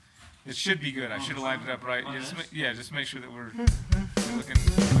It should be good. I should have lined it up right. Just make sure that we're looking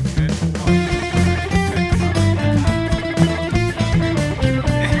good.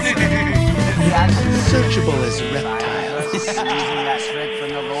 Searchable as a reptile. Using that trick from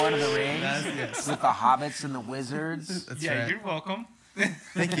the Lord of the Rings with the hobbits and the wizards. That's Yeah, right. you're welcome.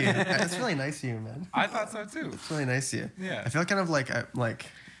 Thank you. That's really nice of you, man. I thought so too. It's really nice of you. Yeah. I feel kind of like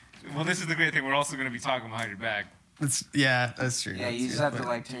Well, this is the great thing. We're also going to be talking behind your back. that's true. Yeah, you just have to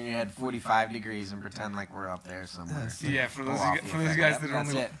like turn your head 45 degrees and pretend like we're up there somewhere. Yeah, for those Pull of off you, for the those effect. guys that That's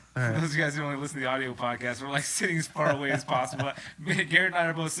only it. for those guys who only listen to the audio podcast, we're like sitting as far away as possible. Garrett and I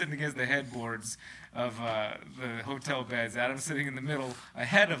are both sitting against the headboards of the hotel beds. Adam's sitting in the middle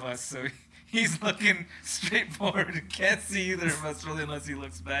ahead of us, so he's looking straight forward and can't see either of us really unless he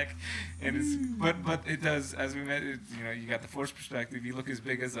looks back. And it's but it does, as we met. You got the forced perspective. You look as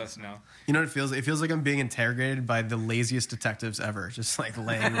big as us now. You know what it feels? It feels like I'm being interrogated by the laziest detectives ever, just like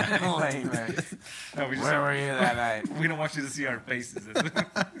laying. Right. No, we just Where were you that night? We don't want you to see our faces.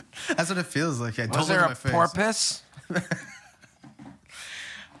 That's what it feels like. I Was don't there look a at my face. porpoise?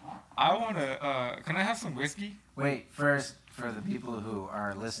 I want to. Can I have some whiskey? Wait, first, for the people who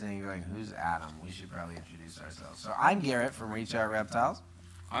are listening, going, who's Adam? We should probably introduce ourselves. So I'm Garrett from Reach Out Reptiles.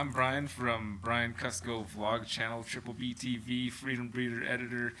 I'm Brian from Brian Cusco Vlog Channel, Triple B TV, Freedom Breeder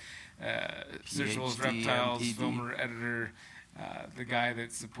Editor, Searchables PhD, Reptiles, MPD. Filmer Editor, the guy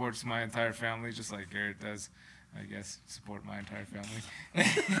that supports my entire family, just like Garrett does. I guess support my entire family.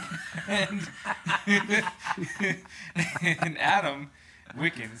 and Adam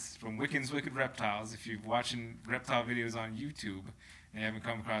Wickens from Wickens Wicked Reptiles. If you're watching reptile videos on YouTube and you haven't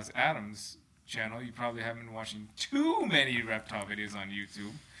come across Adam's channel, you probably haven't been watching too many reptile videos on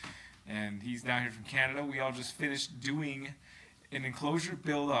YouTube. And he's down here from Canada. We all just finished doing an enclosure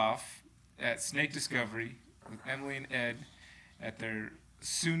build-off at Snake Discovery with Emily and Ed at their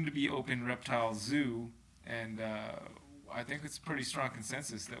soon-to-be open reptile zoo. And I think it's a pretty strong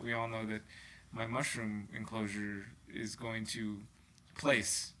consensus that we all know that my mushroom enclosure is going to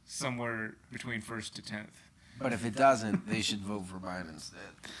place somewhere between 1st to 10th. But if it doesn't, they should vote for mine instead.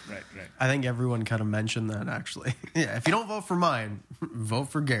 Right. I think everyone kind of mentioned that, actually. Yeah, if you don't vote for mine, vote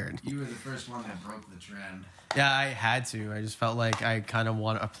for Garrett. You were the first one that broke the trend. Yeah, I had to. I just felt like I kind of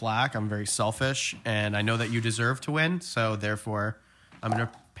want a plaque. I'm very selfish, and I know that you deserve to win, so therefore I'm going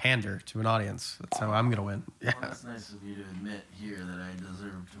to pander to an audience. That's how I'm going to win. Yeah. Well, that's nice of you to admit here that I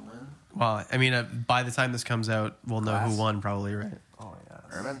deserve to win. Well, I mean, by the time this comes out, we'll know who Class. won, probably, right? Oh, yeah.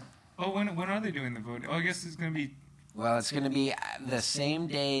 Urban? Oh, when are they doing the voting? Oh, I guess it's going to be... Well, it's going to be the same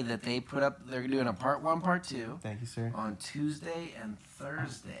day that they put up. They're doing a part 1, part 2 Thank you, sir. on Tuesday and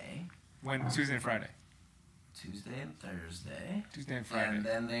Thursday. When? Tuesday and Friday. Tuesday and Thursday. Tuesday and Friday. And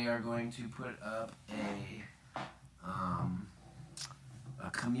then they are going to put up a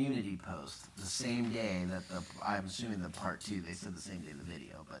community post the same day that I'm assuming the part 2. They said the same day the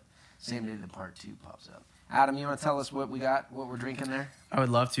video, but same day the part 2 pops up. Adam, you want to tell us what we got, what we're drinking there? I would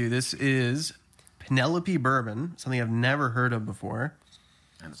love to. This is Penelope Bourbon, something I've never heard of before.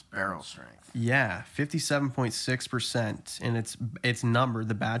 And it's barrel strength. Yeah, 57.6%, and it's numbered.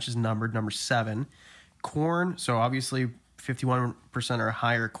 The batch is numbered, number 7. Corn, so obviously 51% or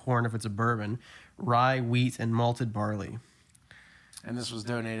higher corn if it's a bourbon. Rye, wheat, and malted barley. And this was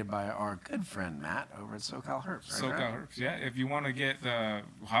donated by our good friend Matt over at SoCal Herbs. Right, SoCal Matt? Herbs, yeah. If you want to get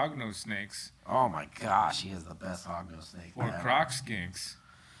hognose snakes Oh my gosh, he has the best hognose snake. or ever. croc skinks,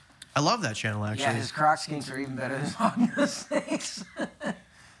 I love that channel, actually. Yeah, his croc skinks are even better than hognose snakes.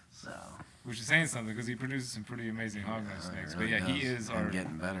 So. which is saying something because he produces some pretty amazing hognose snakes. But really yeah, he does. is And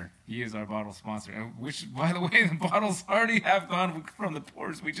getting better. He is our bottle sponsor, and which, by the way, the bottles already have gone from the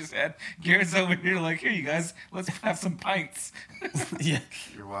pours we just had. Garrett's over here like, here, you guys, let's have some pints. Yeah.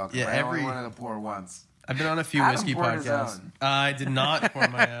 You're welcome. Yeah, I only wanted to pour once. I've been on a few Adam whiskey poured his podcasts. own. I did not pour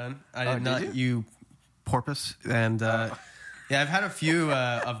my own. I did did not. You porpoise. And yeah, I've had a few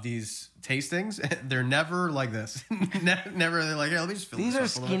of these tastings. They're never like this. Never. They're like, hey, let me just fill These this are up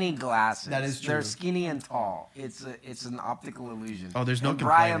a little skinny glasses. That is They're true. skinny and tall. It's an optical illusion. Oh, there's no and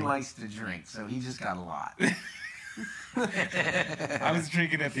Brian complaining. likes to drink, so he just got a lot. I was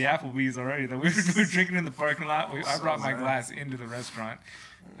drinking at the Applebee's already. Though. We were drinking in the parking lot. I brought my glass into the restaurant.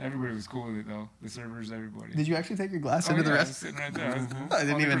 Everybody was cool with it, though. The servers, everybody. Did you actually take your glass Oh, into the yeah, I was restaurant? sitting right there. I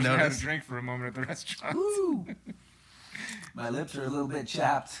didn't even I had notice. a drink for a moment at the restaurant. Woo! My lips are a little bit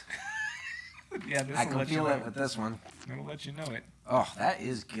chapped. Yeah, this I will can let you feel know it with this one. It'll let you know it. Oh, that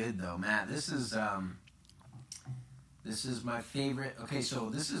is good though, Matt. This is my favorite. Okay, so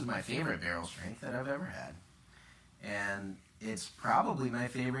this is my favorite barrel strength that I've ever had, and It's probably my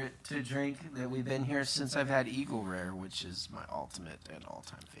favorite to drink that we've been here since I've had Eagle Rare, which is my ultimate and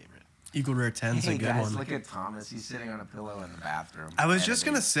all-time favorite. Eagle Rare 10's Hey a good guys, one. look at Thomas. He's sitting on a pillow in the bathroom. I was just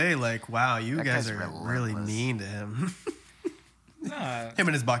editing. gonna say, like, wow, you That guys guy's are really relentless. mean to him. Nah, Him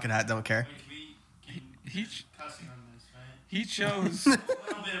and his bucket hat don't care. he Cussing on this, right? he chose. A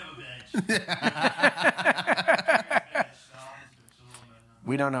little bit of a bitch.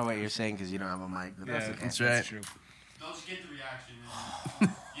 We don't know what you're saying because you don't have a mic, but that's Yeah, okay. That's right. That's true. They'll just get the reaction and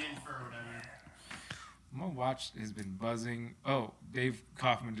you infer whatever. My watch has been buzzing. Oh, Dave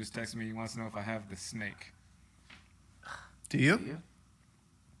Kaufman just texted me. He wants to know if I have the snake. Do Do you? you?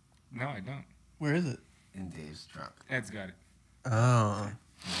 No, I don't. Where is it? And Dave's drunk. Ed's got it. Oh.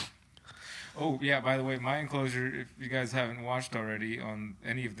 Oh, yeah, by the way, my enclosure, if you guys haven't watched already on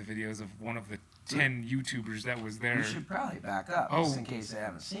any of the videos of one of the 10 YouTubers that was there. We should probably back up just in case they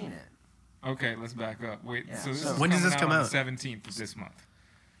haven't seen it. Okay, let's back up. Wait, Yeah, so this so- is When does this coming come on out? the 17th of this month.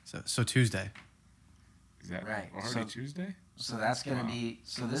 So Tuesday. Is that Right, already so- Tuesday? So that's going to Wow. be,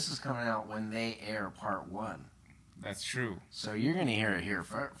 so this is coming out when they air part 1. That's true. So you're going to hear it here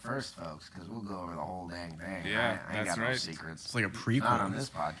first, folks, because we'll go over the whole dang thing. Yeah, I ain't that's got no right. secrets. It's like a Not on prequel. this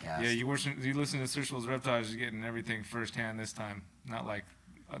podcast. Yeah, you listen to Social's Reptiles, you're getting everything firsthand this time. Not like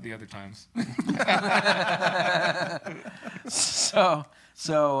the other times. So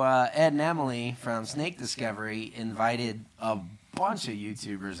Ed and Emily from Snake Discovery invited a bunch of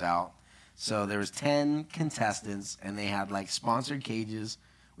YouTubers out. So there was 10 contestants, and they had like sponsored cages.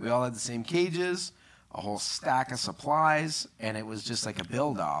 We all had the same cages, a whole stack of supplies, and it was just like a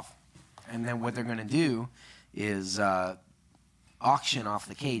build-off. And then what they're going to do is auction off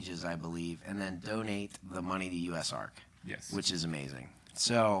the cages, I believe, and then donate the money to US Arc, Yes. which is amazing.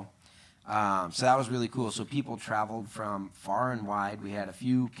 So that was really cool. So people traveled from far and wide. We had a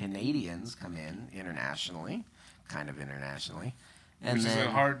few Canadians come in internationally, and which then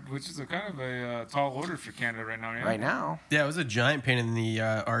is a kind of a tall order for Canada right now. Yeah? right now, Yeah, it was a giant pain in the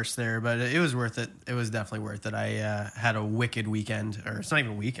arse there, but it was worth it. It was definitely worth it. I had a wicked weekend, or it's not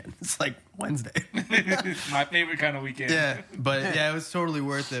even a weekend. It's like Wednesday. My favorite kind of weekend. Yeah, but yeah, it was totally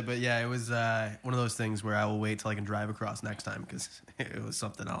worth it. But yeah, it was one of those things where I will wait till I can drive across next time because it was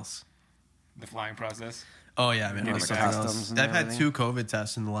something else. The flying process. Oh yeah, man, it was the something customs else. and I've had everything. 2 COVID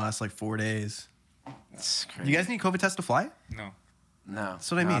tests in the last like 4 days. it's Do crazy. you guys need COVID tests to fly? No. No,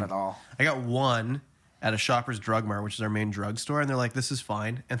 That's what I not mean. at all. I got one at a Shoppers Drug Mart, which is our main drugstore, and they're like, "This is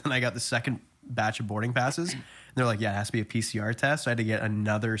fine." And then I got the second batch of boarding passes, and they're like, "Yeah, it has to be a PCR test." So I had to get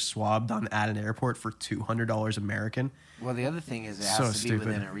another swab done at an airport for $200 American. Well, the other thing is it has So to be stupid.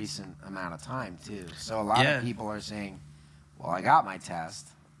 within a recent amount of time too. So a lot Yeah. of people are saying, "Well, I got my test,"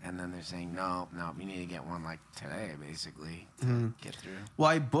 and then they're saying, "No, we need to get one like today, basically, to Mm-hmm. get through." Well,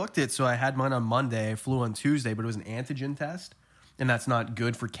 I booked it, so I had mine on Monday. I flew on Tuesday, but it was an antigen test, and that's not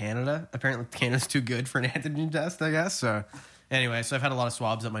good for Canada. Apparently, Canada's too good for an antigen test, I guess. So, anyway, so I've had a lot of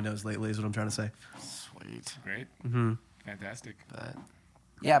swabs up my nose lately, is what I'm trying to say. Sweet. Great. Mm-hmm. Fantastic. But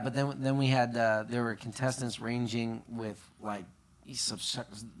yeah, but then we had there were contestants ranging with like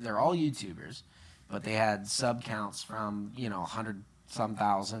they're all YouTubers, but they had sub counts from 100 some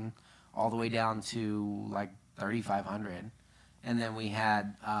thousand all the way down to like 3,500, and then we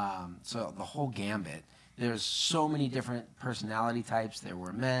had so the whole gambit. There's so many different personality types. There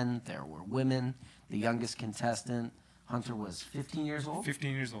were men, there were women. The youngest contestant, Hunter, was 15 years old.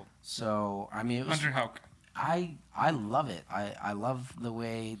 15 years old. So I mean, it was Hunter Houck. I love it. I love the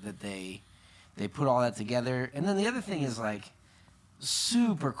way that they put all that together. And then the other thing is like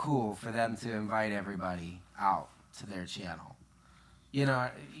super cool for them to invite everybody out to their channel. You know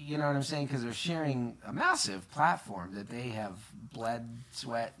what I'm saying? Because they're sharing a massive platform that they have bled,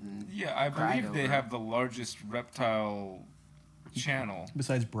 sweat, and Yeah, I cried believe they over. have the largest reptile channel.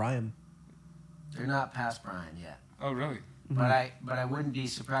 Besides Brian. They're not past Brian yet. Oh, really? But I wouldn't be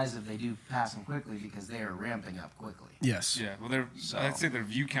surprised if they do pass him quickly because they are ramping up quickly. Yes. Yeah. Well, I'd say their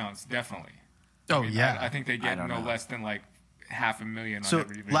view counts definitely. Oh, I mean, yeah. I think they get don't no know. less than like 500,000 on So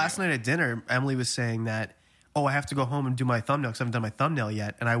every video. last night at dinner, Emily was saying that, oh, I have to go home and do my thumbnail because I haven't done my thumbnail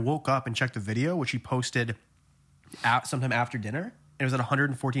yet. And I woke up and checked the video, which she posted sometime after dinner. And it was at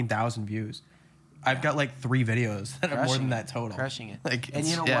 114,000 views. I've got like 3 videos that are more Crushing than it. that total. Crushing it. Like, And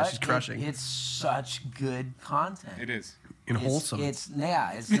you know yeah, what? she's crushing. It's such good content. It is. and It's- wholesome. It's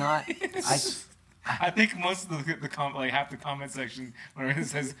not. I think most of like half the comment section where it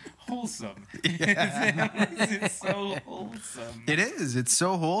says wholesome. It's so wholesome. It is. It's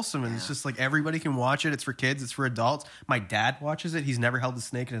so wholesome, and it's just like everybody can watch it. It's for kids. It's for adults. My dad watches it. He's never held a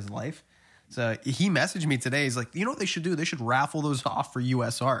snake in his life, So he messaged me today. He's like, you know what they should do? They should raffle those off for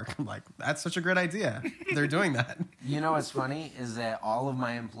US ARC. I'm like, that's such a great idea. They're doing that. You know what's funny is that all of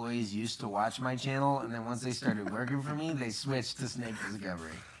my employees used to watch my channel, and then once they started working for me, they switched to Snake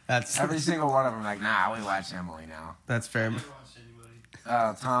Discovery. That's Every single one of them like, nah, we watch Emily now. that's fair. Never watched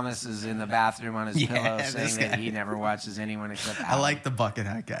anybody. Thomas is in the bathroom on his Yeah, pillow this saying that guy. he never watches anyone except I Alan. like the bucket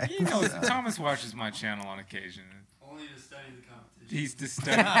hat guy. You know, Thomas watches my channel on occasion. Only to study the competition. He's just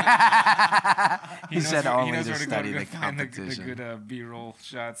studying. He said where, only knows to where study go the find the competition. good B-roll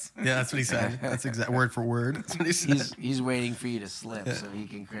shots. Yeah, that's what he said. That's exact word for word. That's what he said. He's waiting for you to slip so he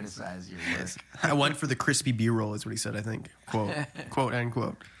can criticize your work. I went for the crispy B-roll is what he said, I think. Quote, end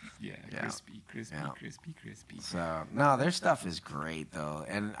quote. Yeah, Yeah. crispy. Yeah. Crispy. So no, their stuff is great though,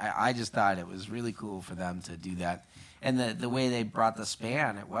 and I just thought it was really cool for them to do that. And the way they brought the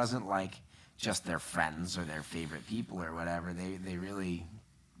span, it wasn't like just their friends or their favorite people or whatever. They really,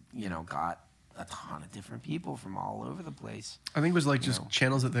 got a ton of different people from all over the place. I think it was like just know.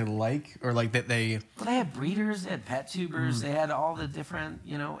 channels that they like or like that they. Well, they had breeders, they had pet tubers, they had all the different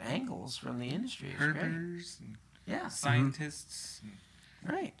angles from the industry. It was great. Herders, and Yeah, scientists.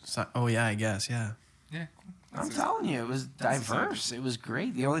 right. Oh, yeah, I guess. Yeah. Yeah, cool. I'm That's telling you, it was that's diverse. It was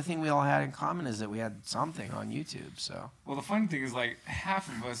great. The only thing we all had in common is that we had something on YouTube. So Well, the funny thing is, like, half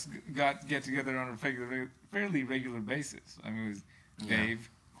of us get together on a fairly regular basis. I mean, it was Yeah. Dave,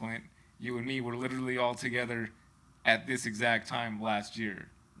 Clint, you and me were literally all together at this exact time last year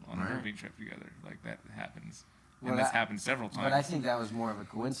on a Right. herping trip together. Like, that happens. Well, And that's that- happened several times. But I think that was more of a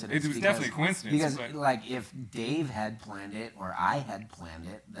coincidence. It was definitely a coincidence, Because, but- like, if Dave had planned it or I had planned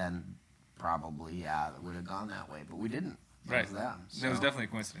it, then probably, it would have gone that way. But we didn't. It Right. was them. That was So, definitely a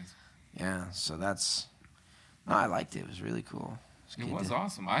coincidence. yeah, so that's... No, I liked it. It was really cool. It good was to-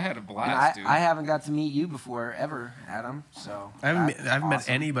 awesome. I had a And blast, dude. I haven't got to meet you before, ever, Adam. So I haven't that's met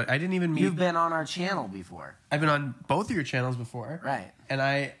awesome. anybody. I didn't even meet. You've been on our channel before. I've been on both of your channels before. Right, And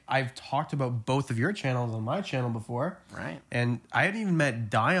I've talked about both of your channels on my channel before. right. And I hadn't even met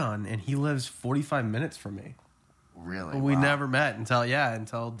Dion, and he lives 45 minutes from me. Really? But we Wow. never met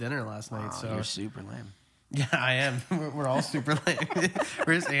until dinner last night. Wow, So you're super lame. yeah, I am. We're all super lame.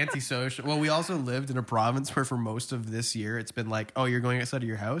 We're just antisocial. Well, we also lived in a province where for most of this year it's been like, oh, you're going outside of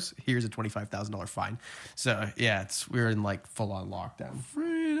your house. Here's a $25,000 fine. So yeah, we're in like full on lockdown.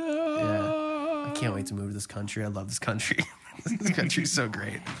 Freedom. Yeah, I can't wait to move to this country. I love this country. This country's so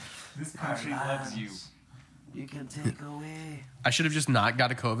great. This country loves you. You can take away. I should have just not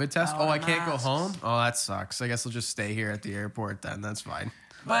got a COVID test. Our Oh, I can't go masks. home. Oh, that sucks. I guess I'll just stay here at the airport then. That's fine.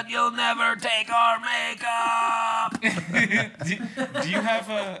 But you'll never take our makeup. do you have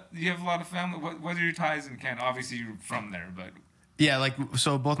a lot of family? What are your ties in Canada? Obviously, you're from there, but Yeah, like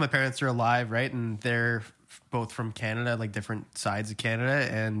so both my parents are alive, right? And they're both from Canada, like different sides of Canada,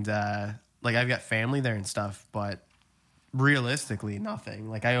 and like I've got family there and stuff, but realistically nothing.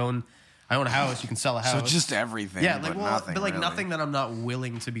 Like I own a house, you can sell a house. So just everything. yeah, like but well, nothing. but like really. nothing that I'm not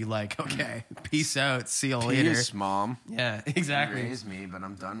willing to be like, okay, peace out, see you later. Peace, Mom. Yeah, You exactly. raised me, but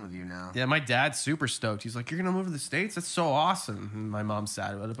I'm done with you now. Yeah, my dad's super stoked. He's like, "You're gonna move to the States? That's so awesome." And my mom's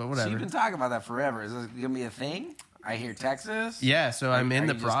sad about it, but So whatever. you've been talking about that forever. Is this gonna be a thing? I hear Texas. Yeah, so I'm in are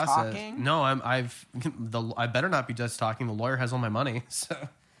the you just process. talking? No, I better not be just talking. The lawyer has all my money. So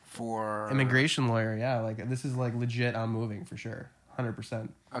For immigration lawyer, yeah, like this is like legit. I'm moving for sure, 100%.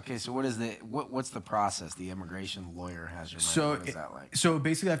 Okay, so what's the process? The immigration lawyer has your money. So what is that like? So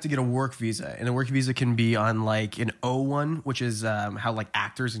basically, I have to get a work visa, and a work visa can be on like an O1, which is how like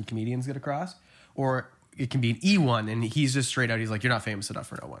actors and comedians get across, or it can be an E1, and he's just straight out. He's like, "You're not famous enough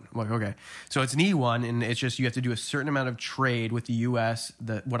for an O1." I'm like, "Okay." So it's an E1, and it's just you have to do a certain amount of trade with the U.S.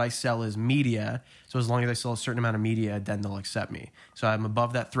 What I sell is media. So as long as I sell a certain amount of media, then they'll accept me. So I'm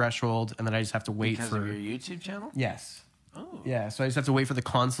above that threshold, and then I just have to wait Because for of your YouTube channel? yes. Oh. Yeah, so I just have to wait for the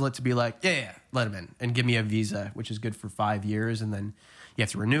consulate to be like, yeah, let him in and give me a visa, which is good for 5 years, and then you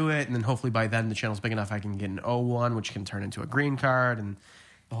have to renew it, and then hopefully by then the channel's big enough I can get an O1, which can turn into a green card, and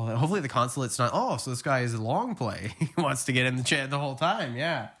all that. Hopefully the consulate's not, oh, so this guy is a long play. He wants to get in the the whole time,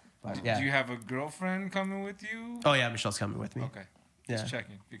 yeah. But, yeah. do you have a girlfriend coming with you? Oh, yeah, Michelle's coming with me. Okay. Yeah. Just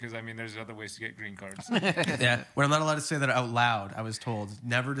checking. Because, I mean, there's other ways to get green cards. Yeah, well, I'm not allowed to say that out loud, I was told.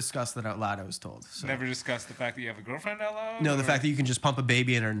 Never discuss that out loud, I was told. So. Never discussed the fact that you have a girlfriend out loud? No, the or- fact that you can just pump a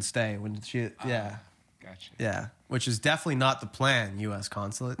baby in her and stay when she, yeah. Gotcha. Yeah, which is definitely not the plan, U.S.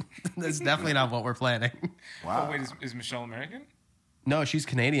 consulate. That's definitely not what we're planning. Wow. Oh, wait, is Michelle American? No, she's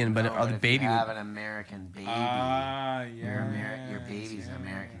Canadian, but No, the if baby. you have an American baby, Ah, your baby's an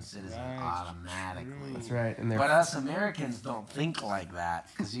American citizen automatically. That's right, and they're But us Americans don't think like that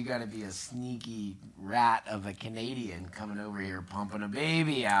because you got to be a sneaky rat of a Canadian coming over here pumping a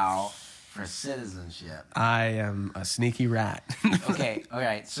baby out for citizenship. I am a sneaky rat. Okay, all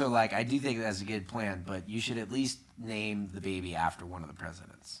right. So, like, I do think that's a good plan, but you should at least name the baby after one of the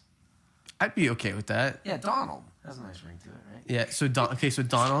presidents. I'd be okay with that. Yeah, Donald. Has a nice ring to it, right? Yeah. So so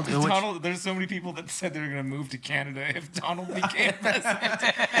Donald. Donald, there's so many people that said they were going to move to Canada if Donald became president.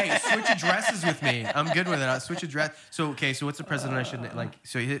 Hey, switch addresses with me. I'm good with it. I'll switch address. So what's the president I should like?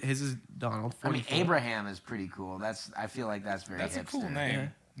 So his is Donald. I mean, 44. Abraham is pretty cool. I feel like that's very That's a hipster. cool name. Yeah.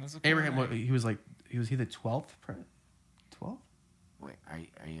 That's a cool Abraham. name. What, he was he the 12th? 12th? Wait, are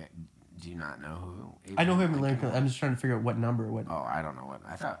you? Do you not know who? I know Abraham him. Lincoln I'm was? just trying to figure out what number. What? Oh, I don't know what.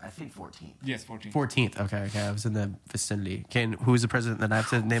 I think 14. Yes, 14. 14th. Okay. I was in the vicinity. Who's the president that I have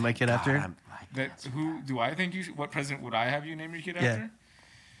to name my kid after? I'm like, Who do I think you should, what president would I have you name your kid Yeah. after?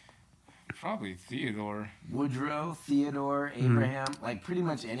 Probably Theodore. Woodrow, Theodore, Abraham, like pretty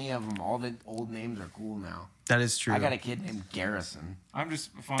much any of them. All the old names are cool now. That is true. I got a kid named Garrison. I'm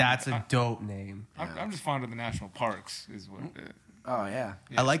just fond That's of, a dope name. I'm just fond of the national parks is what Oh yeah.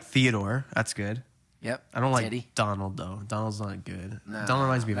 I like Theodore. That's good. Yep. I don't like Teddy. Donald though. Donald's not good. No, Donald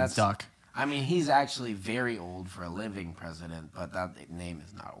reminds me of a that's- duck. I mean, he's actually very old for a living president, but that name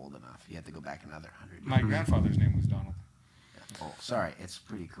is not old enough. You have to go back another 100 years. my grandfather's name was Donald. Oh, sorry. It's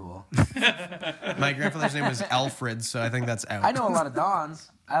pretty cool. My grandfather's name was Alfred, so I think that's out. I know a lot of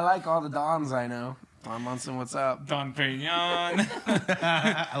Dons. I like all the Dons I know. Don Munson, what's up? Don Perignon,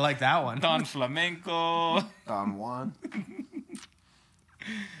 I like that one. Don Flamenco. Don Juan.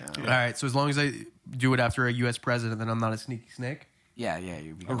 All right, so as long as I do it after a U.S. president, then I'm not a sneaky snake. Yeah,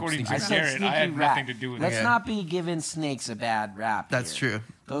 you'd be According to I said Garrett, sneaky I had rat. nothing to do with Let's it. not be giving snakes a bad rap. That's here. true.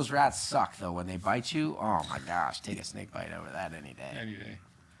 Those rats suck, though. When they bite you, oh my gosh, take a snake bite over that any day. Any day,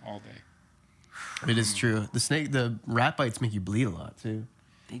 all day. It is true. The rat bites make you bleed a lot too.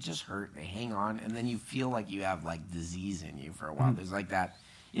 They just hurt. They hang on, and then you feel like you have like disease in you for a while. There's like that.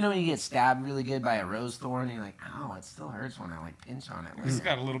 You know when you get stabbed really good by a rose thorn, and you're like, oh, it still hurts when I like pinch on it. It's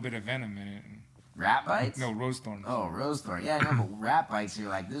got a little bit of venom in it. Rat bites? No, rose thorns. Oh, rose thorn. Yeah, I know, but rat bites, you're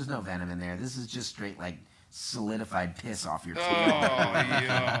like, there's no venom in there. This is just straight like solidified piss off your Oh, teeth.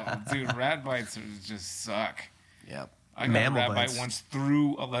 yeah. Dude, rat bites just suck. Yep. I got Mammal a rat bites. bite once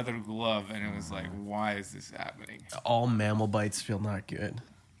through a leather glove, and it was like, why is this happening? All mammal bites feel not good.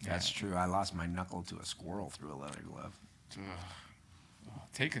 That's true. I lost my knuckle to a squirrel through a leather glove. Ugh.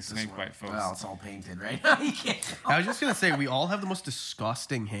 Take a snake bite, folks. Well, it's all painted right now. You can't. I was just gonna say we all have the most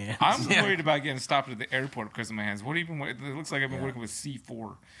disgusting hands. I'm worried about getting stopped at the airport because of my hands. What even? It looks like I've been working with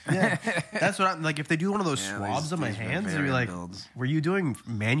C4. That's what I'm like. If they do one of those Yeah, swabs these- on my these hands, you'd be Bavarian like, builds. "Were you doing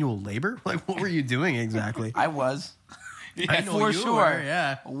manual labor? Like, what were you doing exactly?" I was. Yeah, know For you sure. were,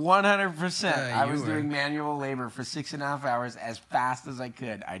 yeah. 100%. Yeah, I you was were. doing manual labor for 6.5 hours as fast as I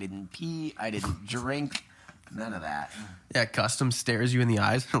could. I didn't pee. I didn't drink. None of that. Yeah, custom stares you in the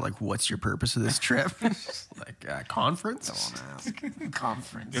eyes. They're like, "What's your purpose of this trip?" Like conference. Don't ask.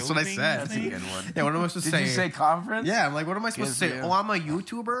 Conference. That's what I said. That's a good one. Yeah, what am I supposed to Did say? you say conference? Yeah, I'm like, what am I supposed to Good say? for you. Oh, I'm a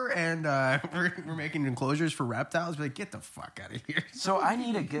YouTuber and we're making enclosures for reptiles. Be like, get the fuck out of here. So I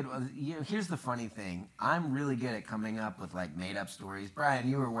need a good one. Here's the funny thing. I'm really good at coming up with like made up stories. Brian,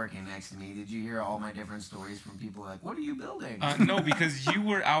 you were working next to me. Did you hear all my different stories from people like, what are you building? No, because you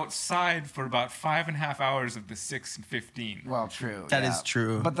were outside for about 5.5 hours of the 6 and 15. Well, true. That yeah. is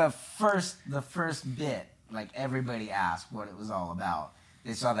true. But the first bit, like everybody asked what it was all about.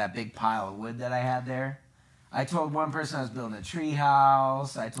 They saw that big pile of wood that I had there. I told one person I was building a tree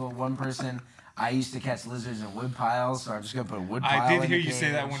house. I told one person I used to catch lizards in wood piles, so I'm just gonna put a wood pile. I did in hear the you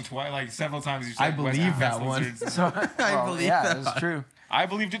say that cage. one twice, like several times. You said I believe West that African one. lizards. So, well, believe yeah, that. it was true. I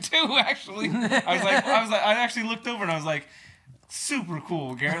believed it too, actually. I actually looked over and I was like, super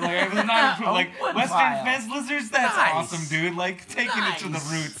cool, Garrett. Like, I was not A like wood Western pile. fence lizards. That's Nice. awesome, dude. Like taking it to the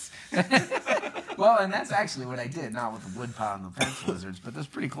Nice. roots. Well, and that's actually what I did, not with the wood pile and the fence lizards, but that's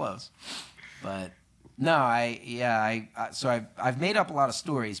pretty close. But no, so I've made up a lot of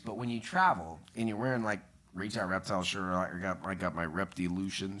stories, but when you travel and you're wearing like Reach Out Reptile shirt, I got my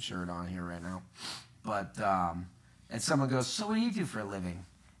Reptilution shirt on here right now. But and someone goes, so what do you do for a living?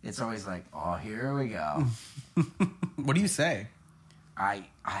 It's always like, oh, here we go. What do you say?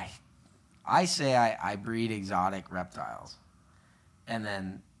 I say I breed exotic reptiles, and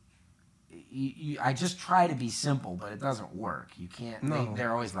then I just try to be simple, but it doesn't work. You can't. No.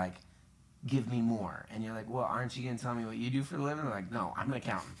 They're always like, "Give me more," and you're like, "Well, aren't you gonna tell me what you do for a living?" They're like, "No, I'm an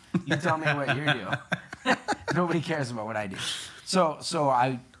accountant. You tell me what you do." Nobody cares about what I do. So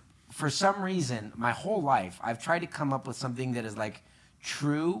I, for some reason, my whole life, I've tried to come up with something that is like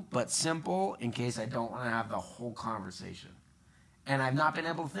true but simple in case I don't want to have the whole conversation, and I've not been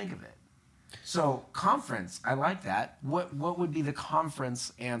able to think of it. So conference, I like that. What would be the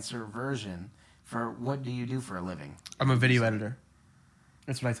conference answer version for what do you do for a living? I'm a video editor.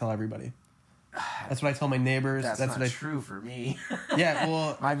 That's what I tell everybody. That's what I tell my neighbors. That's what not I true for me. Yeah,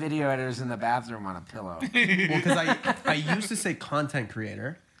 well, My video editor's in the bathroom on a pillow. because I used to say content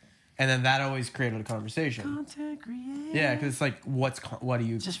creator, and then that always created a conversation. Content creator. Yeah, because it's like, what do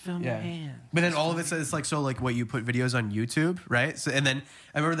you Just film your hand. But then all of it says like, so like what you put videos on YouTube, right? So and then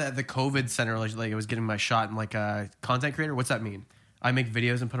I remember that at the COVID center, like I was getting my shot and like a content creator. What's that mean? I make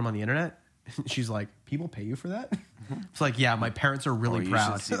videos and put them on the internet. She's like, people pay you for that? It's like, yeah, my parents are really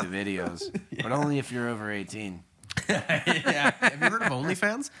proud. You should see the videos, but only if you're over 18. Yeah, have you heard of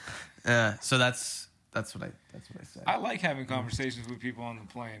OnlyFans? So that's what I said. I like having conversations with people on the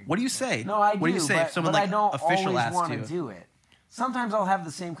plane. What do you say? No, I What do you say but, if someone but like I don't official always asks want you? to do it. Sometimes I'll have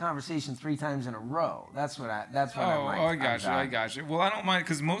the same conversation 3 times in a row. That's what I like. I got you. Well, I don't mind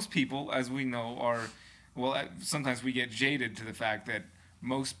because most people, as we know, sometimes we get jaded to the fact that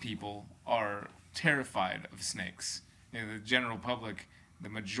most people are terrified of snakes. You know, the general public, the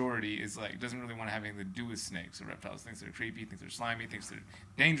majority is like doesn't really want to have anything to do with snakes or reptiles. Thinks they're creepy, thinks they're slimy, thinks they're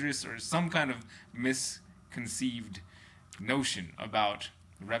dangerous, or some kind of misconceived notion about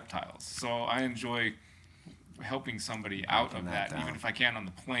reptiles. So I enjoy helping somebody out of that, even if I can on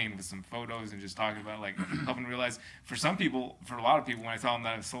the plane with some photos and just talking about like helping realize for a lot of people, when I tell them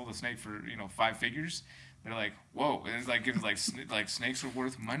that I've sold a snake for 5 figures, they're like, whoa, and it's like snakes are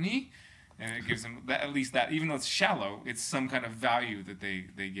worth money, and it gives them that, at least that, even though it's shallow, it's some kind of value that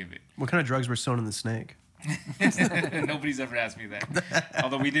they give it. What kind of drugs were sewn in the snake? Nobody's ever asked me that.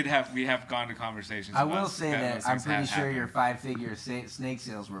 Although we have gone to conversations. I about will say that those I'm things pretty have sure your happened. 5-figure snake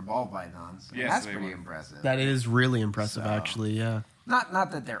sales were ball pythons. And Yes, that's they pretty were. impressive. That is really impressive, So- actually. Yeah. Not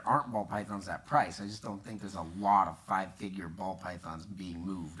that there aren't ball pythons at price. I just don't think there's a lot of 5-figure ball pythons being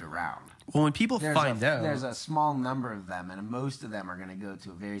moved around. Well, when people There's find out, there's a small number of them, and most of them are going to go to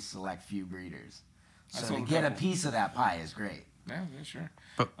a very select few breeders. I So sold to a get a couple. piece of that pie is great. Yeah, sure.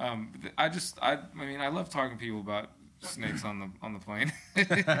 But- I love talking to people about snakes on the plane.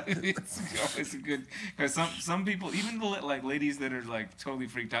 It's always a good because some people, even the like ladies that are like totally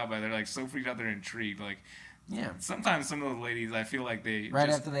freaked out by it, they're like so freaked out they're intrigued. Like Yeah. sometimes some of those ladies, I feel like they Right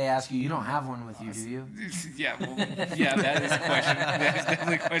just, after they ask you, you don't have one with you, do you? yeah, well, yeah, that is a question. That is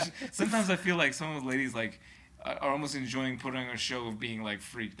definitely a question. Sometimes I feel like some of the ladies like are almost enjoying putting on a show of being like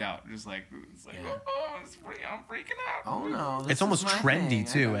freaked out, just like it's like Yeah. I'm freaking out. Oh no, this it's almost is my trendy thing.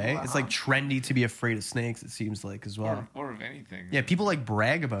 too, I eh? got- It's like trendy to be afraid of snakes. It seems like as well. Or of anything. Yeah, people like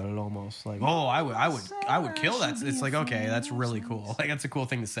brag about it almost. Like, oh, I would kill that. It's like, okay, that's really cool. Like, that's a cool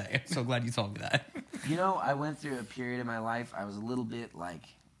thing to say. I'm so glad you told me that. You know, I went through a period in my life. I was a little bit like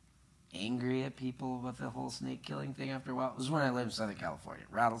angry at people with the whole snake killing thing. After a while, this is when I lived in Southern California.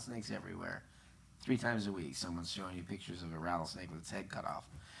 Rattlesnakes everywhere. 3 times a week, someone's showing you pictures of a rattlesnake with its head cut off.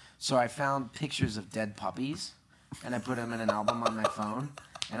 So I found pictures of dead puppies, and I put them in an album on my phone.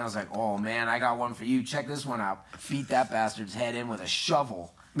 And I was like, "Oh man, I got one for you. Check this one out. Beat that bastard's head in with a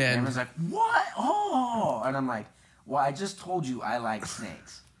shovel." Man. And everyone's like, "What? Oh!" And I'm like, "Well, I just told you I like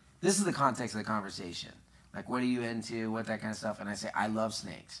snakes. This is the context of the conversation. Like, what are you into? What that kind of stuff?" And I say, "I love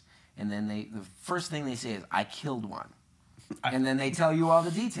snakes." And then the first thing they say is, "I killed one," and then they tell you all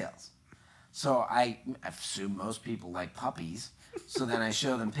the details. So I assume most people like puppies. So then I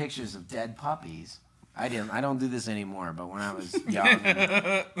show them pictures of dead puppies. I don't do this anymore, but when I was young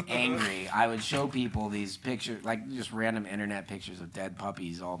and angry, I would show people these pictures, like just random internet pictures of dead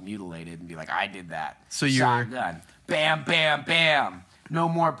puppies all mutilated and be like, I did that. So you're- Shotgun. Bam, bam, bam. No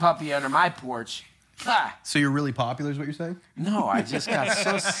more puppy under my porch. Ah. So you're really popular, is what you're saying? No, I just got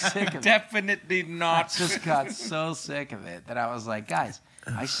so sick of it. Definitely I not. just got so sick of it that I was like, guys,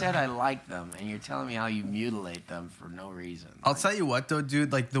 I said I like them, and you're telling me how you mutilate them for no reason. I'll tell you what, though,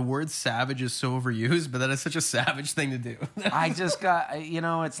 dude. Like the word "savage" is so overused, but that is such a savage thing to do. I just got,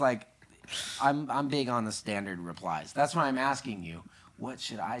 it's like, I'm big on the standard replies. That's why I'm asking you, what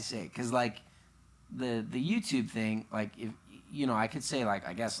should I say? Because like the YouTube thing, like if I could say like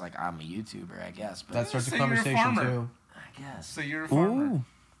I guess like I'm a YouTuber, I guess, but That starts a Say you're a conversation farmer. too. I guess So you're a farmer. Ooh,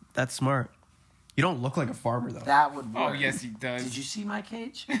 that's smart. You don't look like a farmer though. that would work. Oh yes, he does. Did you see my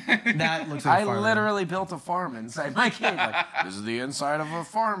cage? That looks like I a farmer. literally built a farm inside my cage. Like, this is the inside of a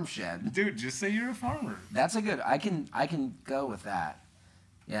farm shed. Dude, just say you're a farmer. That's a good. I can go with that.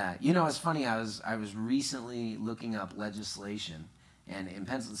 Yeah, it's funny. I was recently looking up legislation, and in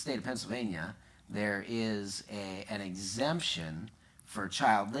the state of Pennsylvania, there is an exemption for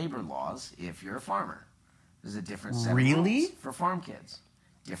child labor laws if you're a farmer. There's a different set of Really? rules for farm kids.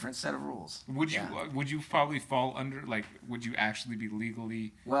 different set of rules. Would you Yeah. would you probably fall under, like, would you actually be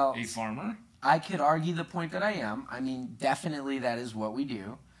legally Well, a farmer? I could argue the point that I am. I mean, definitely that is what we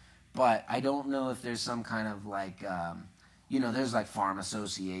do, but I don't know if there's some kind of like, there's like farm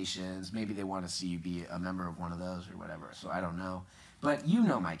associations. Maybe they want to see you be a member of one of those or whatever. So I don't know. But you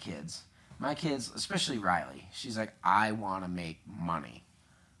know my kids. My kids, especially Riley, she's like, I want to make money.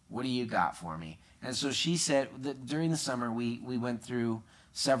 What do you got for me? And so she said that during the summer we went through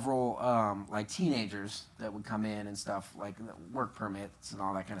several like teenagers that would come in and stuff, like work permits and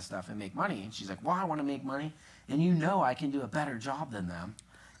all that kind of stuff, and make money. And she's like, well, I want to make money, and I can do a better job than them.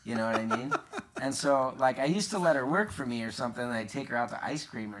 You know what I mean? And so, like, I used to let her work for me or something, and I'd take her out to ice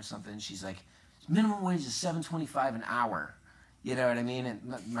cream or something, and she's like, minimum wage is $7.25 an hour. You know what I mean?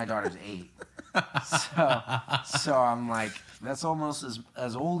 And my daughter's 8. So I'm like, that's almost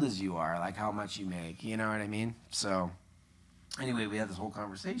as old as you are, like how much you make. You know what I mean? So anyway, we had this whole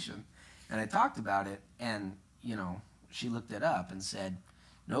conversation, and I talked about it, and, she looked it up and said,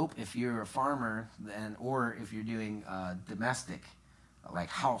 nope, if you're a farmer, or if you're doing domestic, like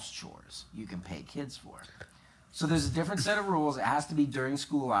house chores, you can pay kids for it. So there's a different set of rules. It has to be during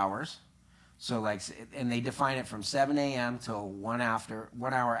school hours. So and they define it from 7 a.m. till 1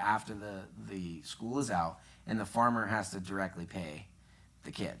 hour after the school is out, and the farmer has to directly pay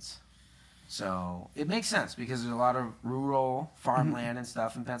the kids. So it makes sense because there's a lot of rural farmland and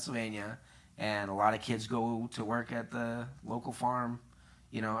stuff in Pennsylvania, and a lot of kids go to work at the local farm.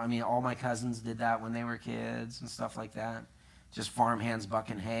 All my cousins did that when they were kids and stuff like that. Just farmhands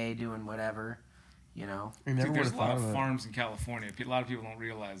bucking hay, doing whatever, I never Dude, would there's have a lot thought of of it. farms in California. A lot of people don't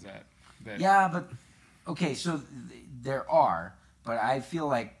realize that. Yeah, but okay, so there are, but I feel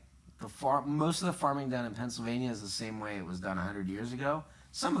like most of the farming done in Pennsylvania is the same way it was done 100 years ago.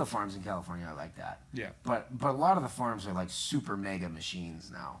 Some of the farms in California are like that. Yeah. But a lot of the farms are like super mega machines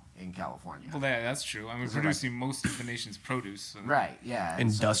now in California. Well, that's true. I mean, Is it producing most of the nation's produce. So. Right, yeah.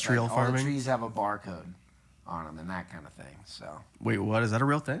 And so it's Industrial like farming? All the trees have a barcode on them and that kind of thing. So. Wait, what? Is that a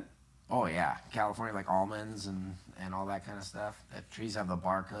real thing? Oh yeah, California, like almonds and all that kind of stuff. The trees have the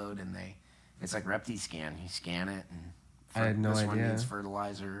barcode, and it's like ReptiScan. You scan it, and I had no this one idea. needs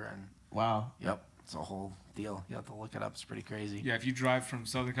fertilizer, and Wow. yep, it's a whole deal. You have to look it up. It's pretty crazy. Yeah, if you drive from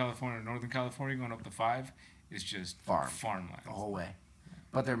Southern California to Northern California going up to 5, it's just farmland. The whole way.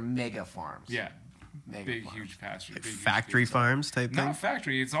 But they're mega farms. Yeah, Mega big, farms. huge pasture. Like big, huge factory fields. farms type thing? Not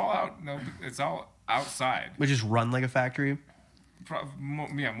factory. It's all out. No, it's all outside. We just run like a factory?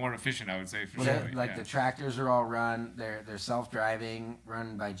 More efficient, I would say. For Well, sure. like the tractors are all run. They're self-driving,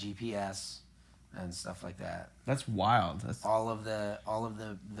 run by GPS and stuff like that. That's wild. That's All of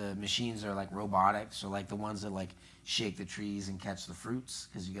the machines are like robotic. So like the ones that like shake the trees and catch the fruits,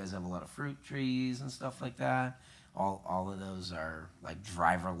 because you guys have a lot of fruit trees and stuff like that. All of those are like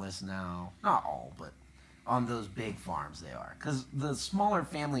driverless now. Not all, but on those big farms they are. Because the smaller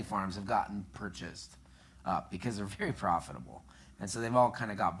family farms have gotten purchased up because they're very profitable. And so they've all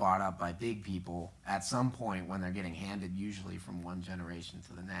kind of got bought up by big people at some point when they're getting handed usually from one generation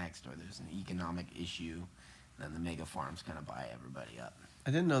to the next, or there's an economic issue, then the mega farms kind of buy everybody up.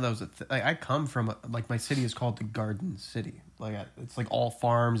 I didn't know that was I come from like my city is called the Garden City. Like it's like all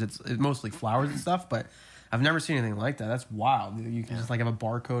farms. It's mostly flowers and stuff, but I've never seen anything like that. That's wild. You can just like have a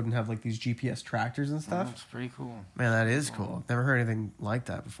barcode and have like these GPS tractors and stuff. It's pretty cool. Man, that is cool. I've never heard anything like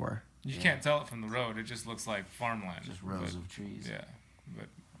that before. You can't tell it from the road. It just looks like farmland. Just rows of trees. Yeah, but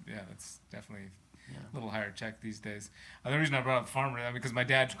that's definitely Yeah. a little higher tech these days. The reason I brought up farmer, because my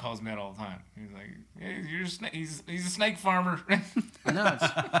dad calls me that all the time. He's like, "Hey, you're a snake." He's a snake farmer. No,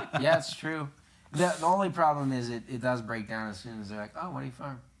 it's true. The only problem is it does break down as soon as they're like, oh, what do you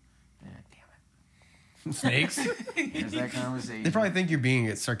farm? Yeah, damn Snakes? it. There's that conversation. They probably think you're being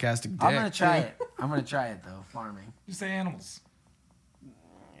a sarcastic dick. I'm going to try it. though, farming. You say animals.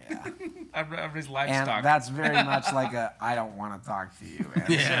 Yeah. I've raised And livestock. that's very much like a, I don't want to talk to you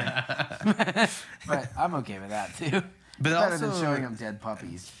answer. Yeah. But I'm okay with that, too. But Better also, than showing them dead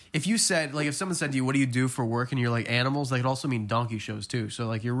puppies. if you said, like, if someone said to you, what do you do for work? And you're like, animals, that could also mean donkey shows, too. So,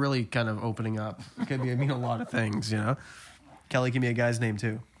 like, you're really kind of opening up. It could mean a lot of things, you know? Kelly can be a guy's name,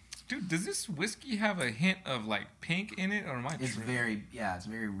 too. Dude, does this whiskey have a hint of like pink in it, or am I It's tripping? it's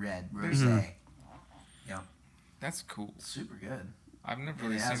very red, rosé. Yeah, That's cool. super good. I've never And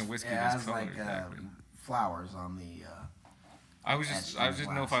really it seen has, a whiskey it this has color like exactly. flowers on the. I just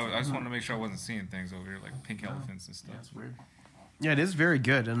didn't know if I just wanted to make sure I wasn't seeing things over here like pink elephants and stuff. Yeah, it's weird. Yeah, it is very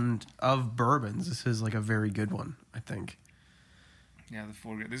good. And of bourbons, this is, like, a very good one, I think. Yeah, the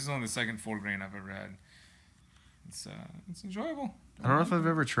 4 grain. This is only the second 4 grain I've ever had. It's enjoyable. I don't know if I've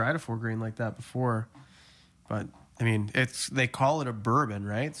ever tried a 4 grain like that before, but I mean, they call it a bourbon,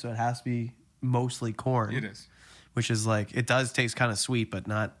 right? So it has to be mostly corn. It is. Which is like, it does taste kind of sweet, but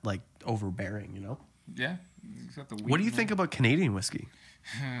not like overbearing, you know? Yeah. It's got the What do you wheat think in about Canadian whiskey?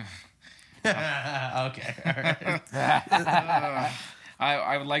 Okay. All right. it.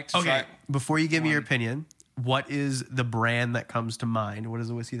 I would like to Okay. try. Before you give me your one. opinion, what is the brand that comes to mind? What is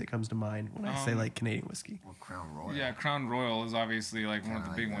the whiskey that comes to mind when I say like Canadian whiskey? Well, Crown Royal. Yeah, Crown Royal is obviously like one of the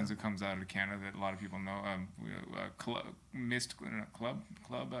Kinda big like ones that. that comes out of Canada that a lot of people know. Club,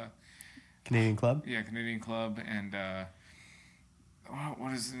 Canadian Club? yeah, Canadian Club, and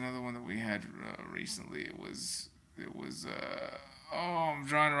what is another one that we had recently? It was I'm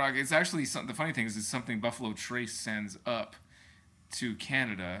drawing a rock. It's actually the funny thing is it's something Buffalo Trace sends up to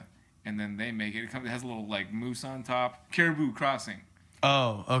Canada, and then they make it. It has a little like moose on top. Caribou Crossing.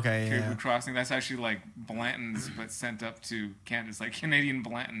 Oh, okay. Caribou Yeah. Crossing. That's actually like Blanton's, but sent up to Canada. It's like Canadian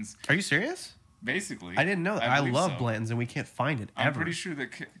Blanton's, Are you serious? basically. I didn't know that. I believe love so. Blanton's and we can't find it I'm ever. pretty sure that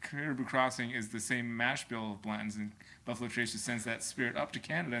Caribou Crossing is the same mash bill of Blanton's, and Buffalo Trace just sends that spirit up to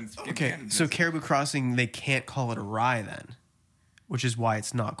Canada. And Okay, Canada so does it. Caribou Crossing, they can't call it a rye then, which is why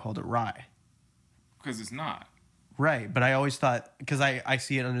it's not called a rye. Because it's not. Right, but I always thought, because I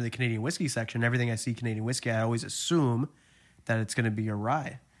see it under the Canadian whiskey section, everything I see Canadian whiskey, I always assume that it's going to be a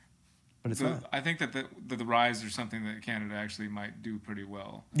rye. But it's So not. I think that the ryes are something that Canada actually might do pretty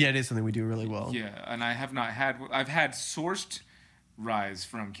well. Yeah, it is something we do really well. Yeah, and I have not had. I've had sourced ryes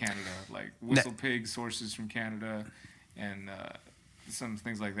from Canada, like Whistle Pig sources from Canada, and some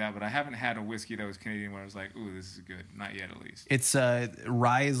things like that. But I haven't had a whiskey that was Canadian where I was like, "Ooh, this is good." Not yet, at least. It's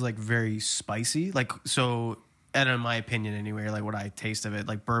rye is like very spicy, like so. And in my opinion, anyway, like what I taste of it,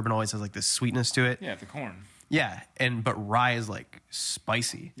 like bourbon always has like this sweetness to it. Yeah, the corn. Yeah, but rye is like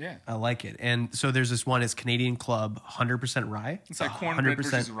spicy. Yeah. I like it. And so there's this one, it's Canadian Club, 100% rye. It's like cornbread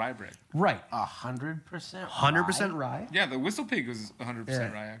versus rye bread. Right, 100%. 100% rye. Yeah, the Whistle Pig was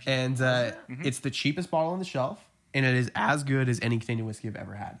 100% rye actually. And it's the cheapest bottle on the shelf, and it is as good as any Canadian whiskey I've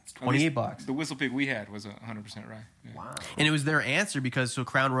ever had. It's At least $28. The Whistle Pig we had was 100% rye. Yeah. Wow. And it was their answer because so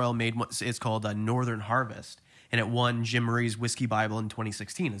Crown Royal made what it's called a Northern Harvest, and it won Jim Murray's Whiskey Bible in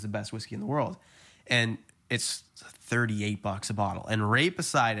 2016 as the best whiskey in the world. And it's $38 a bottle, and right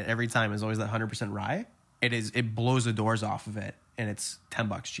beside it every time is always that 100% rye. It blows the doors off of it, and it's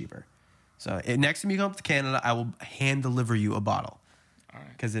 $10 cheaper. So next time you come up to Canada, I will hand deliver you a bottle All right.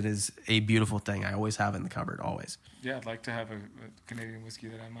 because it is a beautiful thing. I always have it in the cupboard, always. Yeah, I'd like to have a Canadian whiskey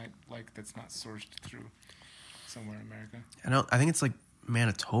that I might like that's not sourced through somewhere in America. I think it's like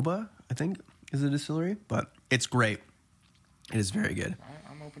Manitoba, I think, is the distillery, but it's great. It is very good.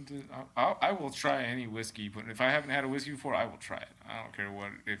 I'm open to. I will try any whiskey, but if I haven't had a whiskey before, I will try it. I don't care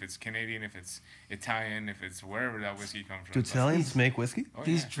if it's Canadian, if it's Italian, if it's wherever that whiskey comes from. Do Italians make whiskey? Oh,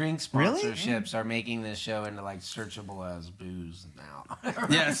 These yeah. drink Really? sponsorships are making this show into like searchable as booze now.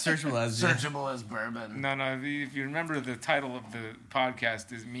 Yeah, searchable as Searchable as bourbon. No. If you remember the title of the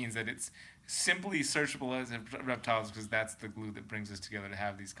podcast, it means that it's simply searchable as reptiles because that's the glue that brings us together to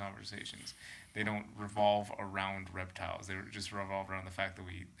have these conversations. They don't revolve around reptiles. They just revolve around the fact that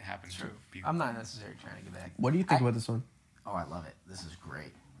we happen to be. I'm not necessarily trying to get back. What do you think about this one? Oh, I love it. This is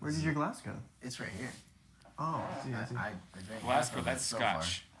great. Where did your glass go? It's right here. Oh, I see. I drank Glasgow, half of that's it so far.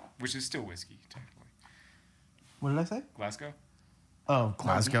 Scotch, which is still whiskey, technically. What did I say? Glasgow? Oh,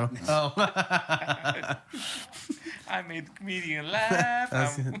 Glasgow. Oh, I made the comedian laugh.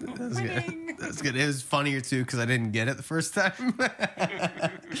 that's I'm good. That's good. It was funnier too because I didn't get it the first time.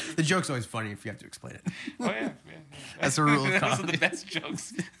 The joke's always funny if you have to explain it. Oh, yeah. That's a rule of Those are comedy. the best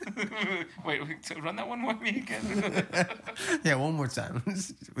jokes. wait, run that one more me again. Yeah, one more time.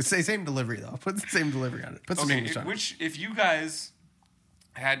 Say same delivery though. Put the same delivery on it. Put some Okay, English on it. if you guys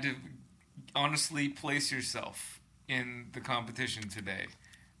had to honestly place yourself in the competition today,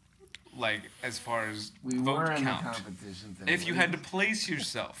 like as far as We vote were in the count, competition today. if you had to place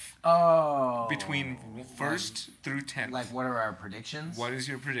yourself Oh. between first through 10th, Like, what are our predictions? what is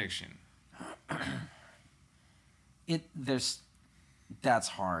your prediction? That's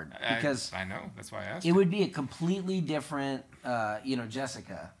hard because I know, that's why I asked. it would be a completely different.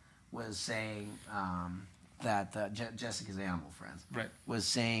 Jessica was saying that Jessica's animal friends Right. was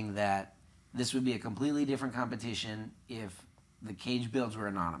saying that this would be a completely different competition if the cage builds were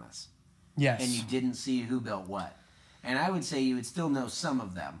anonymous Yes. and you didn't see who built what. And I would say you would still know some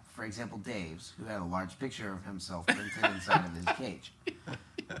of them. For example, Dave's, who had a large picture of himself printed inside of his cage.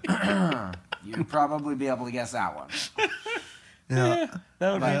 You'd probably be able to guess that one. Yeah.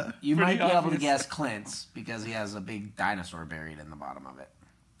 That would But you might pretty be able to obvious. guess Clint's because he has a big dinosaur buried in the bottom of it.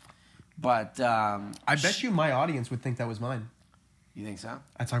 But I bet you my audience would think that was mine. You think so?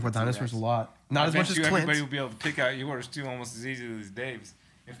 I talk about dinosaurs a lot. I Not as bet much as you Clint, everybody would be able to pick out yours too, almost as easily as Dave's,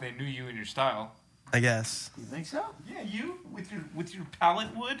 if they knew you and your style. I guess. You think so? Yeah, you with your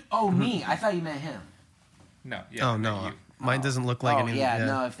palette wood. Oh, me? I thought you meant him. No, yeah. Oh, no. You. Mine doesn't look like anything. Yeah,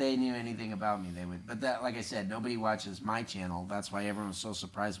 no, if they knew anything about me, they would. But that, like I said, nobody watches my channel. That's why everyone was so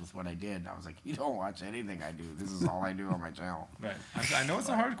surprised with what I did. I was like, you don't watch anything I do. This is all I do on my channel. Right. I know it's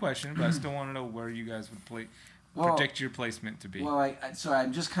a hard question, but I still want to know where you guys would predict your placement to be. Well, so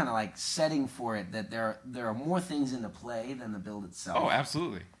I'm just kind of like setting for it that there are more things in the play than the build itself. Oh,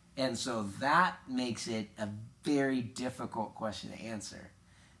 absolutely. And so that makes it a very difficult question to answer.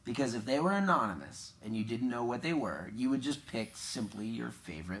 Because if they were anonymous and you didn't know what they were, you would just pick simply your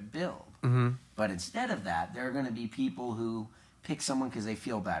favorite build. Mm-hmm. But instead of that, there are going to be people who pick someone because they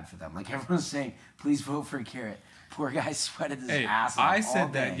feel bad for them. Like everyone's saying, please vote for Garrett. Poor guy sweated his ass off I all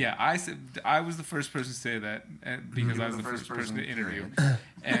said that. day. Yeah, I was the first person to say that because I was the first person to interview,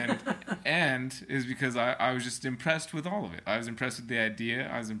 and is because I was just impressed with all of it. I was impressed with the idea.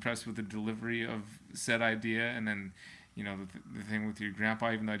 I was impressed with the delivery of said idea, and then the thing with your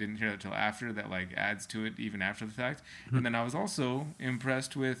grandpa, even though I didn't hear that till after, that like adds to it even after the fact. Mm-hmm. And then I was also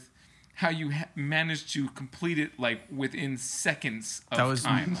impressed with how you managed to complete it like within seconds of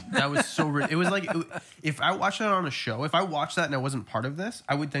time. That was so it was like if I watched that on a show, if I watched that and I wasn't part of this,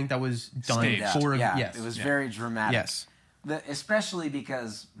 I would think that was done Staged. for It was very dramatic. Yes. Especially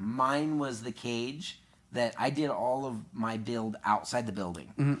because mine was the cage that I did all of my build outside the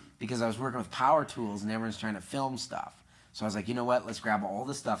building because I was working with power tools and everyone's trying to film stuff. So I was like, you know what? Let's grab all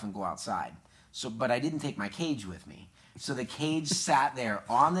the stuff and go outside. But I didn't take my cage with me. So the cage sat there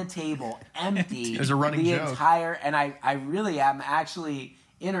on the table, empty. It was a running the joke. And I really am actually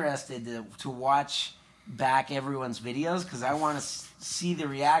interested to watch back everyone's videos because I want to see the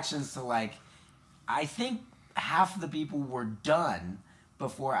reactions to like, I think half of the people were done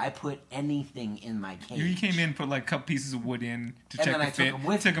before I put anything in my cage. You came in, put like a couple pieces of wood in to check the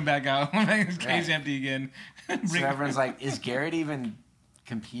fit, took them back out, cage Right. empty again. So everyone's like, is Garrett even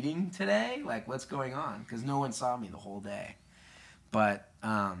competing today? Like, what's going on? Because no one saw me the whole day. But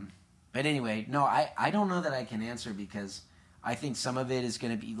anyway, no, I don't know that I can answer because I think some of it is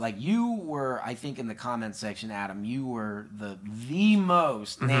going to be like you were. I think in the comment section, Adam, you were the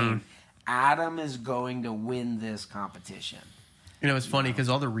most named. Adam is going to win this competition. You know, it's funny because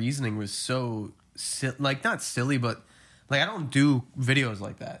all the reasoning was so like not silly, but like I don't do videos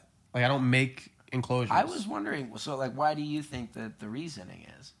like that. Like I don't make enclosures. I was wondering, so like, why do you think that the reasoning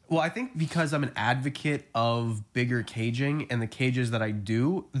is? Well, I think because I'm an advocate of bigger caging, and the cages that I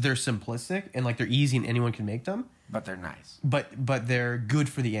do, they're simplistic and like they're easy and anyone can make them. But they're nice. But they're good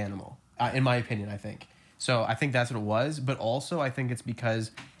for the animal, in my opinion. I think so. I think that's what it was. But also, I think it's because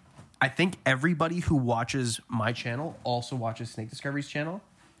I think everybody who watches my channel also watches Snake Discovery's channel.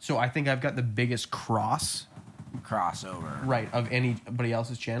 So I think I've got the biggest crossover of anybody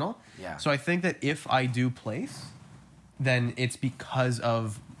else's channel. Yeah. So I think that if I do place, then it's because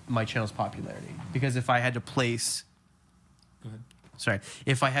of my channel's popularity. Because if I had to place,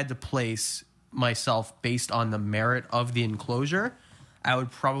 if I had to place myself based on the merit of the enclosure, I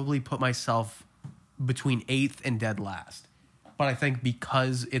would probably put myself between 8th and dead last. But I think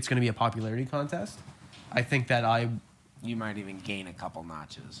because it's going to be a popularity contest, I think that you might even gain a couple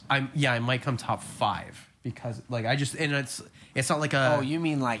notches. I might come top 5 because like I just and it's not like a. Oh, you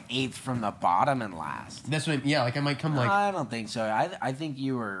mean like 8th from the bottom and last? That's what like I might come like. I don't think so. I think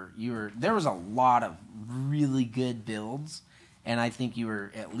you were. There was a lot of really good builds, and I think you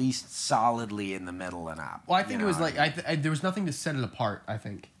were at least solidly in the middle and up. Well, I think it was like there was nothing to set it apart. I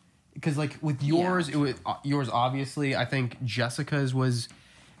think. Because like with yours, it was yours. Obviously, I think Jessica's was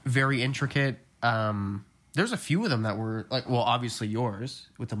very intricate. There's a few of them that were like, well, obviously yours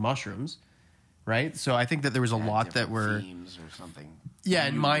with the mushrooms, right? So I think that there was a lot that were themes or something. Yeah,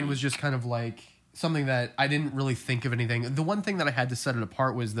 and mine was just kind of like something that I didn't really think of anything. The one thing that I had to set it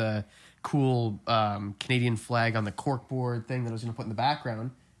apart was the cool Canadian flag on the corkboard thing that I was going to put in the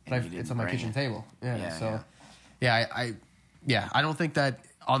background, but it's on my kitchen table. I don't think that.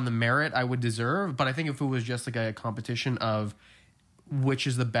 On the merit I would deserve, but I think if it was just like a competition of which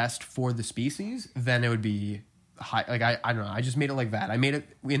is the best for the species, then it would be high. Like I don't know. I just made it like that. I made it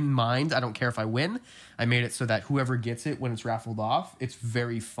in mind. I don't care if I win. I made it so that whoever gets it when it's raffled off, it's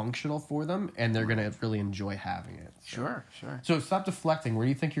very functional for them, and they're gonna really enjoy having it. Sure. So stop deflecting. Where do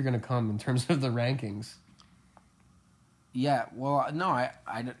you think you're gonna come in terms of the rankings? Yeah. Well, no.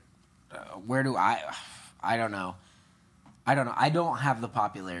 Where do I don't know. I don't know. I don't have the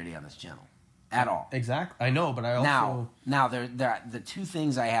popularity on this channel. at all. Exactly. I know, but I also Now the two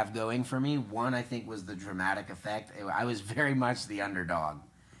things I have going for me. One, I think, was the dramatic effect. I was very much the underdog,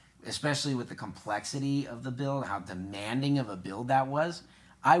 especially with the complexity of the build, how demanding of a build that was.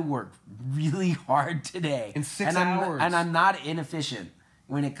 I worked really hard today in 6 hours, hours, and I'm not inefficient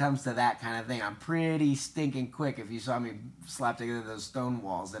when it comes to that kind of thing. I'm pretty stinking quick. If you saw me slap together those stone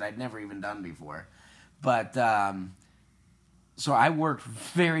walls that I'd never even done before, but so I worked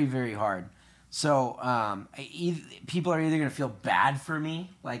very, very hard. So people are either going to feel bad for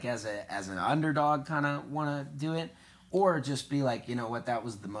me, like as an underdog, kind of want to do it, or just be like, you know what, that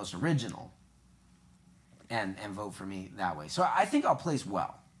was the most original, and vote for me that way. So I think I'll place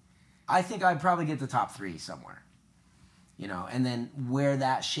well. I think I'd probably get the top 3 somewhere, you know, and then where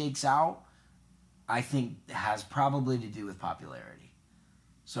that shakes out, I think has probably to do with popularity.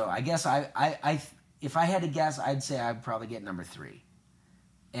 So I guess I if I had to guess, I'd say I'd probably get number 3,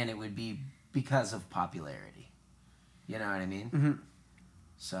 and it would be because of popularity. You know what I mean? Mm-hmm.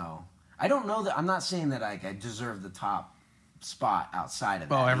 So I don't know that. I'm not saying that I deserve the top spot outside of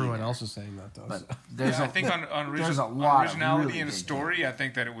that. well, everyone either. else is saying that though. But So. there's I think on there's a lot of originality really and good story, I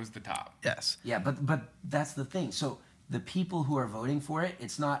think that it was the top. Yes. Yeah, but that's the thing. So the people who are voting for it,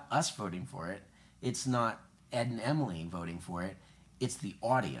 it's not us voting for it. It's not Ed and Emily voting for it. It's the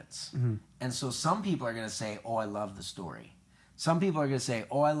audience. Mm-hmm. And so some people are going to say, "Oh, I love the story." Some people are going to say,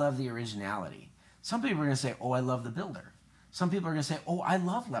 "Oh, I love the originality." Some people are going to say, "Oh, I love the builder." Some people are going to say, "Oh, I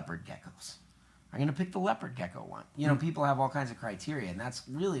love leopard geckos." I'm going to pick the leopard gecko one. You know, people have all kinds of criteria, and that's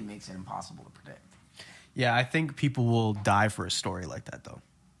really makes it impossible to predict. Yeah, I think people will die for a story like that though.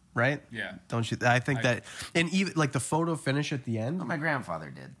 Right? Yeah. Don't you? I think that, and even like the photo finish at the end. But my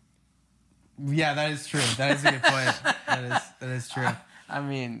grandfather did. Yeah, that is true. That is a good point. That is true. I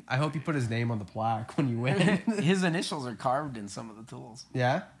mean, I hope you put his name on the plaque when you win. his initials are carved in some of the tools.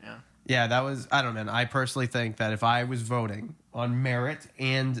 Yeah? Yeah. Yeah, that was, I don't know, man. I personally think that if I was voting on merit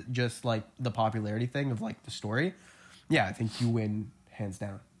and just like the popularity thing of like the story, yeah, I think you win hands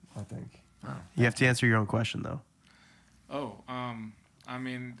down, I think. Oh. You have to answer your own question though. Oh, I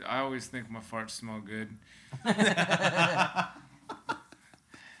mean, I always think my farts smell good.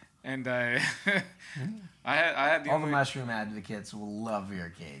 And I had the All the only, mushroom advocates will love your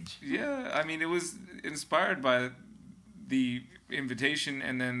cage. yeah, I mean, it was inspired by the invitation,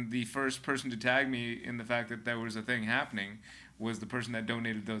 and then the first person to tag me in the fact that there was a thing happening was the person that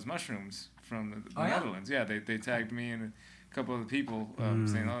donated those mushrooms from the Oh, yeah? Netherlands. Yeah, they tagged me and a couple other people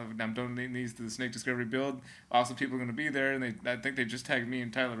saying, "Oh, I'm donating these to the Snake Discovery build. Awesome people are going to be there." And I think they just tagged me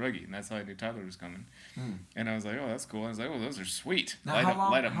and Tyler Ruggie, and that's how I knew Tyler was coming. And I was like, "Oh, that's cool." I was like, "Oh, those are sweet." Now, light how up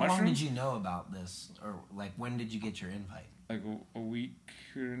long mushrooms. did you know about this? Or, like, when did you get your invite? Like a week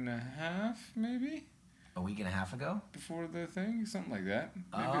and a half, maybe, A week and a half ago? before the thing, something like that.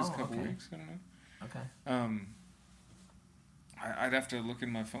 Maybe it was a Oh, couple okay. weeks. I don't know. Okay. I'd have to look in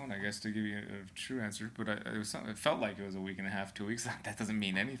my phone, I guess, to give you a true answer. But it was something. It felt like it was a week and a half, 2 weeks. That doesn't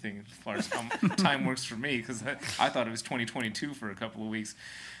mean anything as far as how time works for me, because I thought it was 2022 for a couple of weeks.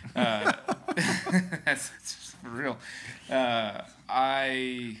 That's for real.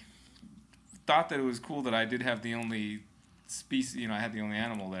 I thought that it was cool that I did have the only species. You know, I had the only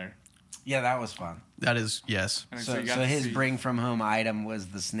animal there. Yeah, that was fun. That is, yes. And So you got to his see- bring from home item was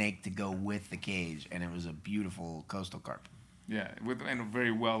the snake to go with the cage, and it was a beautiful coastal carp. Yeah, and a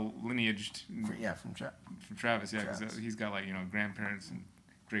very well lineaged From Trap. from Travis. Yeah, because Travis. he's got like grandparents and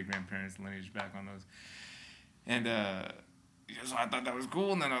great grandparents lineage back on those. And so I thought that was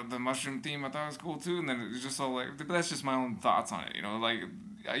cool. And then the mushroom theme I thought was cool too. And then it was just all like, but that's just my own thoughts on it. You know, like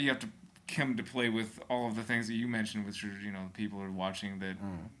you have to come to play with all of the things that you mentioned, which are people are watching that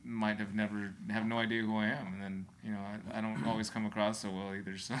might have no idea who I am, and then I don't always come across so well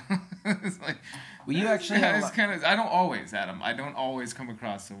either. So it's like, Well, you actually have a it's lot- kind of I don't always, Adam. I don't always come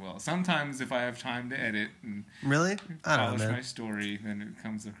across so well. Sometimes if I have time to edit and Really? I don't polish know, my man. story, then it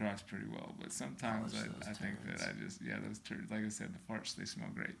comes across pretty well. But sometimes Polish those I think turds. that those turds, like I said, the farts, they smell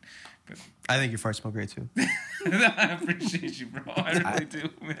great. But I think your farts smell great too. I appreciate you, bro. I really do,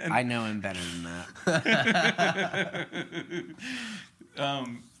 man. I know him better than that.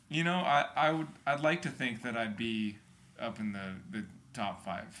 I'd like to think that I'd be up in the top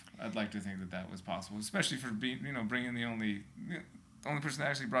 5. I'd like to think that was possible, especially for being, bringing the only person that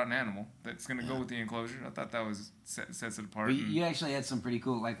actually brought an animal that's going to go with the enclosure. I thought that was sets it apart. But and- you actually had some pretty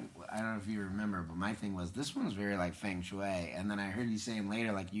cool, like, I don't know if you remember, but my thing was, this one's very, like, feng shui. And then I heard you saying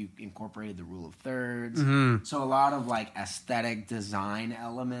later, like, you incorporated the rule of thirds. Mm-hmm. So a lot of, like, aesthetic design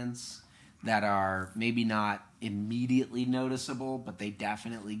elements that are maybe not immediately noticeable, but they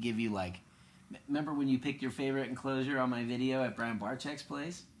definitely give you, like, remember when you picked your favorite enclosure on my video at Brian Barczyk's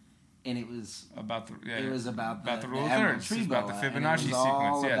place? and it was about the about the rule of Emerald thirds. Tree It's about the Boa, and Fibonacci it was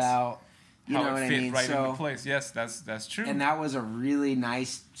all sequence. Yes, about, you how know it what I fit mean. right So, into place. Yes, that's true. and that was a really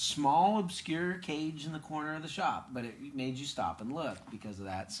nice, small, obscure cage in the corner of the shop, but it made you stop and look because of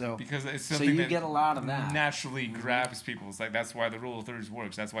that. So because it's so something you that get a lot of that. naturally grabs people. It's like that's why the rule of thirds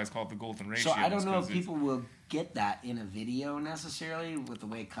works. That's why it's called the golden ratio. So I don't is know 'cause if it's- people will get that in a video necessarily with the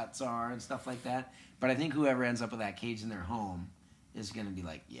way cuts are and stuff like that. But I think whoever ends up with that cage in their home is going to be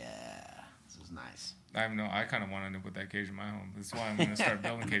like, yeah, this is nice. I kind of want to end up with that cage in my home. That's why I'm going to start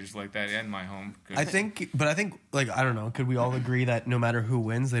building cages like that in my home. 'Cause I think, like, I don't know. Could we all agree that no matter who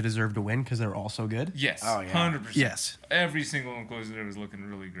wins, they deserve to win because they're all so good? yes, Oh, yeah. 100%. Yes. Every single enclosure there was looking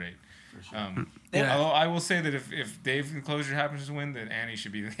really great. Yeah. Although I will say that if Dave's enclosure happens to win, then Annie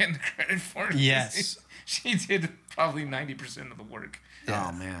should be getting the credit for it. Yes. She did probably 90% of the work.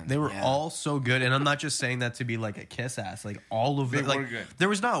 Oh, man. They were Yeah. all so good, and I'm not just saying that to be like a kiss ass. Like all of them, They like were good. there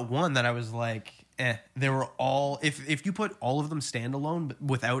was not one that I was like, eh. They were all. If you put all of them standalone but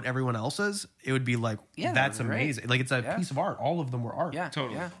without everyone else's, it would be like Yeah, that's they were great. amazing. Like it's a Yeah. piece of art. All of them were art. Yeah,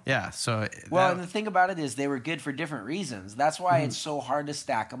 Totally. Yeah. Yeah. So Well, that- and the thing about it is they were good for different reasons. That's why it's so hard to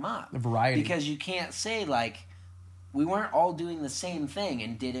stack them up. The variety. Because you can't say, like, we weren't all doing the same thing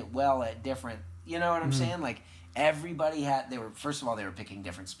and did it well at different, you know what I'm saying? Like, everybody first of all, they were picking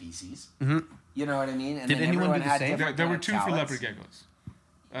different species. Mm-hmm. You know what I mean? And Did then anyone everyone do the had same? different There were kind of two for talents. leopard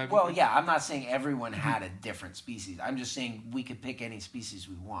geckos. Well, yeah, I'm not saying everyone had a different species. I'm just saying we could pick any species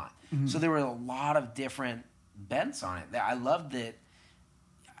we want. So there were a lot of different bents on it. I loved that.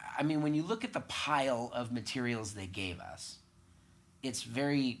 I mean, when you look at the pile of materials they gave us,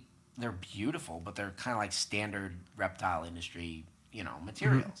 they're beautiful, but they're kind of like standard reptile industry,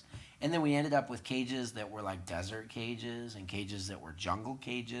 materials. And then we ended up with cages that were like desert cages and cages that were jungle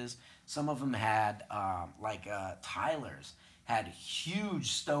cages. Some of them had, Tyler's had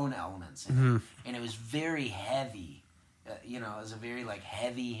huge stone elements in it, and it was very heavy. It was a very like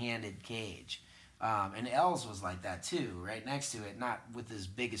heavy-handed cage. And L's was like that too, right next to it, not with as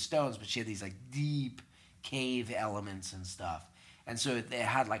big as stones, but she had these like deep cave elements and stuff. And so it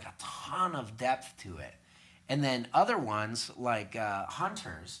had like a ton of depth to it. And then other ones like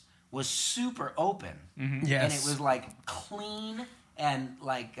Hunter's was super open. yes. And it was like clean and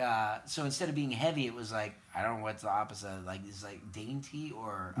like so instead of being heavy, it was like, I don't know what's the opposite, like it's like dainty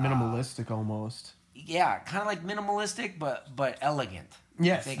or minimalistic almost. yeah, kind of like minimalistic but elegant. I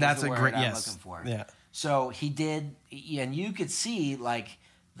Yes, think that's is the a word great. I'm Yes. looking for. Yeah. So he did, and you could see like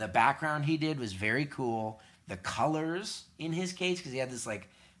the background he did was very cool. The colors in his case, because he had this like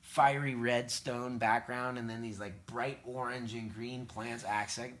fiery red stone background, and then these like bright orange and green plants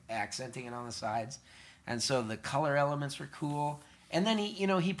accenting it on the sides, and so the color elements were cool. And then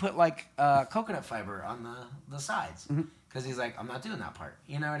he put like coconut fiber on the sides because he's like, I'm not doing that part.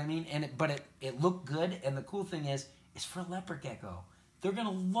 You know what I mean? But it looked good, and the cool thing is, it's for leopard gecko. They're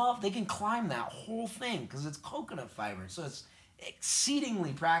gonna love. They can climb that whole thing because it's coconut fiber, so it's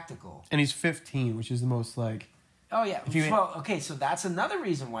exceedingly practical. And he's 15, which is the most like. Oh yeah. If you- Well, okay, so that's another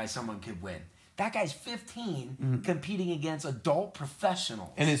reason why someone could win. That guy's 15 competing against adult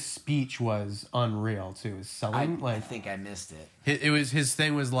professionals. And his speech was unreal too. His selling, I think I missed it. his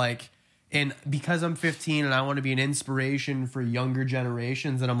thing was like, and because I'm 15 and I want to be an inspiration for younger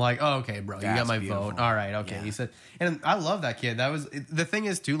generations, and I'm like, oh, okay, bro, you got That's my beautiful. vote. All right, okay. Yeah. He said, and I love that kid. That was the thing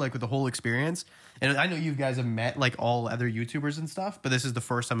is too, like with the whole experience. And I know you guys have met like all other YouTubers and stuff, but this is the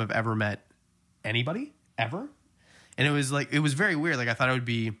first time I've ever met anybody ever, and it was very weird. Like I thought it would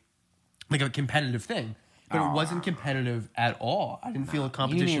be like a competitive thing, but it wasn't competitive at all. I didn't feel a You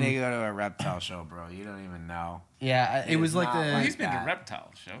competition. need to go to a reptile show, bro. You don't even know. Yeah, it was is like not the. like Well, he's been to that.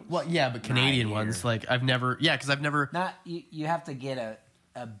 reptile shows. Well, yeah, but Canadian here. ones, like I've never, because I've never. Not you have to get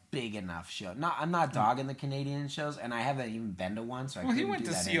a big enough show. I'm not dogging the Canadian shows, and I haven't even been to one, so I Well, he couldn't went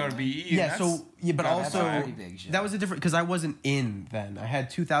do to that CRBE. anyway. and Yeah, that's- so yeah, but No, that's also a pretty big show. that was a different because I wasn't in then. I had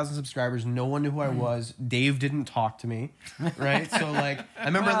 2,000 subscribers. No one knew who I was. Dave didn't talk to me, right? So like I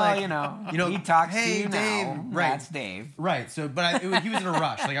remember Well, like you know, he talks hey to you Dave, now. right? That's Dave. Right. So, but he was in a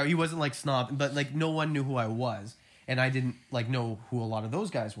rush. Like he wasn't like snob, but like no one knew who I was, and I didn't like know who a lot of those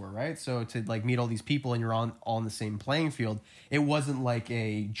guys were. Right. So to like meet all these people and you're all on the same playing field, it wasn't like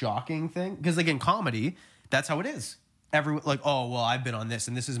a jockeying thing because like in comedy, that's how it is. Everyone like, oh well, I've been on this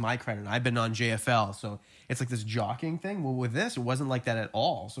and this is my credit. I've been on JFL, so it's like this jockeying thing. Well, with this, it wasn't like that at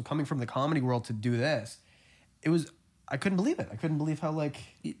all. So coming from the comedy world to do this, it was. I couldn't believe it. I couldn't believe how like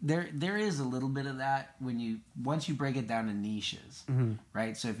There is a little bit of that once you break it down to niches,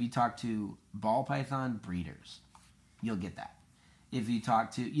 right? So if you talk to ball python breeders, you'll get that. If you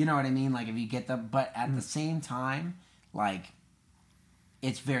talk to, you know what I mean? Like if you get them, but at the same time, like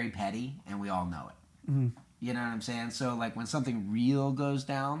it's very petty, and we all know it. Mm-hmm. You know what I'm saying? So like when something real goes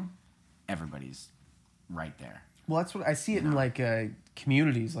down, everybody's right there. Well, that's what I see it in like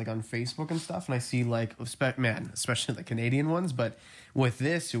communities, like on Facebook and stuff, and I see like especially the Canadian ones. But with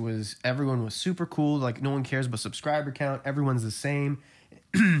this, everyone was super cool. Like no one cares about subscriber count. Everyone's the same.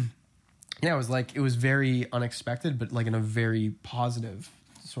 Yeah, it was very unexpected, but like in a very positive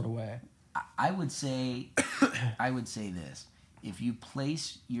sort of way. I would say this: if you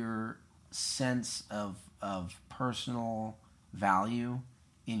place your sense of personal value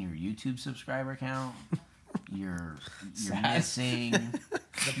in your YouTube subscriber count, you're missing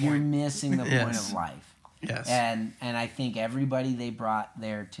the point of life. Yes. And I think everybody they brought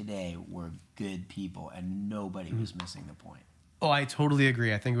there today were good people, and nobody was missing the point. Oh, I totally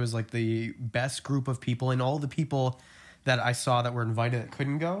agree. I think it was like the best group of people, and all the people that I saw that were invited that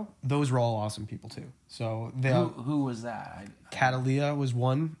couldn't go, those were all awesome people too. So Who was that? Catalia was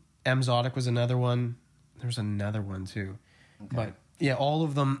one. Exotic was another one. There was another one too. Okay. But yeah, all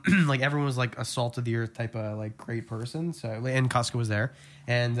of them, like everyone was like a salt of the earth type of like great person. So, and Costco was there.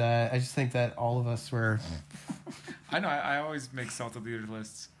 And I just think that all of us were. I know. I always make salt of the earth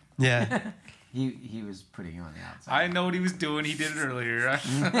lists. Yeah. He was putting you on the outside. I know what he was doing. He did it earlier.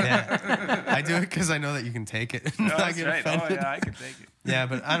 Yeah. I do it because I know that you can take it. No, Not that's get right. Oh, offended. yeah, I can take it. Yeah,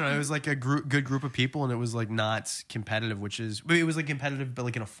 but I don't know. It was like a good group of people, and it was like not competitive, it was like competitive, but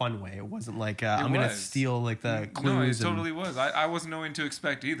like in a fun way. It wasn't like I'm gonna steal like the clues. No, it totally was. I wasn't knowing to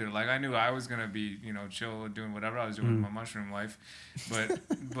expect either. Like I knew I was gonna be chill, doing whatever I was doing with my mushroom life, but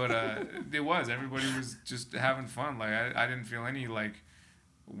it was everybody was just having fun. Like I didn't feel any like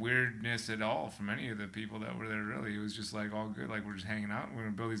weirdness at all from any of the people that were there. Really, it was just like all good. Like we're just hanging out. We're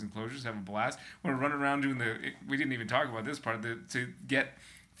gonna build these enclosures, have a blast. We're gonna run around doing we didn't even talk about this part. To get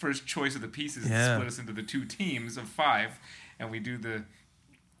first choice of the pieces and split us into the 2 teams of 5, and we do the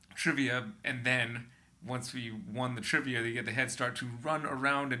trivia, and then once we won the trivia, they get the head start to run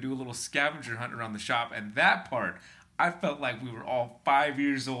around and do a little scavenger hunt around the shop. And that part, I felt like we were all 5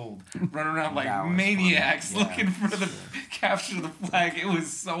 years old, running around like maniacs looking for the capture the flag. It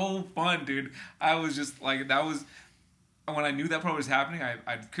was so fun, dude. I was just like, that was when I knew that part was happening.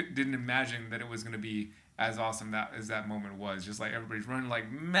 I didn't imagine that it was going to be as awesome as that moment was. Just like everybody's running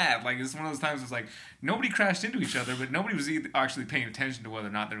like mad. Like it's one of those times. It's like nobody crashed into each other, but nobody was actually paying attention to whether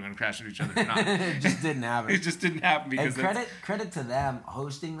or not they were going to crash into each other or not. It just didn't happen. It just didn't happen because and credit to them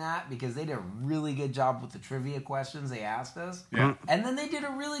hosting that, because they did a really good job with the trivia questions they asked us. Yeah. And then they did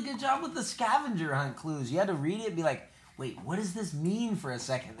a really good job with the scavenger hunt clues. You had to read it and be like, wait, what does this mean for a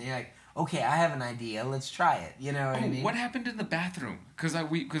second? And you're like, okay, I have an idea. Let's try it. You know what I mean? What happened in the bathroom? Because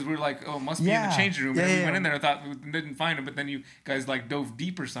we're like, oh, it must be in the changing room. And then we went in there and thought we didn't find him, but then you guys like dove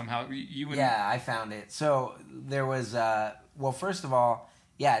deeper somehow. Yeah, I found it. So there was, well, first of all,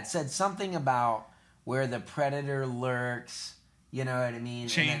 it said something about where the predator lurks. You know what I mean?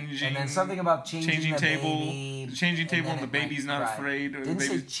 And then something about changing the table, baby. Changing table, and the baby's not afraid. It didn't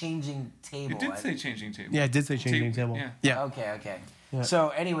say changing table. It did say changing table. Yeah, it did say changing table. Yeah. Okay. Yeah. So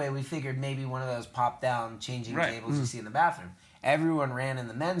anyway, we figured maybe one of those pop-down changing tables you see in the bathroom. Everyone ran in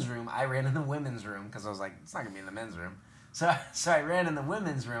the men's room. I ran in the women's room because I was like, it's not going to be in the men's room. So I ran in the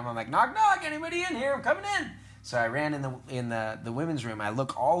women's room. I'm like, knock, knock, anybody in here? I'm coming in. So I ran in the women's room. I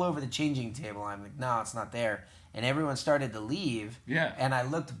look all over the changing table. I'm like, no, it's not there. And everyone started to leave. Yeah. And I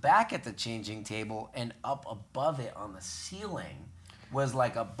looked back at the changing table, and up above it on the ceiling was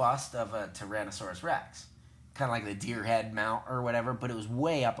like a bust of a Tyrannosaurus Rex. Kind of like the deer head mount or whatever, but it was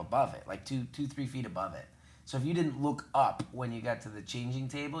way up above it, like 2-3 feet above it. So if you didn't look up when you got to the changing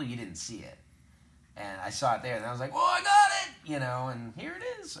table, you didn't see it. And I saw it there, and I was like, "Oh, I got it!" And here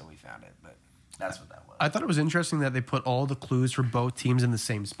it is. So we found it, but that's what that was. I thought it was interesting that they put all the clues for both teams in the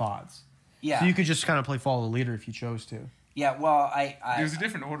same spots. Yeah. So you could just kind of play follow the leader if you chose to. Yeah. Well, There was a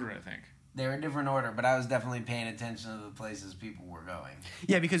different order, I think. They were in different order, but I was definitely paying attention to the places people were going.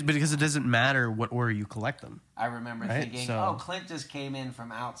 Yeah, because it doesn't matter what order you collect them. I remember thinking, Clint just came in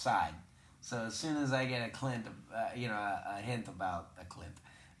from outside. So as soon as I get a Clint, a hint about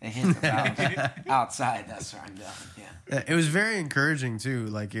outside, that's where I'm going. Yeah. It was very encouraging too,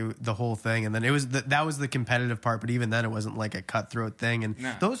 like the whole thing, and then it was that was the competitive part. But even then, it wasn't like a cutthroat thing. And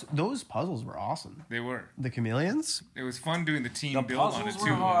those puzzles were awesome. They were the chameleons. It was fun doing the team The build on it puzzles too.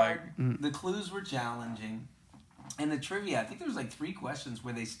 were hard. The clues were challenging, and the trivia. I think there was like 3 questions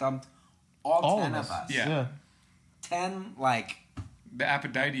where they stumped all 10 of us. Yeah. 10 like the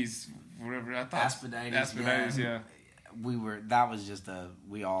Aphrodite's, whatever I thought. Asphodite, yeah.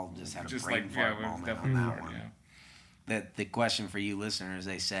 We all just had a Just brain like fart we were moment definitely on that bored, one. yeah. The question for you listeners,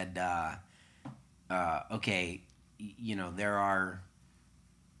 they said, okay, there are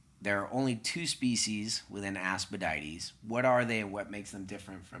there are only 2 species within Aspidites. What are they, and what makes them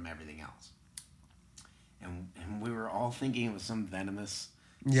different from everything else? And we were all thinking it was some venomous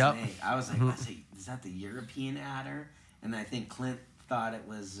Yep. snake. I was like, is that the European adder? And I think Clint thought it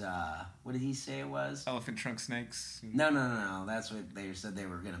was, what did he say it was? Elephant trunk snakes. No. That's what they said they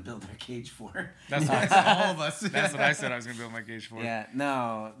were going to build their cage for. That's what I said. All of us. That's what I said I was gonna build my cage for. Yeah,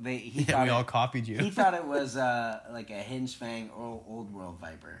 no, he Yeah, thought we all copied he you. thought it was like a hinge fang old world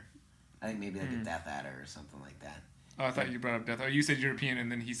viper. I think maybe like a death adder or something like that. Oh, I thought you brought up death. Oh, you said European,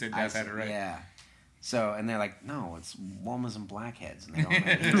 and then he said I death said- adder, right? Yeah. So, and they're like, no, it's womas and blackheads, and they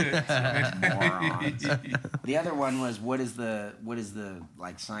don't know morons. The other one was, what is the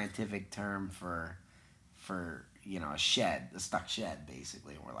like scientific term for a shed, a stuck shed,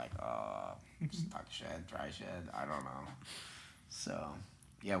 basically? And we're like, stuck shed, dry shed, I don't know. So,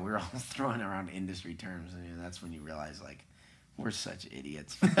 yeah, we were all throwing around industry terms, and that's when you realize, like, we're such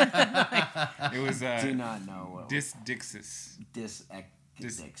idiots. It was Do not know what Dysdixis.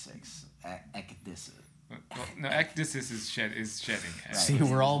 Ecdysis. Well, no, ecdysis is shedding. Right. See,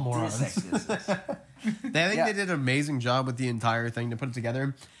 we're all morons. Dysecdysis. I think Yeah. they did an amazing job with the entire thing to put it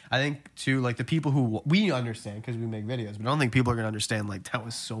together. I think too, like the people who we understand because we make videos, but I don't think people are gonna understand like that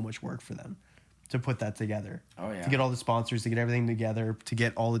was so much work for them to put that together. Oh, yeah. To get all the sponsors, to get everything together, to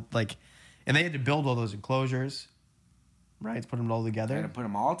get all the like, and they had to build all those enclosures, right? To put them all They had to together. put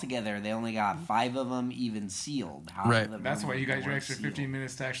them all together. They only got 5 of them even sealed. Half Right. of them That's why you got your weren't extra sealed. 15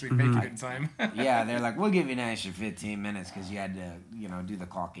 minutes to actually make it in time. Yeah, they're like, we'll give you an extra 15 minutes because you had to, do the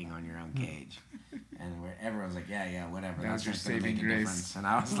caulking on your own cage. And everyone's like, yeah, whatever. That That's was your just going to make a saving grace. difference. And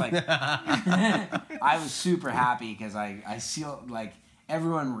I was like, I was super happy because I sealed, like,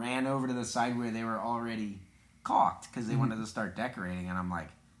 everyone ran over to the side where they were already caulked because they wanted to start decorating. And I'm like,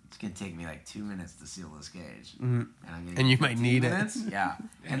 it's going to take me like 2 minutes to seal this cage. And, I'm gonna And you get might 15 need it. minutes? Yeah. And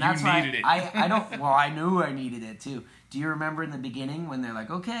And you that's why needed it. I don't, well, I knew I needed it too. Do you remember in the beginning when they're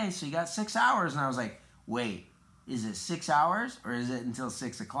like, okay, so you got 6 hours? And I was like, wait, is it 6 hours or is it until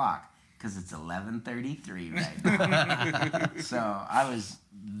 6 o'clock? Because it's 11:33 right now. So I was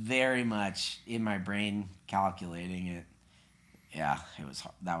very much in my brain calculating it. Yeah,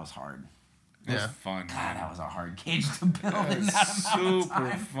 that was hard. It was Yeah. fun. God, that was a hard cage to build That in was that amount of super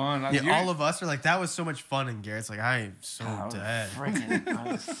time. fun. Yeah, You're- all of us are like, that was so much fun, and Garrett's like, I am so dead.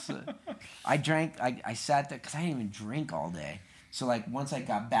 I drank. I sat there because I didn't even drink all day. So like once I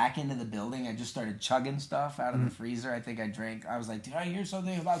got back into the building, I just started chugging stuff out of the freezer. I think I drank. I was like, did I hear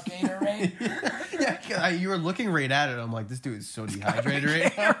something about Gatorade? Yeah, 'cause you were looking right at it. I'm like, this dude is so dehydrated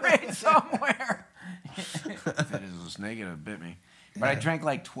right now. Gatorade somewhere. If it is a snake, it would bit me. But I drank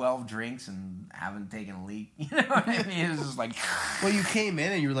like 12 drinks and haven't taken a leak. You know what I mean? It was just like, Well, you came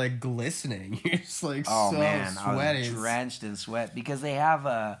in and you were like glistening. You're just like oh so man, sweaty. I was drenched in sweat because they have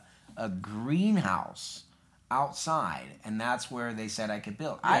a greenhouse outside, and that's where they said I could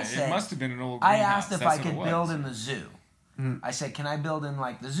build. Yeah, I said, it must have been an old I greenhouse. asked if That's I what could it was. build in the zoo. I said, can I build in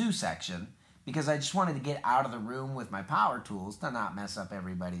like the zoo section? Because I just wanted to get out of the room with my power tools to not mess up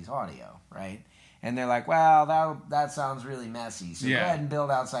everybody's audio, right? And they're like, well, that sounds really messy. So Yeah. go ahead and build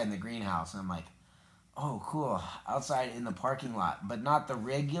outside in the greenhouse. And I'm like, oh, cool. Outside in the parking lot, but not the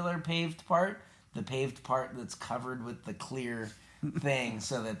regular paved part, the paved part that's covered with the clear thing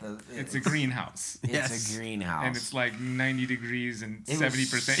so that It's a greenhouse. It's Yes. a greenhouse. And it's like 90 degrees and It was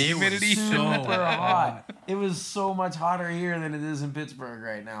 70% it was humidity. so super hot. It was so much hotter here than it is in Pittsburgh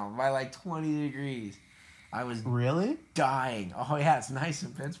right now, by like 20 degrees. I was Really? dying. Oh yeah, it's nice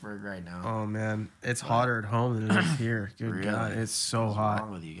in Pittsburgh right now. Oh man, it's hotter at home than it is here. Good Really? God, it's so What's hot.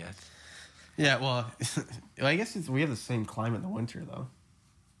 wrong with you guys? Yeah, well, I guess we have the same climate in the winter though.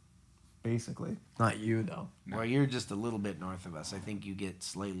 Basically, not you though. Well, you're just a little bit north of us. I think you get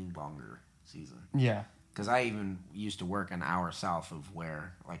slightly longer season. Yeah. Because I even used to work an hour south of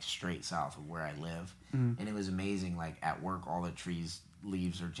where, like straight south of where I live. And it was amazing, like at work, all the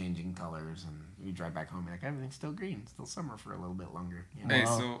leaves are changing colors, and you drive back home, like everything's still green, still summer for a little bit longer. You know? Hey,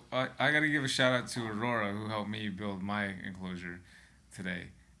 so I got to give a shout out to Aurora, who helped me build my enclosure today,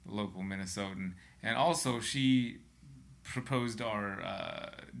 local Minnesotan. And also, she proposed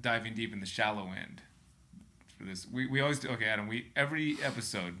our diving deep in the shallow end for this. We always do, okay, Adam, every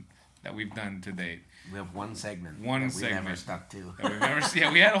episode that we've done to date, We have one segment One that we segment. never stuck to. that we've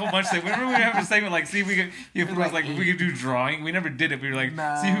never we had a whole bunch of remember we have a segment like see if we could if it was like if we could do drawing. We never did it. We were like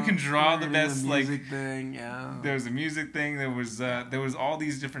see who can draw the best like music thing. Yeah. there was a music thing, there was all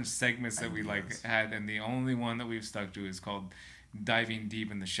these different segments that we like had, and the only one that we've stuck to is called diving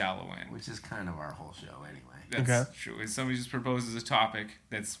deep in the shallow end. Which is kind of our whole show anyway. That's Okay. true. If somebody just proposes a topic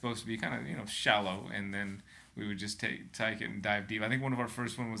that's supposed to be kind of, shallow, and then we would just take it and dive deep. I think one of our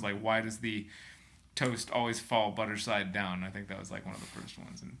first one was like, why does the toast always fall butter side down? I think that was like one of the first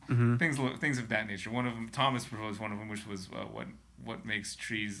ones, and things of that nature. One of them, Thomas proposed one of them, which was what makes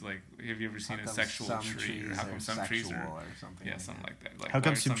trees like. Have you ever seen a sexual tree, or how come some trees are or something? yeah, like something that. like that? Like, How why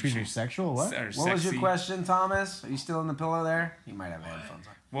come are some trees are sexual? What? Or What was your sexy? question, Thomas? Are you still in the pillow there? You might have headphones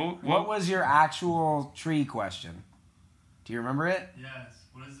on. Well, What was your actual tree question? Do you remember it? Yes.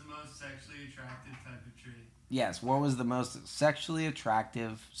 What is the most sexually attractive type of tree? Yes. What was the most sexually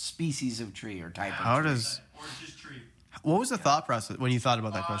attractive species of tree or type How of tree? does? Or just tree? What was the thought process when you thought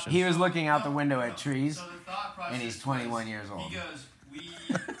about that question? He was looking out the window at trees, So the thought process and he's 21 was, years old. He goes, we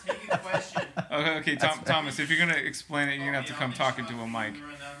take a question. Okay, Thomas, if you're gonna explain it, you're gonna have to come talking to a mic.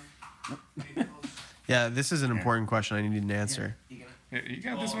 Yeah, this is an important question. I need an answer. Yeah, you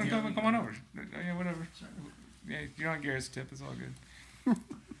got this one. Come on over. Yeah, whatever. Yeah, you're on Garrett's tip. It's all good.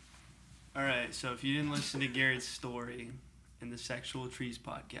 All right, so if you didn't listen to Garrett's story in the Sexual Trees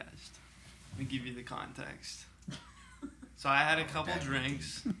podcast, let me give you the context. So I had a couple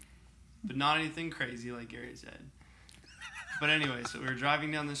drinks, but not anything crazy like Garrett said. But anyway, so we were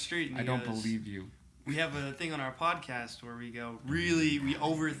driving down the street, and I he don't goes, believe you. we have a thing on our podcast where we go, we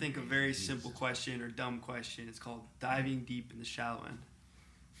overthink a very simple question or dumb question. It's called diving deep in the shallow end.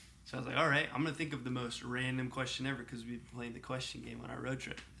 So I was like, all right, I'm going to think of the most random question ever because we've been playing the question game on our road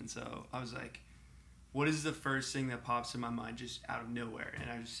trip. And so I was like, what is the first thing that pops in my mind just out of nowhere?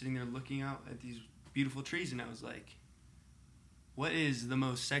 And I was sitting there looking out at these beautiful trees, and I was like, what is the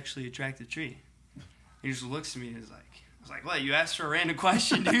most sexually attractive tree? He just looks at me and is like, I was like, what, you asked for a random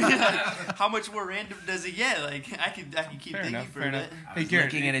question, dude? Like, how much more random does it get? Like, I could keep Fair thinking enough, for fair a enough. bit. I Hey, was Garrett,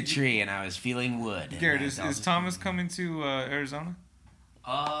 looking at a tree and I was feeling wood. Garrett, is Thomas coming to Arizona?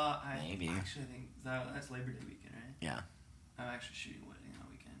 Maybe. Actually think that's Labor Day weekend, right? Yeah. I'm actually shooting a wedding that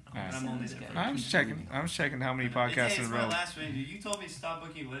weekend. Alright. But I'm only Sounds there good. for I was checking. I was checking how many podcasts it's in a my row. last wedding, dude. You told me to stop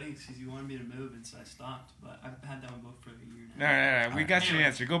booking weddings because you wanted me to move, and so I stopped. But I've had that one booked for a year now. All right. We got your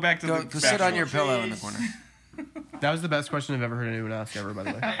answer. Go back to Go the sit on bachelor. your pillow in the corner. That was the best question I've ever heard anyone ask ever, by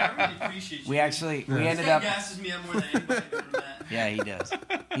the way. Hey, I really appreciate you. We actually, we This ended guy up, gasses me up more than anybody I've ever met. yeah, he does.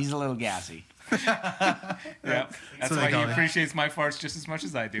 He's a little gassy. Yeah, that's what they why he call me. appreciates my farts just as much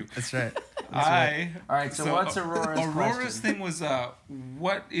as I do. That's right. All right, so what's Aurora's Aurora's question? thing was,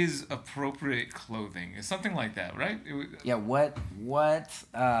 what is appropriate clothing? It's something like that, right? Yeah, what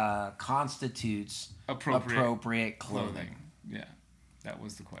constitutes appropriate clothing? Yeah, that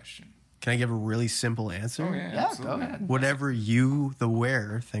was the question. Can I give a really simple answer? Oh yeah, Yeah, absolutely. go ahead. Whatever you, the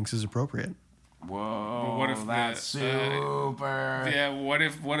wearer, thinks is appropriate. Whoa, But what if that's super. Yeah, what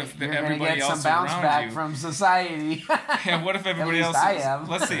if You're gonna everybody get some else bounce around back you? from society. Yeah, what if everybody least else? I am.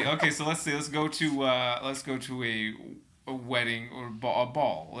 Let's see. Okay, so let's go to a wedding or a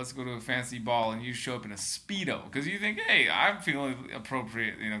ball. Let's go to a fancy ball, and you show up in a Speedo because you think, hey, I'm feeling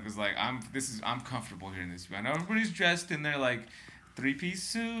appropriate, because like I'm comfortable here in this. I know everybody's dressed in their like 3-piece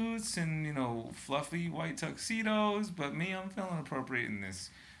suits and fluffy white tuxedos, but me, I'm feeling appropriate in this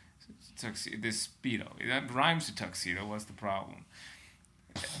Speedo. That rhymes to tuxedo. What's the problem?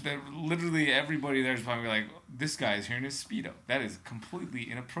 Literally everybody there's probably like, this guy's here in his Speedo. That is completely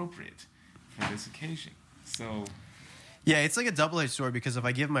inappropriate for this occasion. So Yeah, it's like a double-edged sword because if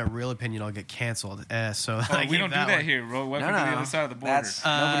I give my real opinion, I'll get canceled. So we don't do that here, bro. Welcome to the other side of the border. That's,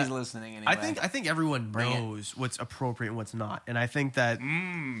 nobody's listening anyway. I think everyone Bring it. knows what's appropriate and what's not, and I think that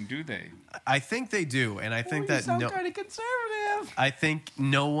Do they? I think they do, and I think that kind of conservative. I think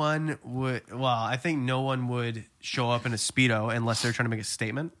no one would. Well, I think no one would show up in a Speedo unless they're trying to make a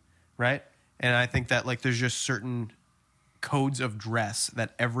statement, right? And I think that like there's just certain codes of dress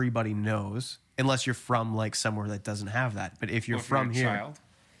that everybody knows, unless you're from like somewhere that doesn't have that. But if you're Or if from a here, child.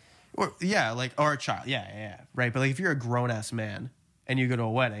 or a child, yeah, right. But like if you're a grown ass man and you go to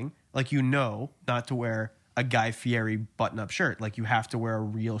a wedding, like not to wear a Guy Fieri button-up shirt. Like you have to wear a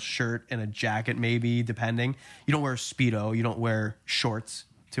real shirt and a jacket, maybe depending. You don't wear a Speedo. You don't wear shorts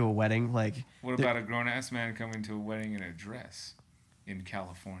to a wedding. Like What about a grown-ass man coming to a wedding in a dress in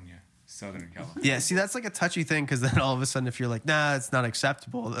California, Southern California? yeah, see that's like a touchy thing because then all of a sudden if you're like, nah, it's not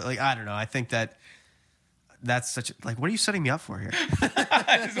acceptable. Like I don't know. I think that's such like what are you setting me up for here?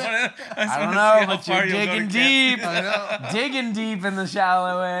 I don't know, but you're digging deep. Digging deep in the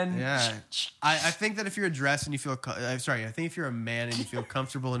shallow end. Yeah, I think that if you're a dress and you feel, I think if you're a man and you feel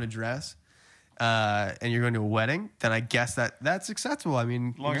comfortable in a dress, and you're going to a wedding, then I guess that's acceptable. I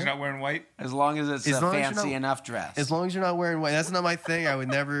mean, As long as you're not wearing white. As long as it's As a long as you're fancy not- enough dress. as long as you're not wearing white, that's not my thing. I would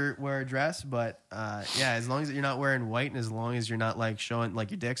never wear a dress, but yeah, as long as you're not wearing white and as long as you're not like showing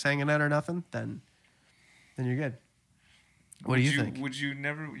like your dick's hanging out or nothing, then you're good. What do you think? Would you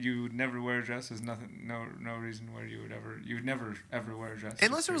would never wear a dress? There's nothing, no reason where you would never ever wear a dress.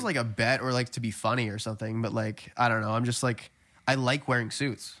 Unless it was like a bet or like to be funny or something. But like, I don't know. I'm just like, I like wearing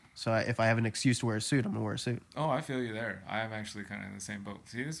suits. So if I have an excuse to wear a suit, I'm gonna wear a suit. Oh, I feel you there. I am actually kind of in the same boat.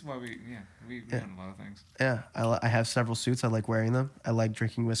 See, this is why we run a lot of things. Yeah, I have several suits. I like wearing them. I like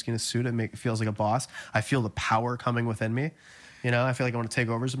drinking whiskey in a suit. It feels like a boss. I feel the power coming within me. You know, I feel like I want to take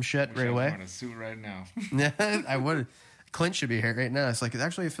over some shit Wish right I was away. wearing a suit right now. Yeah, I would. Clint should be here right now. It's like,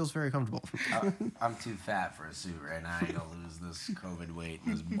 actually, it feels very comfortable. I'm too fat for a suit right now. I need to lose this COVID weight.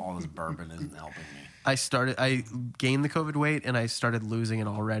 All this bourbon isn't helping me. I gained the COVID weight and I started losing it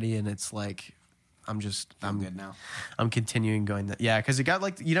already. And it's like, I'm good now. I'm continuing going. Yeah, because it got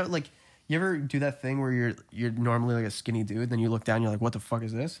like, you know, like, you ever do that thing where you're normally like a skinny dude, then you look down, you're like, what the fuck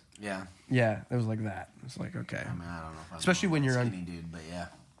is this? Yeah. Yeah, it was like that. It's like, okay. I mean, I don't know if I'm Especially when you're skinny dude, but yeah.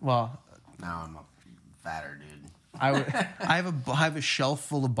 Well, Now I'm a fatter dude. I have a shelf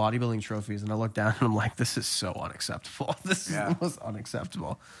full of bodybuilding trophies, and I look down and I'm like, this is so unacceptable. This is the most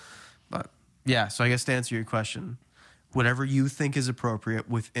unacceptable. But yeah, so I guess to answer your question, whatever you think is appropriate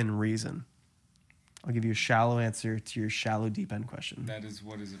within reason. I'll give you a shallow answer to your shallow deep end question. That is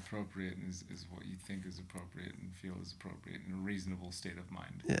what is appropriate, and is what you think is appropriate and feel is appropriate in a reasonable state of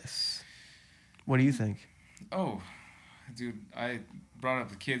mind. Yes. What do you think? Oh, dude, I brought up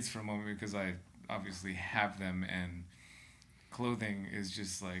the kids for a moment because I obviously have them, and clothing is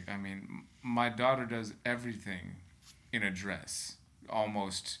just like, I mean, my daughter does everything in a dress.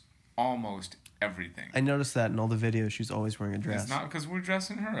 Almost everything. I noticed that in all the videos, she's always wearing a dress. It's not because we're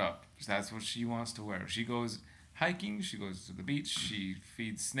dressing her up. That's what she wants to wear. She goes hiking. She goes to the beach. She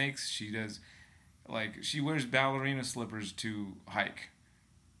feeds snakes. She does, like, she wears ballerina slippers to hike.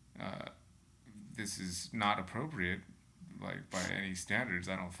 This is not appropriate, like, by any standards,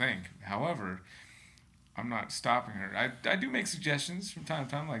 I don't think. However, I'm not stopping her. I do make suggestions from time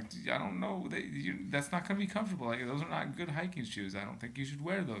to time, like, I don't know, that's not going to be comfortable. Like, those are not good hiking shoes. I don't think you should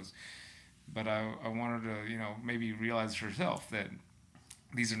wear those. But I want her to, maybe realize herself that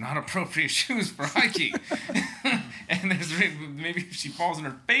these are not appropriate shoes for hiking. And maybe if she falls on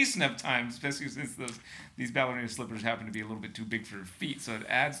her face enough times, especially since these ballerina slippers happen to be a little bit too big for her feet, so it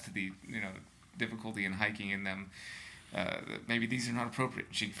adds to the difficulty in hiking in them. Maybe these are not appropriate.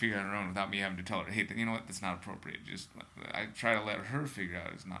 She can figure it out on her own without me having to tell her, hey, you know what, that's not appropriate. Just I try to let her figure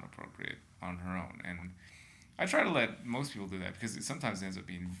out it's not appropriate on her own. And I try to let most people do that because it sometimes ends up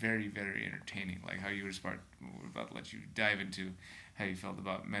being very, very entertaining. Like how you were about to let you dive into how you felt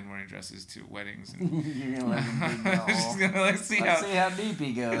about men wearing dresses to weddings. And You're gonna let him dig just gonna Let's see how deep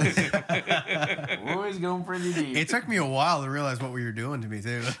he goes. Always going pretty deep. It took me a while to realize what you were doing to me,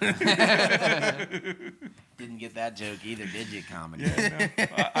 too. Didn't get that joke either, did you, comedy? Yeah, no.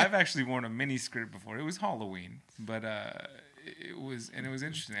 I've actually worn a mini skirt before. It was Halloween, but it was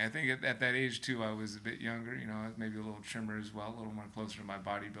interesting. I think at that age too, I was a bit younger. Maybe a little trimmer as well, a little more closer to my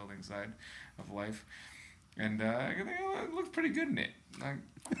bodybuilding side of life, and I think it looked pretty good in it.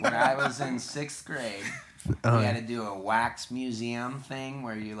 When I was in 6th grade, we had to do a wax museum thing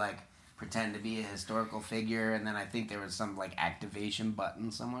where you pretend to be a historical figure, and then I think there was some activation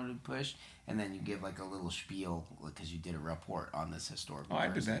button someone would push, and then you give a little spiel because you did a report on this historical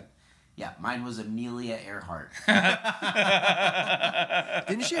person. I did that. Yeah, mine was Amelia Earhart.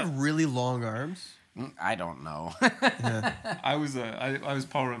 Didn't she have really long arms? I don't know. I was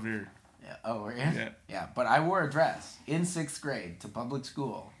Paul Revere. Yeah. Oh, were you? Yeah. Yeah, but I wore a dress in 6th grade to public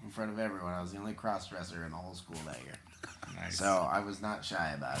school in front of everyone. I was the only cross-dresser in the whole school that year. Nice. So I was not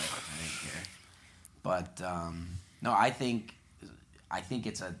shy about it. I didn't care. But no, I think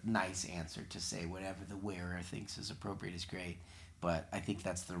it's a nice answer to say whatever the wearer thinks is appropriate is great. But I think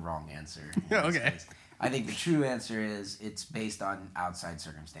that's the wrong answer. Okay. I think the true answer is it's based on outside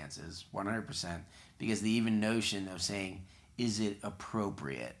circumstances, 100%. Because the even notion of saying, is it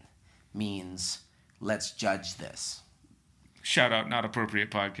appropriate, means let's judge this. Shout out, Not Appropriate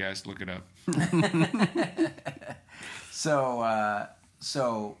Podcast. Look it up.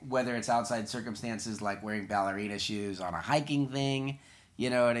 So whether it's outside circumstances like wearing ballerina shoes on a hiking thing, you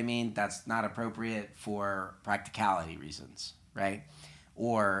know what I mean? That's not appropriate for practicality reasons, right?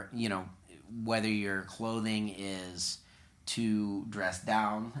 Or, whether your clothing is too dressed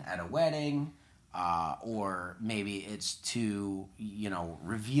down at a wedding, or maybe it's too,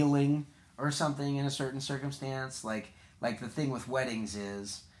 revealing or something in a certain circumstance. Like the thing with weddings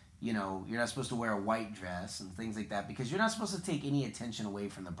is, you're not supposed to wear a white dress and things like that because you're not supposed to take any attention away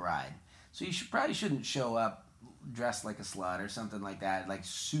from the bride. So you probably shouldn't show up dressed like a slut or something like that, like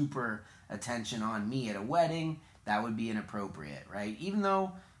super attention on me at a wedding. That would be inappropriate, right? Even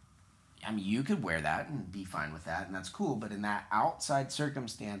though I mean, you could wear that and be fine with that, and that's cool. But in that outside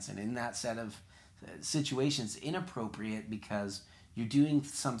circumstance and in that set of situations, inappropriate because you're doing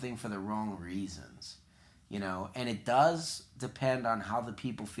something for the wrong reasons, you know. And it does depend on how the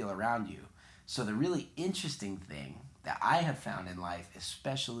people feel around you. So the really interesting thing that I have found in life,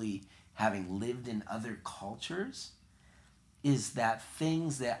 especially having lived in other cultures, is that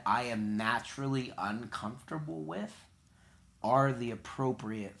things that I am naturally uncomfortable with are the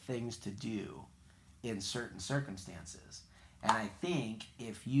appropriate things to do in certain circumstances. And I think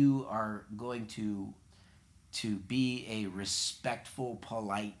if you are going to be a respectful,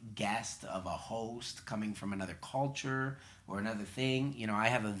 polite guest of a host coming from another culture or another thing, you know, I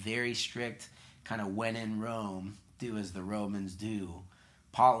have a very strict kind of when in Rome, do as the Romans do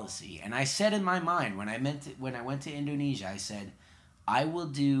policy. And I said in my mind, when I went to Indonesia, I said, I will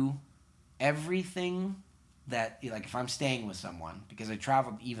do everything that, like, if I'm staying with someone, because I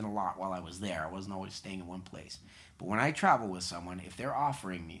traveled even a lot while I was there, I wasn't always staying in one place. But when I travel with someone, if they're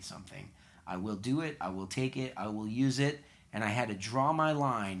offering me something, I will do it, I will take it, I will use it. And I had to draw my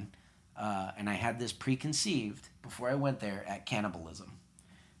line, and I had this preconceived before I went there at cannibalism.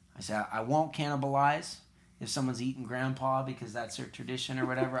 I said, I won't cannibalize. If someone's eating grandpa because that's their tradition or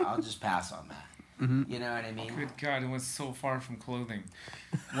whatever, I'll just pass on that. You know what I mean? Good God, it was so far from clothing.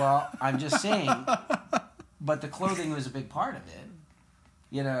 Well, I'm just saying, but the clothing was a big part of it.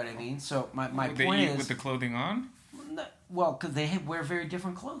 You know what I mean? So my They point eat is, with the clothing on? well, because they wear very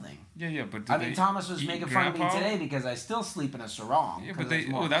different clothing. Yeah, but I mean, Thomas was making fun of me today because I still sleep in a sarong. Yeah, but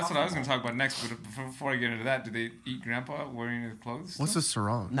that's what I was going to talk about next. But before I get into that, do they eat grandpa wearing his clothes? What's a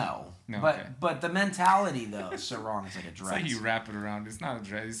sarong? No. No, But okay. but the mentality though, sarong is like a It's dress. like you wrap it around. It's not a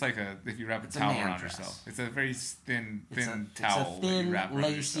dress. It's like if you wrap a It's a towel man around dress. yourself. It's a very thin It's towel. a that you thin, wrap around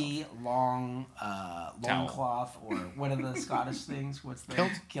lacy, yourself. long Towel. loincloth, or what are the Scottish things? What's the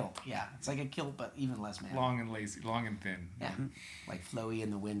Kilt? Kilt, yeah. It's like a kilt, but even less man. Long and lacy, long and thin. Yeah, like flowy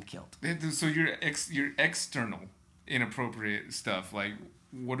in the wind kilt. So your external inappropriate stuff. Like,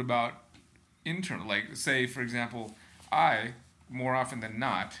 what about internal? Like, say for example, I more often than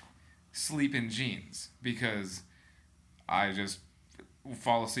not sleep in jeans because I just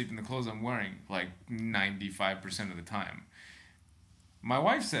fall asleep in the clothes I'm wearing like 95% of the time. My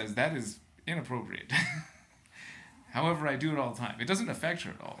wife says that is inappropriate. However, I do it all the time. It doesn't affect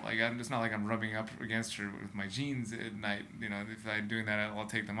her at all. Like, it's not like I'm rubbing up against her with my jeans at night. You know, if I'm doing that, I'll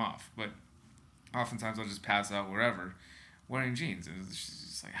take them off. But oftentimes I'll just pass out wherever wearing jeans. And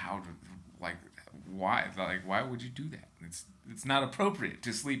she's just like, why? Like, why would you do that? It's not appropriate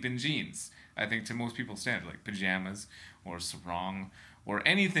to sleep in jeans. I think to most people's standard, like pajamas or sarong or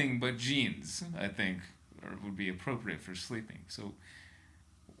anything but jeans, I think would be appropriate for sleeping. So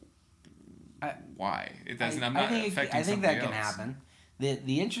why? It doesn't. I'm not affecting I think somebody that can else. happen.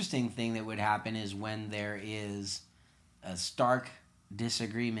 The interesting thing that would happen is when there is a stark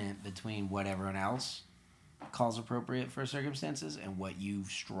disagreement between what everyone else calls appropriate for circumstances and what you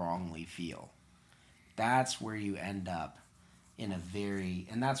strongly feel. That's where you end up in a very,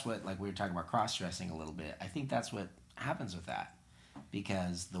 and that's what, like we were talking about cross-dressing a little bit. I think that's what happens with that,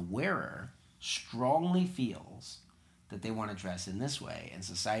 because the wearer strongly feels that they want to dress in this way, and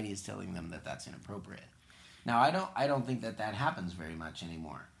society is telling them that that's inappropriate. Now, I don't think that happens very much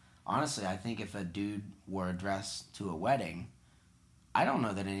anymore. Honestly, I think if a dude wore a dress to a wedding, I don't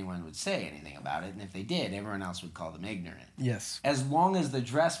know that anyone would say anything about it, and if they did, everyone else would call them ignorant. Yes. As long as the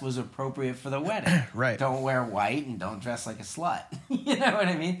dress was appropriate for the wedding. Right. Don't wear white and don't dress like a slut. You know what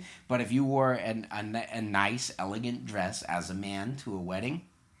I mean? But if you wore a nice, elegant dress as a man to a wedding,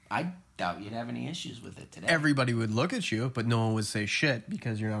 I doubt you'd have any issues with it today. Everybody would look at you, but no one would say shit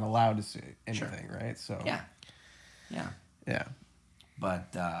because you're not allowed to say anything, right? So Yeah. yeah.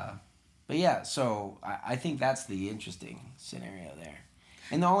 But yeah, so I think that's the interesting scenario there.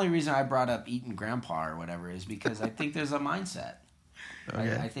 And the only reason I brought up eating grandpa or whatever is because I think there's a mindset.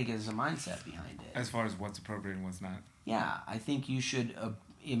 Okay. I think there's a mindset behind it. As far as what's appropriate and what's not. Yeah, I think you should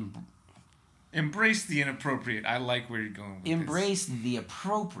Embrace the inappropriate. I like where you're going with embrace the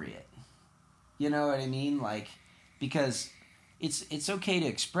appropriate. You know what I mean? Like, because it's okay to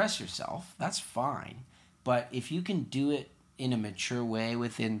express yourself. That's fine. But if you can do it in a mature way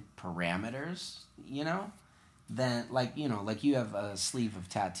within parameters, you know, then like you have a sleeve of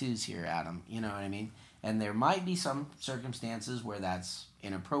tattoos here, Adam. You know what I mean? And there might be some circumstances where that's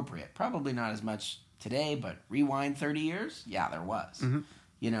inappropriate. Probably not as much today, but rewind 30 years, yeah, there was. Mm-hmm.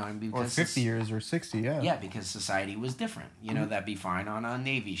 You know, and Or because 50 years or 60, yeah. yeah, because society was different. You know, that'd be fine on a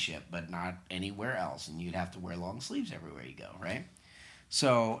Navy ship, but not anywhere else. And you'd have to wear long sleeves everywhere you go, right?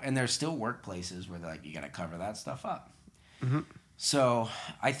 So, and there's still workplaces where, like, you got to cover that stuff up. Mm-hmm. So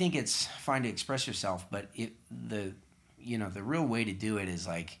I think it's fine to express yourself, but the real way to do it is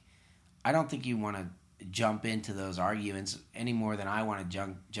like, I don't think you want to jump into those arguments any more than I want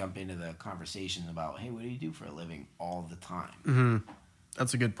to jump into the conversations about, hey, what do you do for a living all the time? Mm-hmm.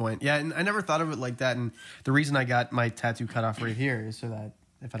 That's a good point. Yeah, and I never thought of it like that. And the reason I got my tattoo cut off right here is so that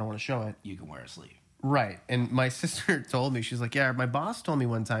if I don't want to show it, You can wear a sleeve. right. And my sister told me, she's like, yeah, my boss told me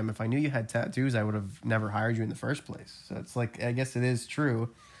one time if I knew you had tattoos, I would have never hired you in the first place. So it's like, I guess it is true.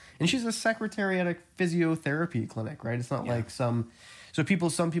 And she's a secretary at a physiotherapy clinic, right? It's not like some people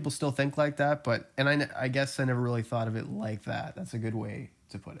still think like that, but, and I guess I never really thought of it like that. That's a good way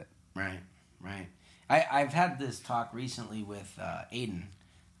to put it. Right. I've had this talk recently with Aiden,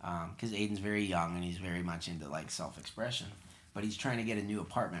 because Aiden's very young and he's very much into like self-expression, but he's trying to get a new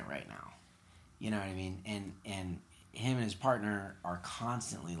apartment right now. You know what I mean? And him and his partner are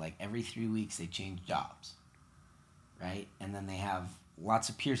constantly, like every 3 weeks they change jobs, right? And then they have lots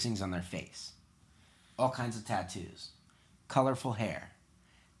of piercings on their face, all kinds of tattoos, colorful hair.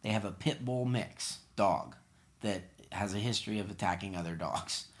 They have a pit bull mix dog that has a history of attacking other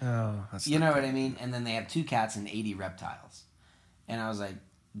dogs. Oh, that's You know what I mean? And then they have 2 cats and 80 reptiles. And I was like,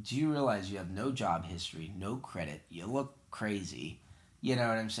 do you realize you have no job history, no credit, you look crazy, you know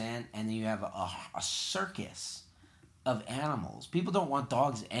what I'm saying? And then you have a circus of animals. People don't want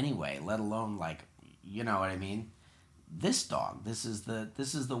dogs anyway, let alone like, you know what I mean? This dog, this is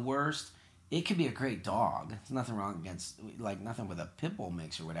the worst. It could be a great dog. There's nothing wrong against, like nothing with a pit bull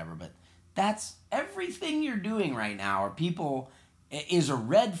mix or whatever, but that's everything you're doing right now, or people, is a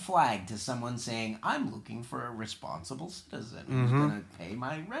red flag to someone saying, I'm looking for a responsible citizen who's going to pay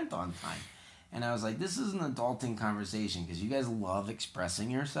my rent on time. And I was like, this is an adulting conversation because you guys love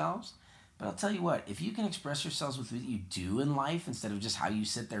expressing yourselves. But I'll tell you what, if you can express yourselves with what you do in life instead of just how you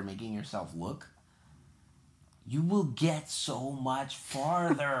sit there making yourself look, you will get so much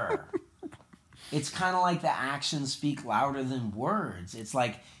farther. It's kind of like the actions speak louder than words. It's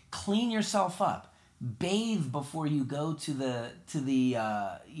like, clean yourself up, bathe before you go to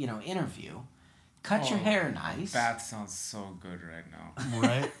the interview, cut your hair nice. Bath sounds so good right now.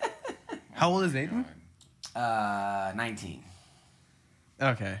 Right? How old is Aiden? 19.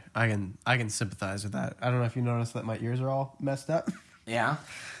 Okay, I can sympathize with that. I don't know if you noticed that my ears are all messed up. Yeah.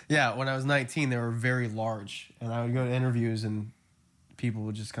 Yeah, when I was 19, they were very large, and I would go to interviews, and people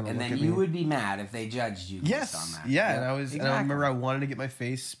would just kind of And look then at me. you would be mad if they judged you based Yes, on that. yeah, and I was. And I Exactly. remember I wanted to get my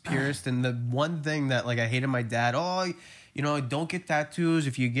face pierced, and the one thing that like I hated my dad. Oh, don't get tattoos.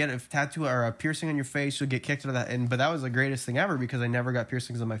 If you get a tattoo or a piercing on your face, you'll get kicked out of that. But that was the greatest thing ever because I never got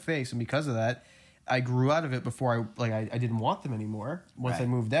piercings on my face, and because of that, I grew out of it before I didn't want them anymore. Once I Right.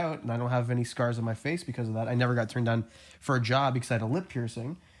 moved out, and I don't have any scars on my face because of that. I never got turned down for a job because I had a lip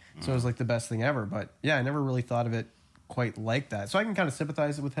piercing, so it was like the best thing ever. But yeah, I never really thought of it quite like that. So I can kind of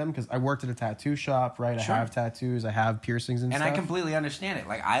sympathize with him because I worked at a tattoo shop, right? Sure. I have tattoos, I have piercings and And stuff. I completely understand it.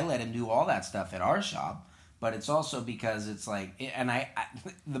 Like, I let him do all that stuff at our shop, but it's also because it's like, and I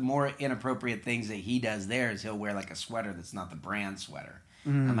the more inappropriate things that he does there is he'll wear like a sweater that's not the brand sweater.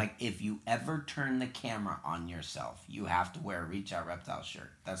 I'm like, if you ever turn the camera on yourself, you have to wear a Reach Out Reptile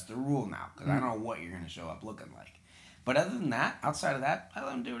shirt. That's the rule now, because I don't know what you're going to show up looking like. But other than that, outside of that, I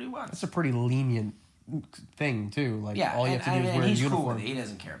let him do what he wants. That's a pretty lenient thing too. Like Yeah, all you have to do is wear a he's cool uniform. with it. He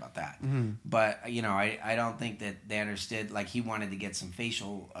doesn't care about that. But I don't think that they understood. Like, he wanted to get some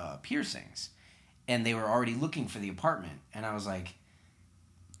facial piercings, and they were already looking for the apartment. And I was like,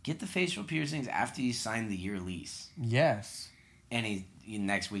 get the facial piercings after you sign the year lease. Yes. And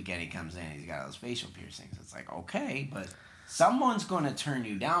next weekend he comes in, he's got those facial piercings. It's like, okay, but someone's going to turn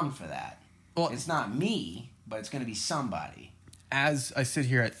you down for that. Well, It's not me, but it's going to be somebody. as I sit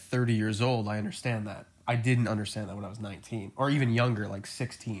here at 30 years old, I understand that. I didn't understand that when I was 19 or even younger, like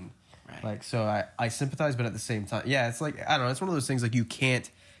 16. Right. Like, so I sympathize, but at the same time, yeah, it's like, I don't know. It's one of those things like you can't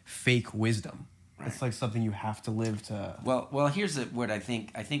fake wisdom. Right. It's like something you have to live to. Well, here's what I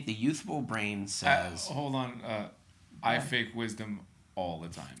think. I think the youthful brain says. Hold on. I fake wisdom all the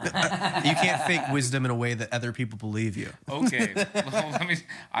time. You can't fake wisdom in a way that other people believe you. Okay. Well,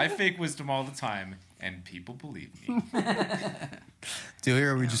 I fake wisdom all the time, and people believe me. Do you,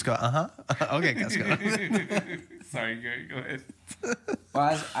 or we just go, okay, let's go. Sorry, go ahead.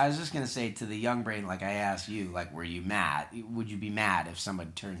 Well, I was just gonna say to the young brain, like I asked you, like, were you mad? Would you be mad if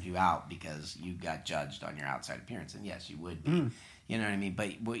somebody turned you out because you got judged on your outside appearance? And yes, you would be. You know what I mean?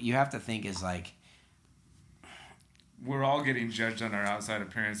 But what you have to think is like, We're all getting judged on our outside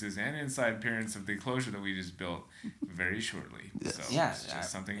appearances and inside appearance of the enclosure that we just built very shortly. So Yeah, it's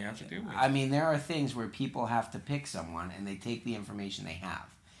just something you have to deal with. I mean, there are things where people have to pick someone and they take the information they have.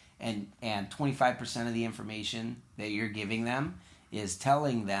 And 25% of the information that you're giving them is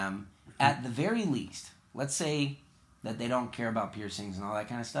telling them, at the very least, let's say that they don't care about piercings and all that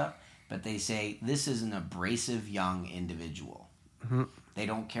kind of stuff, but they say this is an abrasive young individual. Mm-hmm. They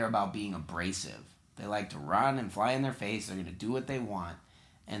don't care about being abrasive. They like to run and fly in their face. They're going to do what they want,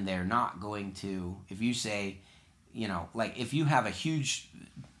 and they're not going to, if you say, like if you have a huge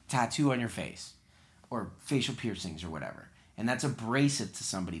tattoo on your face or facial piercings or whatever, and that's abrasive to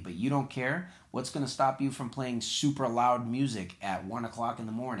somebody, but you don't care, what's going to stop you from playing super loud music at 1 o'clock in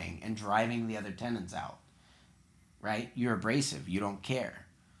the morning and driving the other tenants out? Right? You're abrasive. You don't care.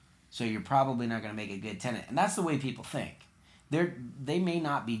 So you're probably not going to make a good tenant. And that's the way people think. They may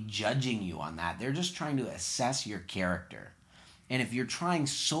not be judging you on that. They're just trying to assess your character. And if you're trying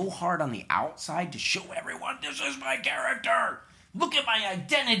so hard on the outside to show everyone, this is my character, look at my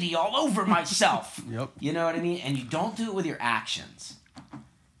identity all over myself. Yep. You know what I mean? And you don't do it with your actions.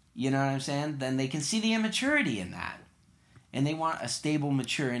 You know what I'm saying? Then they can see the immaturity in that. And they want a stable,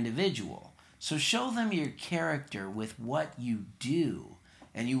 mature individual. So show them your character with what you do.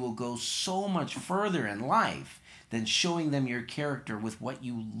 And you will go so much further in life than showing them your character with what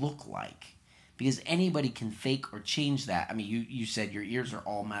you look like. Because anybody can fake or change that. I mean, you said your ears are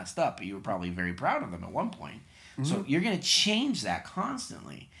all messed up, but you were probably very proud of them at one point. Mm-hmm. So you're going to change that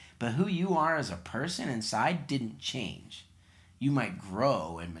constantly. But who you are as a person inside didn't change. You might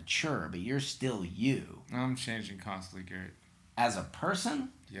grow and mature, but you're still you. I'm changing constantly, Garrett. As a person?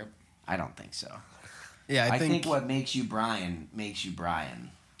 Yep. I don't think so. Yeah, I think what makes you Brian makes you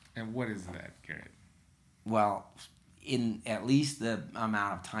Brian. And what is that, Garrett? Well, in at least the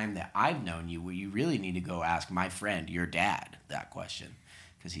amount of time that I've known you, where you really need to go ask my friend, your dad, that question,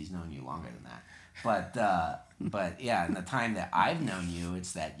 because he's known you longer than that. But yeah, in the time that I've known you,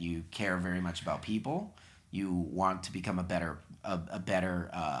 it's that you care very much about people. You want to become a better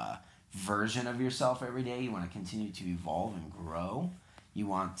version of yourself every day. You want to continue to evolve and grow.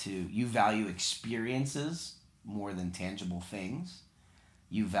 You value experiences more than tangible things.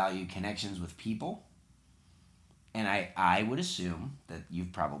 You value connections with people. And I would assume that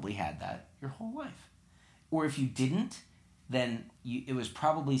you've probably had that your whole life. Or if you didn't, then it was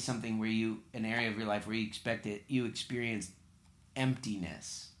probably something where an area of your life where you experienced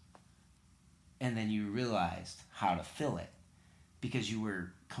emptiness. And then you realized how to fill it because you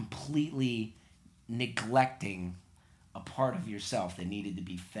were completely neglecting a part of yourself that needed to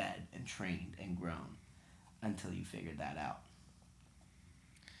be fed and trained and grown until you figured that out.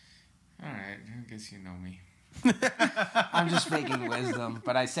 All right, I guess you know me. I'm just speaking wisdom,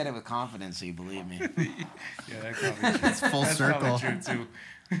 but I said it with confidence, so you believe me. Yeah, that's probably true. It's full That's circle. probably true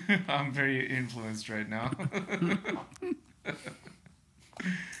too. I'm very influenced right now.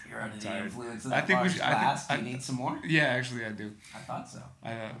 You're under the tired. influence of I that think we large should- class. I Do you need some more? Yeah, actually, I do. I thought so.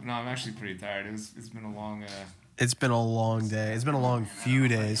 No, I'm actually pretty tired. It's been a long. It's been a long day. It's been a long few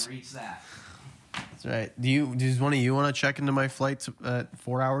And I don't know if I days. can reach that. That's right. Does one of you want to check into my flight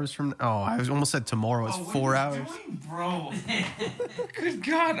 4 hours from? Oh, I almost said tomorrow. It's 4 hours. Bro? Good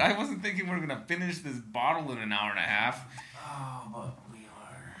God, I wasn't thinking we were gonna finish this bottle in an hour and a half. Oh, but we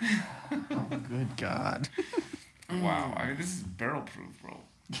are. Good God. Wow, I mean this is barrel proof, bro.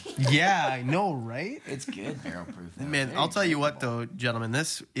 Yeah, I know, right? It's good barrel proof. though. Man, Very I'll tell you what, drinkable. though, gentlemen,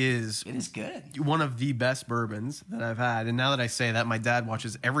 this is It is good. one of the best bourbons that I've had. And now that I say that, my dad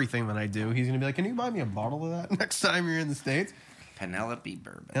watches everything that I do. He's going to be like, can you buy me a bottle of that next time you're in the States? Penelope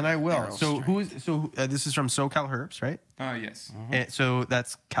bourbon. And I will. Barrel So strength. this is from SoCal Herbs, right? Yes. And so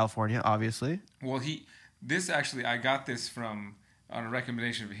that's California, obviously. Well, I got this from on a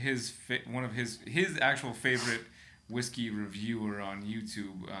recommendation of one of his actual favorite whiskey reviewer on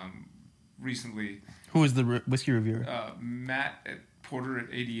YouTube recently. Who is the whiskey reviewer? Matt Porter at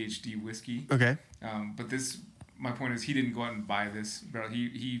ADHD Whiskey. Okay. But my point is, he didn't go out and buy this barrel.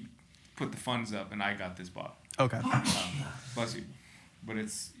 He put the funds up, and I got this bottle. Okay. Bless you. But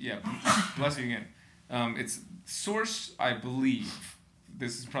bless you again. It's sourced, I believe.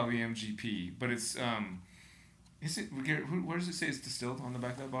 This is probably MGP, but it's is it? Where does it say it's distilled on the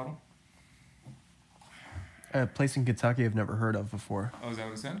back of that bottle? A place in Kentucky I've never heard of before. Oh, is that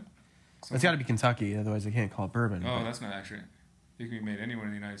what it said? It's got to be Kentucky, otherwise they can't call it bourbon. Oh, that's not accurate. It can be made anywhere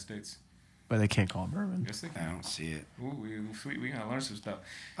in the United States. But they can't call it bourbon. Yes, they I can. don't see it. Ooh, we gotta learn some stuff.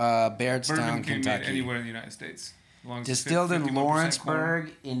 Bairdstown, Bourbon can be made Kentucky. anywhere in the United States. As long as it's Distilled in 51% corn.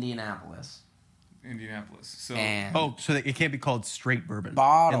 Lawrenceburg, Indianapolis. Indianapolis. So And Oh, so it can't be called straight bourbon.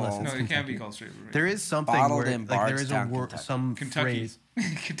 Bottled. unless it's no, it can't Kentucky. be called straight bourbon. There is something Bottled where in like there is a Bardstown, word, Kentucky. some Kentucky. phrase.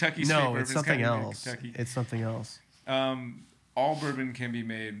 Kentucky straight No, bourbon it's is something gotta be made in else. Kentucky. It's something else. All bourbon can be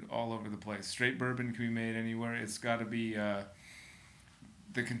made all over the place. Straight bourbon can be made anywhere. It's got to be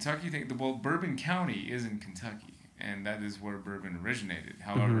the Kentucky thing. Well, Bourbon County is in Kentucky, and that is where bourbon originated.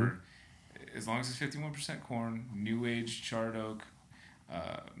 However, as long as it's 51% corn, new age charred oak,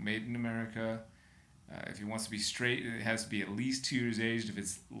 made in America. If it wants to be straight, it has to be at least 2 years aged. If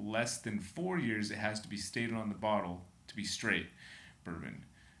it's less than 4 years, it has to be stated on the bottle to be straight bourbon.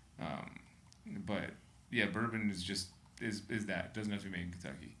 But yeah, bourbon is just is that. It doesn't have to be made in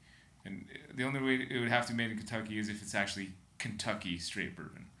Kentucky. And the only way it would have to be made in Kentucky is if it's actually Kentucky straight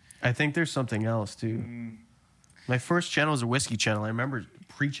bourbon. I think there's something else too. My first channel was a whiskey channel. I remember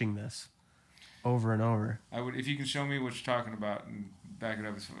preaching this over and over. I would, if you can show me what you're talking about and back it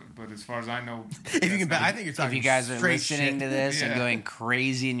up. But as far as I know, If you can, I think you're talking. If you guys are straight listening shit. to this and Yeah. going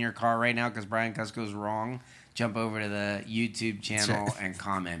crazy in your car right now because Brian Cusco's wrong, jump over to the YouTube channel and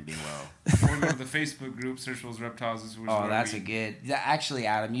comment below. or go to the Facebook group, Searchables Reptiles. Is Oh, that's a good. Actually,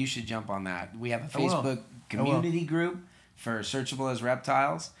 Adam, you should jump on that. We have a I will. Facebook community group for Searchable as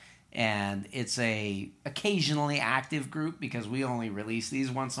Reptiles, and it's a occasionally active group because we only release these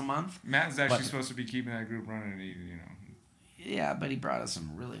once a month. Matt is actually But- supposed to be keeping that group running. And Yeah, but he brought us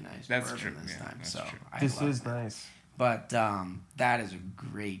some really nice That's bourbon true, this yeah, time. that's So true. I This love is it. nice. But that is a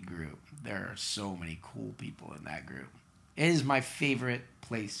great group. There are so many cool people in that group. It is my favorite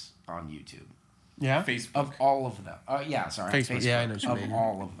place on YouTube. Yeah. Facebook. Of all of them. Yeah, sorry. Facebook. Yeah, I know what you Of mean.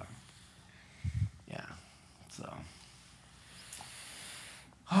 all of them. Yeah. So.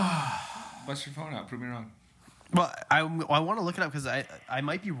 Bust your phone out. Prove me wrong. Well, I want to look it up because I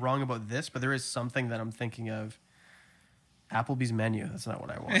might be wrong about this, but there is something that I'm thinking of. Applebee's menu. That's not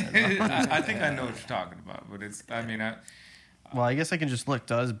what I wanted. I think I know what you're talking about, but it's. I mean, Well, I guess I can just look.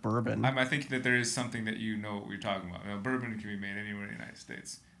 Does bourbon? I think that there is something that you know what we're talking about. Now, bourbon can be made anywhere in the United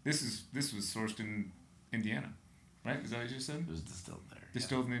States. This was sourced in Indiana, right? Is that what you just said? It was distilled there.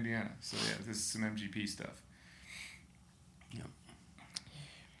 Distilled in Indiana. So yeah, this is some MGP stuff. Yeah.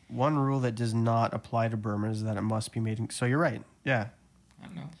 One rule that does not apply to bourbon is that it must be made in. So you're right. Yeah. I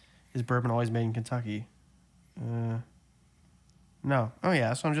don't know. Is bourbon always made in Kentucky? No. Oh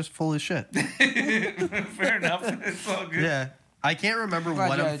yeah. So I'm just full of shit. Fair enough. It's all good. Yeah. I can't remember Glad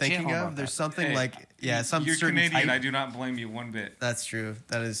what you I'm had a thinking channel of. about There's that. something Hey, like some You're certain Canadian. type- I do not blame you one bit. That's true.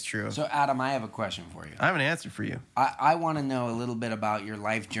 That is true. So, Adam, I have a question for you. I have an answer for you. I want to know a little bit about your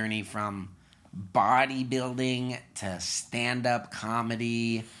life journey from bodybuilding to stand-up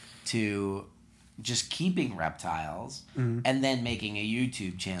comedy to just keeping reptiles and then making a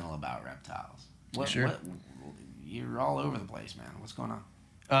YouTube channel about reptiles. Sure. You're all over the place, man. What's going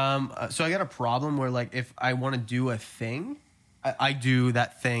on? So I got a problem where like if I want to do a thing, I do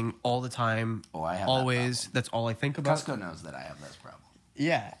that thing all the time. Oh, I have that always. problem. That's all I think about. Cusco knows that I have this problem.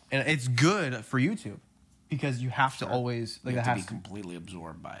 Yeah, and it's good for YouTube because you have to always You like have that to be has to, completely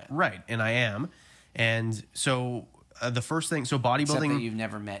absorbed by it. right, and I am, and so the first thing, so Except that bodybuilding. you've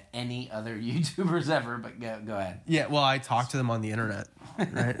never met any other YouTubers ever, but go ahead. Yeah, well, I talked to them on the internet.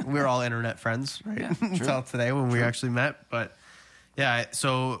 Right, we were all internet friends, right? Yeah, true. Until today when we actually met, but. Yeah,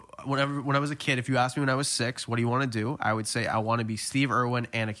 so when I was a kid, if you asked me when I was 6, what do you want to do? I would say I want to be Steve Irwin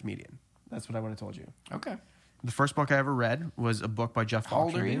and a comedian. That's what I would have told you. Okay. The first book I ever read was a book by Jeff Foxworthy. How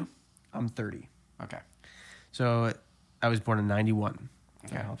old are you? I'm 30. Okay. So I was born in 91.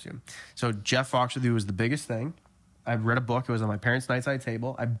 Okay. That helps you. So Jeff Foxworthy was the biggest thing. I read a book. It was on my parents' nightside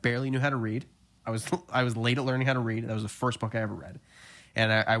table. I barely knew how to read. I was late at learning how to read. That was the first book I ever read. And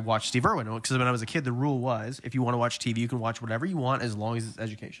I watched Steve Irwin because when I was a kid, the rule was if you want to watch TV, you can watch whatever you want as long as it's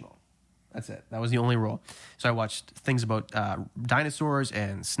educational. That's it. That was the only rule. So I watched things about dinosaurs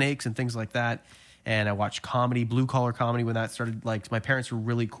and snakes and things like that. And I watched comedy, blue collar comedy when that started. Like my parents were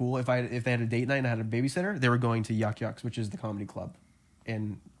really cool. If they had a date night and I had a babysitter, they were going to Yuck Yucks, which is the comedy club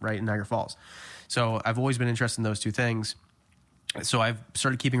in Niagara Falls. So I've always been interested in those two things. So I've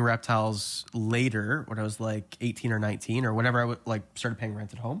started keeping reptiles later when I was like 18 or 19 or whenever I started paying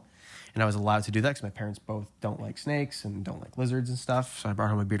rent at home. And I was allowed to do that because my parents both don't like snakes and don't like lizards and stuff. So I brought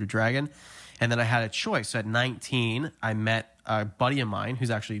home a bearded dragon. And then I had a choice. So at 19, I met a buddy of mine who's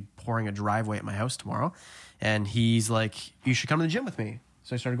actually pouring a driveway at my house tomorrow. And he's like, you should come to the gym with me.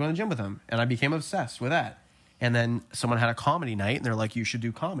 So I started going to the gym with him. And I became obsessed with that. And then someone had a comedy night and they're like, you should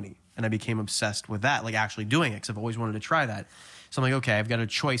do comedy. And I became obsessed with that, like actually doing it because I've always wanted to try that. So I'm like, okay, I've got a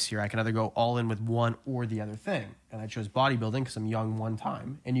choice here. I can either go all in with one or the other thing. And I chose bodybuilding because I'm young one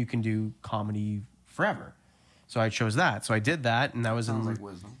time and you can do comedy forever. So I chose that. So I did that and that was Sounds in like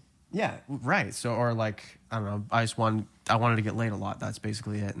wisdom. yeah, right. So or like I don't know, I wanted to get laid a lot. That's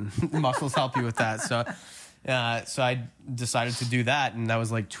basically it. And muscles help you with that. So so I decided to do that and that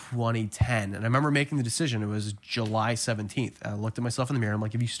was like 2010. And I remember making the decision. It was July 17th. I looked at myself in the mirror. I'm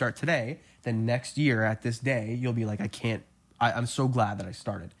like, if you start today, then next year at this day, you'll be like, I'm so glad that I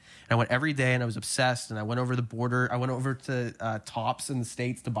started. And I went every day, and I was obsessed. And I went over the border. I went over to Tops in the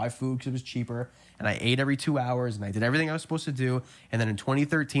States to buy food because it was cheaper. And I ate every 2 hours, and I did everything I was supposed to do. And then in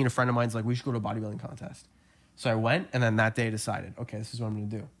 2013, a friend of mine's like, we should go to a bodybuilding contest. So I went, and then that day I decided, okay, this is what I'm going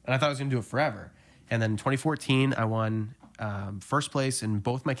to do. And I thought I was going to do it forever. And then in 2014, I won first place in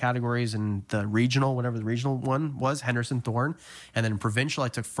both my categories in the regional, whatever the regional one was, Henderson Thorne. And then in provincial, I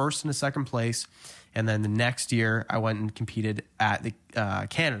took first and a second place. And then the next year, I went and competed at the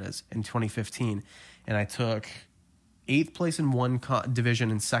Canada's in 2015. And I took 8th place in one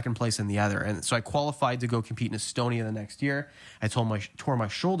division and 2nd place in the other. And so I qualified to go compete in Estonia the next year. I tore my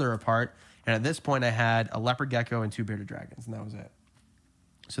shoulder apart. And at this point, I had a leopard gecko and 2 bearded dragons. And that was it.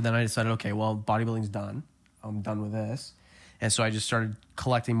 So then I decided, okay, well, bodybuilding's done. I'm done with this. And so I just started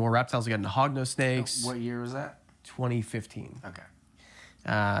collecting more reptiles. I got into hognose snakes. What year was that? 2015. Okay.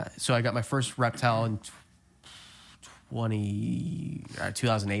 So I got my first reptile in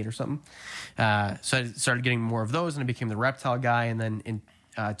 2008 or something. So I started getting more of those, and I became the reptile guy. And then in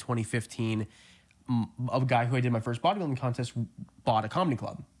 2015, a guy who I did my first bodybuilding contest bought a comedy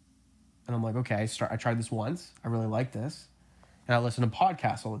club. And I'm like, okay, I tried this once. I really like this. And I listened to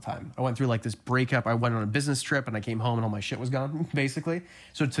podcasts all the time. I went through like this breakup. I went on a business trip and I came home and all my shit was gone, basically.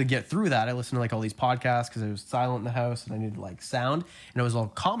 So to get through that, I listened to like all these podcasts because it was silent in the house and I needed like sound. And it was all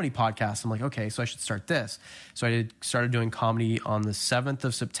comedy podcasts. I'm like, okay, so I should start this. So I started doing comedy on the 7th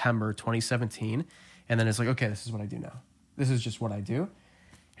of September, 2017. And then it's like, okay, this is what I do now. This is just what I do.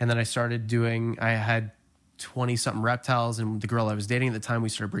 And then I had 20-something reptiles. And the girl I was dating at the time, we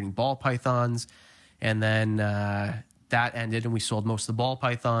started breeding ball pythons. And then that ended and we sold most of the ball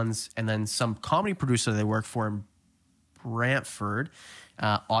pythons. And then some comedy producer that I work for in Brantford,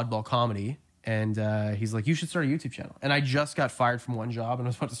 Oddball Comedy, and he's like, you should start a YouTube channel. And I just got fired from one job and I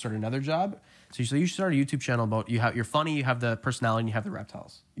was about to start another job. So he's like, you should start a YouTube channel about you're funny, you have the personality, and you have the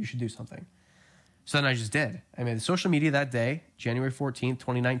reptiles. You should do something. So then I just did. I made social media that day, January 14th,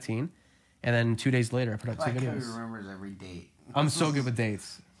 2019. And then 2 days later, I put out 2 videos. He remembers every date. I'm so good with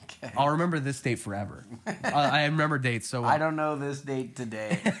dates. Okay. I'll remember this date forever. I remember dates so well. I don't know this date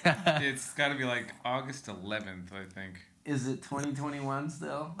today. It's got to be like August 11th, I think. Is it 2021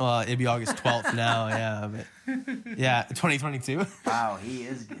 still? It'd be August 12th now, yeah. But yeah, 2022. Wow, he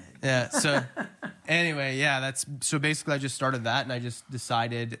is good. Yeah, so anyway, yeah, so basically I just started that and I just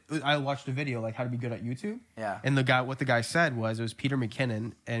decided, I watched a video like how to be good at YouTube. Yeah. And what the guy said was, it was Peter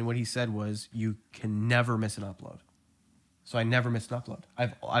McKinnon, and what he said was, you can never miss an upload. So I never missed an upload.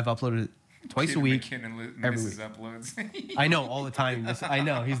 I've uploaded it twice Peter a week. McKinnon every misses week. uploads. I know, all the time. I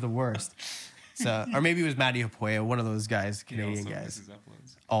know, he's the worst. So, or maybe it was Matty Hapoya, one of those guys, He Canadian also guys, misses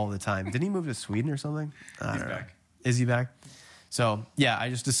uploads. all the time. Didn't he move to Sweden or something? I He's don't know. back. Is he back? So yeah, I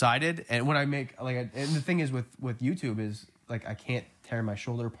just decided, and when I make and the thing is with YouTube is like I can't tear my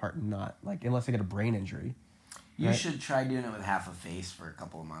shoulder apart and not like unless I get a brain injury. You Right. should try doing it with half a face for a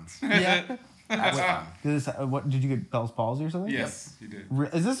couple of months. Yeah. That's fun. What did you get Bell's palsy or something? Yes, he did.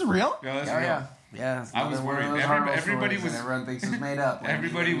 Is this real? Yeah, that's Oh, real. yeah. Yeah. it's I was another one of worried. those horrible Everybody stories was- that everyone thinks is made up. Like,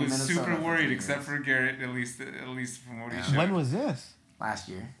 Everybody in was Minnesota super for worried 2 except years. for Garrett, at least from what he showed. When was this? Last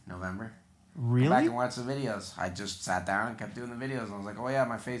year, November. Go back Really? and watch the videos. I just sat down and kept doing the videos. And I was like, oh yeah,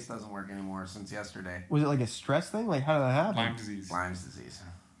 my face doesn't work anymore since yesterday. Was it like a stress thing? Like how did that happen? Lyme disease. Lyme's disease.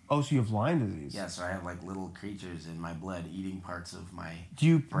 Oh, so you have Lyme disease? Yeah, so I have like little creatures in my blood eating parts of my Do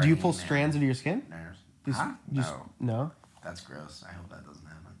you brain pull and strands into your skin? nerves. Just- Huh? No, No. that's gross. I hope that doesn't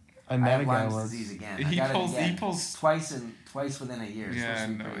happen. I I met have a guy Lyme's once. disease again. I He got it pulls- again. he pulls- twice within a year. It's Yeah, supposed to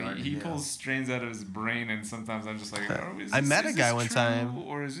be no, pretty hard to he do. pulls strains out of his brain, and sometimes I'm just like, oh, is I this- met is a guy this one true, time.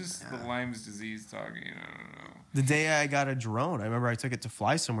 or is this the Yeah. Lyme's disease talking? I don't know. The day I got a drone, I remember I took it to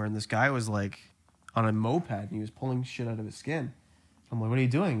fly somewhere, and this guy was like on a moped, and he was pulling shit out of his skin. I'm like, what are you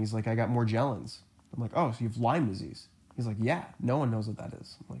doing? He's like, I got more Morgellons. I'm like, oh, so you have Lyme disease? He's like, yeah. No one knows what that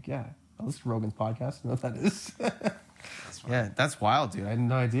is. I'm like, yeah. I listen to Rogan's podcast. I know what that is. That's fine. Yeah, that's wild, dude. I had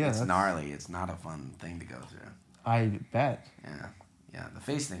no idea. It's That's- gnarly. It's not a fun thing to go through. I bet. Yeah. Yeah, the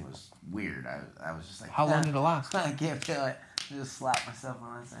face thing was weird. I was just like, How long did it last? I can't feel it. I just slapped myself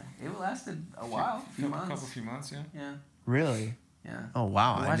on that side. It lasted a while, a few months. Few months, yeah. Yeah, Really? yeah. Oh,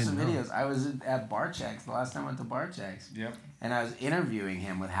 wow. I I watched didn't some know. videos. I was at Barchek's the last time I went to Barchek's, Yep. and I was interviewing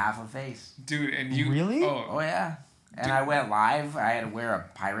him with half a face. Dude, and you Really? Oh yeah. And Dude. I went live. I had to wear a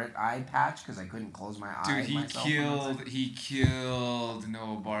pirate eye patch because I couldn't close my eye. Dude, he killed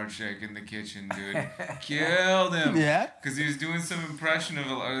Noah Barczyk in the kitchen, dude. Killed him. Yeah? Because he was doing some impression of,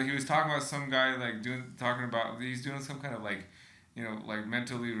 he was talking about some guy, like, he's doing some kind of, like, like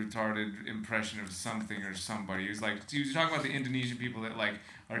mentally retarded impression of something or somebody. He was talking about the Indonesian people that like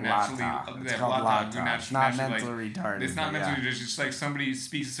are naturally It's called Lata. It's not naturally, mentally retarded. It's not but mentally retarded. It's just like somebody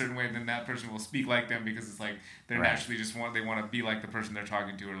speaks a certain way, and then that person will speak like them because it's like they're Right. naturally they want to be like the person they're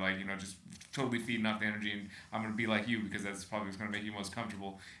talking to, or like just totally feeding off the energy, and I'm gonna be like you because that's probably what's gonna make you most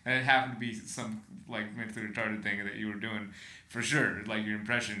comfortable. And it happened to be some like mentally retarded thing that you were doing for sure, like your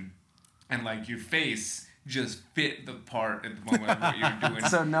impression, and like your face just fit the part at the moment of what you were doing.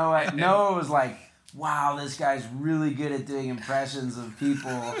 So Noah was like, wow, this guy's really good at doing impressions of people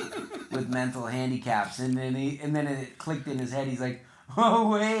with mental handicaps. And then it clicked in his head. He's like, oh,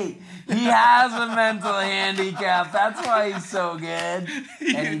 wait, he has a mental handicap. That's why he's so good.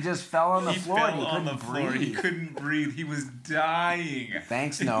 And he just fell on the floor. Fell and he on couldn't the floor. breathe. He couldn't breathe. He was dying.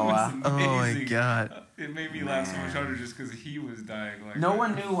 Thanks, It was Noah. Oh my amazing. god. It made me laugh so much harder just because he was dying. Like No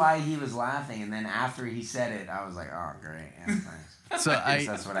one knew why he was laughing. And then after he said it, I was like, oh, great. Yeah, thanks. So I guess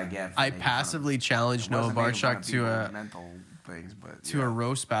that's what I get. for I making fun of- passively challenged It Noah wasn't making fun Barchuk of to people a with mental things, but to a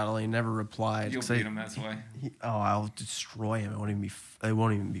roast battle. He never replied. You'll 'cause beat him, that's why. I'll destroy him. It won't even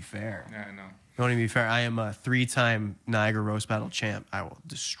be fair. Yeah, I know. It won't even be fair. I am a 3-time Niagara roast battle champ. I will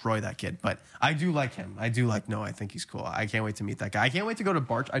destroy that kid. But I do like him. I do like Noah. I think he's cool. I can't wait to meet that guy. I can't wait to go to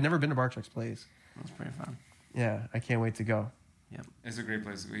Barch. I've never been to Barchuk's place. That's pretty fun. Yeah, I can't wait to go. It's a great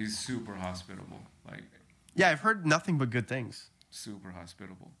place to go. He's super hospitable. Like, Yeah, I've heard nothing but good things. super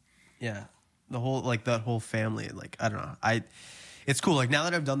hospitable. Yeah, that whole family. Like, I don't know. It's cool. Like, now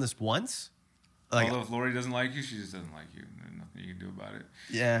that I've done this once, like, Although if Lori doesn't like you, she just doesn't like you. There's nothing you can do about it.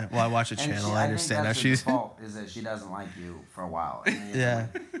 yeah. Well, I watch a And channel. she- I understand how think that's she's. her default is that she doesn't like you for a while. And Yeah.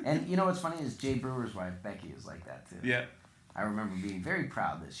 And you know what's funny is Jay Brewer's wife Becky is like that too. Yeah. I remember being very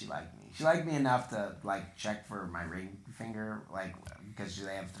proud that she liked me. She liked me enough to like check for my ring finger, like because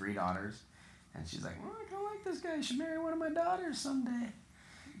they have 3 daughters, and she's like, "Well, I kind of like this guy. You should marry one of my daughters someday."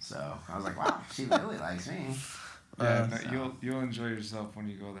 So I was like, "Wow, she really likes me." Yeah, you'll enjoy yourself when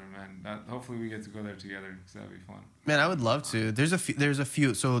you go there, man. Hopefully we get to go there together because that'd be fun. Man, I would love to. There's a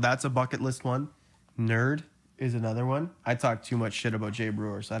few. So that's a bucket list one. Nerd is another one. I talk too much shit about Jay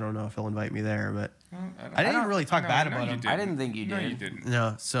Brewer, so I don't know if he'll invite me there. But I didn't really talk bad about him. I didn't think you No, did. you didn't.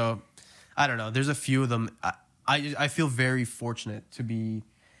 No, so I don't know. There's a few of them. I feel very fortunate to be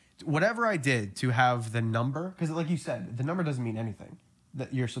whatever I did to have the number, because like you said, the number doesn't mean anything.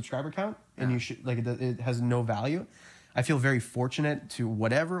 That your subscriber count and you should like it has no value. I feel very fortunate to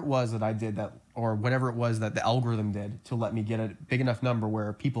whatever it was that I did that, or whatever it was that the algorithm did to let me get a big enough number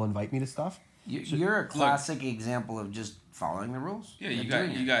where people invite me to stuff. You're a classic example of just following the rules. Yeah, and you got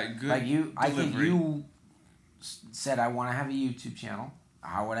doing it. good Like I think delivery. you said I want to have a YouTube channel.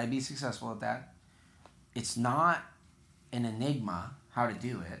 How would I be successful at that? It's not an enigma how to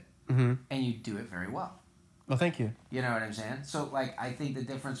do it, Mm-hmm. and you do it very well. Well, thank you. You know what I'm saying? So, like, I think the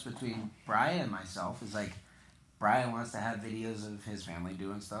difference between Brian and myself is, like, Brian wants to have videos of his family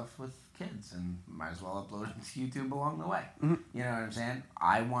doing stuff with kids and might as well upload it to YouTube along the way. Mm-hmm. You know what I'm saying?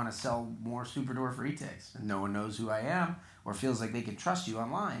 I want to sell more Super Dwarf retakes. And no one knows who I am or feels like they can trust you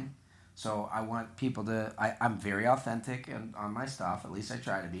online. So I want people to... I'm very authentic on my stuff. At least I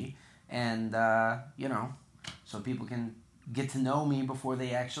try to be. And, so people can get to know me before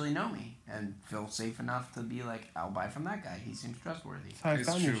they actually know me and feel safe enough to be like, I'll buy from that guy. He seems trustworthy. That's how I It's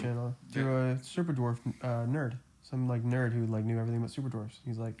found your true. channel through a Super Dwarf nerd. Some like nerd who like knew everything about Super Dwarfs.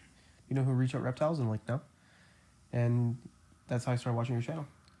 He's like, you know who Reach Out Reptiles? And I'm like, no. And that's how I started watching your channel.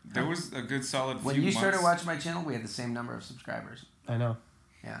 There was a good solid When few you started months. watching my channel, we had the same number of subscribers. I know.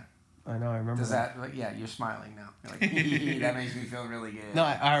 Yeah. I know. I remember. Does that? Like, yeah, you're smiling now. You're like, that makes me feel really good. No,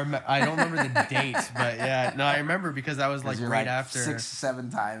 I don't remember the date, but yeah, no, I remember because I was 'Cause like you're right like after.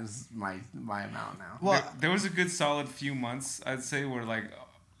 6-7 times my amount now. Well, There was a good solid few months, I'd say, where like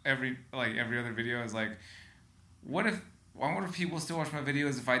every other video is like, I wonder if people still watch my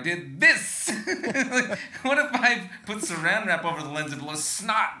videos if I did this. Like, what if I put saran wrap over the lens and blow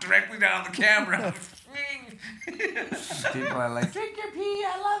snot directly down the camera? People are like, drink your pee,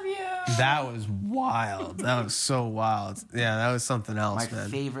 I love you. that was wild. That was so wild. Yeah, that was something else, My man.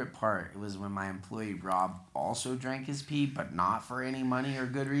 favorite part was when my employee Rob also drank his pee, but not for any money or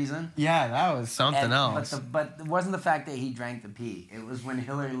good reason. Yeah, that was something And- else. But it wasn't the fact that he drank the pee. It was when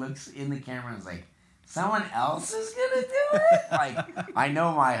Hillary looks in the camera and is like, someone else is gonna do it? Like, I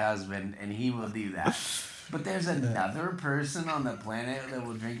know my husband, and he will do that. But there's another person on the planet that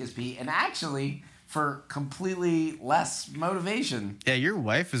will drink his pee, and actually for completely less motivation. Yeah, your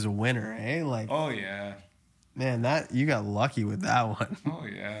wife is a winner, eh? Like, Oh yeah, man, that you got lucky with that one. oh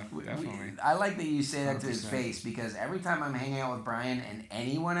yeah, definitely. I like that you say that to his 100%. face, because every time I'm hanging out with Brian and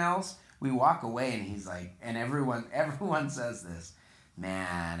anyone else we walk away and he's like, and everyone says this.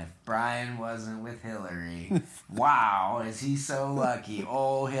 Man, if Brian wasn't with Hillary, wow, is he so lucky?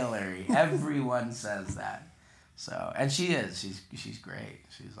 Oh, Hillary. Everyone says that. So, and she is. She's great.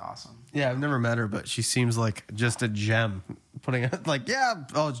 She's awesome. Yeah, I've never met her, but she seems like just a gem. Putting it like, yeah,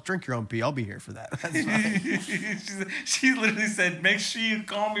 oh, just drink your own pee. I'll be here for that. That's fine. She literally said, make sure you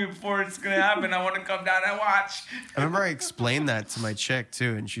call me before it's going to happen. I want to come down and watch. I remember I explained that to my chick,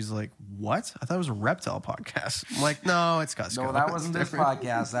 too, and she's like, what? I thought it was a reptile podcast. I'm like, no, it's Cusco. No, that wasn't this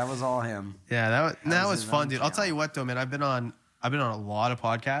podcast. That was all him. Yeah, that was his fun, own dude. I'll channel. tell you what, though, man, I've been on a lot of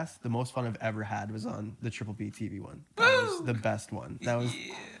podcasts. The most fun I've ever had was on the Triple B TV one. That was the best one. That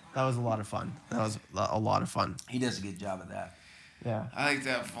was a lot of fun. That was a lot of fun. He does a good job at that. Yeah. I like to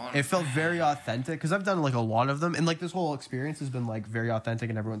have fun. It felt very authentic because I've done like a lot of them, and like this whole experience has been like very authentic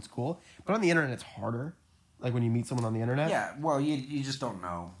and everyone's cool. But on the internet, it's harder. Like when you meet someone on the internet. Yeah, well, you just don't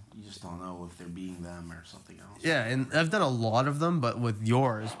know. You just don't know if they're being them or something else. Yeah, and I've done a lot of them, but with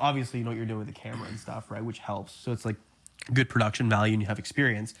yours, obviously you know what you're doing with the camera and stuff, right? Which helps. So it's like good production value and you have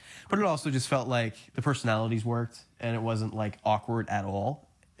experience. But it also just felt like the personalities worked and it wasn't like awkward at all.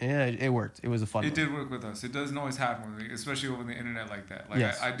 Yeah, it worked. It was a fun one. It did work with us. It doesn't always happen with me, especially over the internet like that. Like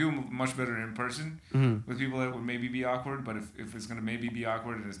Yes. I do much better in person with people that would maybe be awkward. But if it's gonna maybe be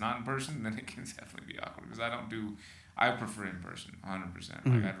awkward and it's not in person, then it can definitely be awkward because I prefer in person, 100%.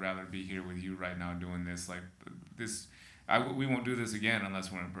 Like I'd rather be here with you right now doing this. Like this, we won't do this again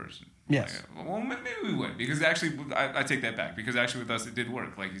unless we're in person. Yes. Like, well, maybe we would because actually I take that back because actually with us it did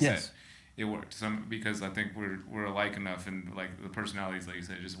work. Like you Yes. said. It worked because I think we're alike enough and like the personalities, like you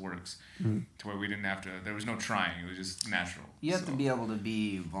said, it just works to where we didn't have to. There was no trying; it was just natural. You have to be able to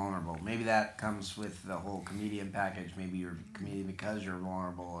be vulnerable. Maybe that comes with the whole comedian package. Maybe you're a comedian because you're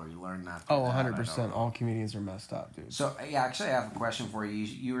vulnerable, or you learn that. Oh, through that. I 100%. don't know. All comedians are messed up, dude. So, yeah, actually, I have a question for you.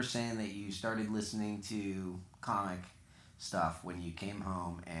 You were saying that you started listening to comic stuff when you came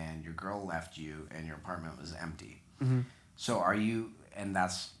home and your girl left you and your apartment was empty. Mm-hmm. So, are you? And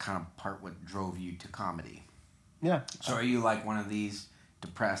that's kind of part what drove you to comedy. Yeah. So, are you like one of these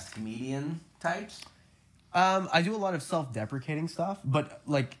depressed comedian types? I do a lot of self-deprecating stuff, but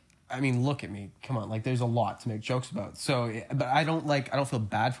like, I mean, look at me. Come on, like, there's a lot to make jokes about. So, but I don't feel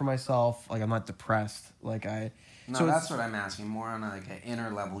bad for myself. Like, I'm not depressed. Like, No, so that's what I'm asking. More on like an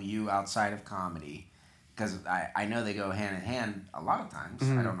inner level, you outside of comedy, because I know they go hand in hand a lot of times.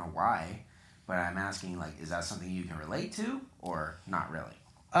 I don't know why, but I'm asking like, is that something you can relate to or not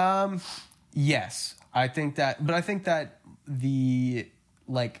really? Yes, I think that the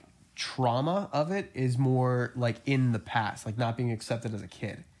like trauma of it is more like in the past, like not being accepted as a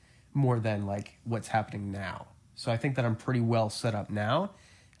kid, more than like what's happening now. So I think that I'm pretty well set up now,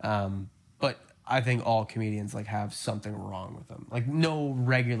 but I think all comedians like have something wrong with them. Like no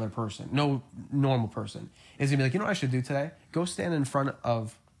regular person, no normal person is gonna be like, you know what I should do today? Go stand in front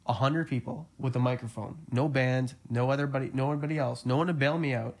of 100 people with a microphone, no band, nobody else, no one to bail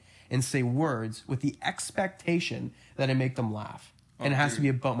me out, and say words with the expectation that I make them laugh. And it has to be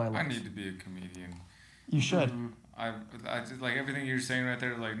about my life. I need to be a comedian. You should. I just like everything you're saying right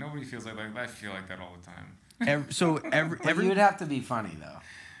there. Like nobody feels like I feel like that all the time. But you'd have to be funny though.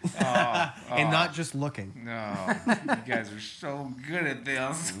 And not just looking. No, you guys are so good at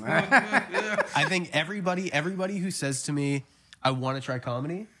this. I think everybody who says to me, I want to try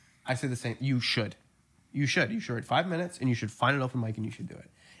comedy, I say the same. You should. You should 5 minutes, and you should find an open mic, and you should do it.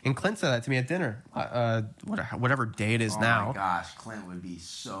 And Clint said that to me at dinner, whatever day it is now. Oh my gosh, Clint would be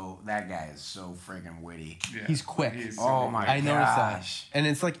so. That guy is so friggin' witty. Yeah, He's quick. he is Oh good. my I noticed that. gosh. And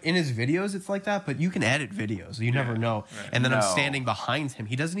it's like in his videos, it's like that, but you can edit videos. You never know. right. And then I'm No. standing behind him.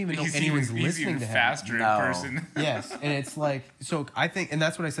 He doesn't even know He's anyone's even listening to him. faster No. in person. Yes. And it's like, so I think, and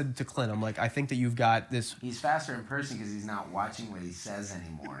that's what I said to Clint. I'm like, I think that you've got this, He's faster in person because he's not watching what he says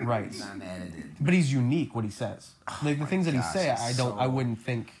anymore. Right. He's unedited. but he's unique what he says. Like the my things that he gosh, say, he's I so- wouldn't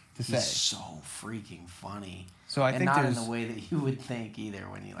think to say. He's so freaking funny. So I and think not there's in the way that you would think either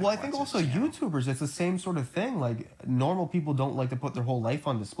when you like. well, I think watch also his channel. YouTubers, it's the same sort of thing. Like normal people don't like to put their whole life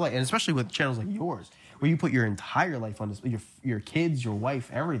on display, and especially with channels like yours, where you put your entire life on display, your kids, your wife,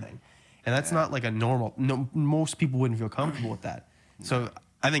 everything, and that's not like a normal. No, most people wouldn't feel comfortable with that. So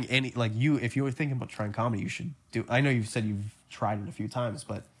I think if you were thinking about trying comedy, you should do. I know you've said you've tried it a few times,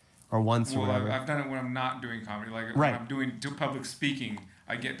 or once or Well, whatever. I've done it when I'm not doing comedy. Like Right. when I'm doing public speaking,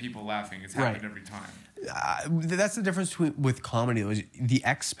 I get people laughing. It's happened Right. every time. That's the difference with comedy. Though, is the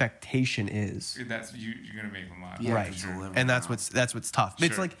expectation is. That's you're gonna make them laugh. Yeah, Right, for sure. and that's what's tough.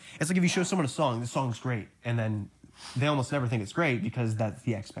 It's Sure. like if you show someone a song, the song's great, and then they almost never think it's great because that's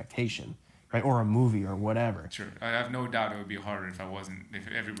the expectation. right? Or a movie or whatever. Sure. I have no doubt it would be harder if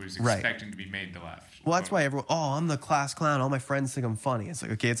everybody was Right. expecting to be made to laugh. Well, that's why everyone, I'm the class clown. All my friends think I'm funny. It's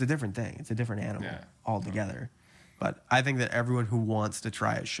like, okay, it's a different thing. It's a different animal Yeah. altogether. But I think that everyone who wants to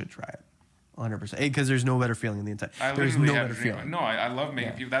try it should try it. 100%. Because there's no better feeling in the entire. There's no better feeling. No, I love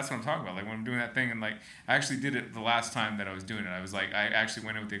making Yeah. people. That's what I'm talking about. Like when I'm doing that thing, and like I actually did it the last time that I was doing it. I was like, I actually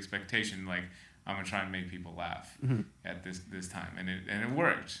went in with the expectation, like I'm gonna try and make people laugh at this time, and it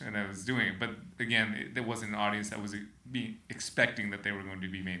worked, and I was doing it. But again, there wasn't an audience that was expecting that they were going to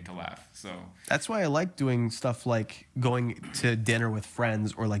be made to laugh. So That's why I like doing stuff like going to dinner with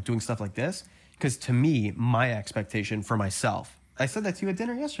friends or like doing stuff like this. Because to me, my expectation for myself, I said that to you at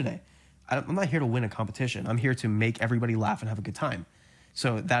dinner yesterday. I'm not here to win a competition. I'm here to make everybody laugh and have a good time.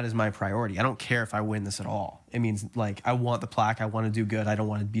 So that is my priority. I don't care if I win this at all. It means like I want the plaque. I want to do good. I don't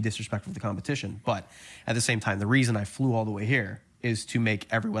want to be disrespectful to the competition. But at the same time, the reason I flew all the way here is to make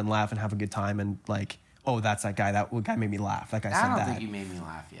everyone laugh and have a good time. And like, oh, that's that guy. That guy made me laugh. That guy I said don't that. think you made me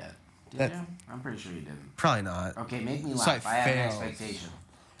laugh yet. Did That- you? I'm pretty sure you didn't. Probably not. Okay, make me So laugh. I I have an failed. expectation.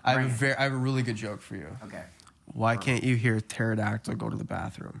 I Bring have, it. I have a really good joke for you. Okay. Why can't you hear a pterodactyl go to the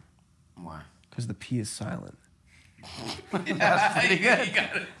bathroom? Why? Because the P is silent. That's pretty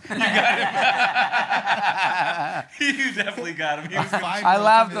good. you definitely got him. He was I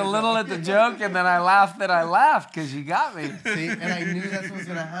laughed a little at the joke, and then I laughed that I laughed because you got me. See, and I knew that's what was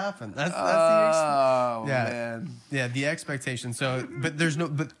gonna happen. That's Oh, Yeah. man. the expectation. So, but there's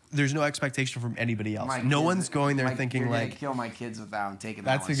no expectation from anybody else. My No kids- one's going there my- thinking you're gonna like, kill my kids without them taking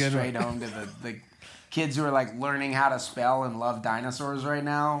That's that a one good straight one. home to the kids who are like learning how to spell and love dinosaurs right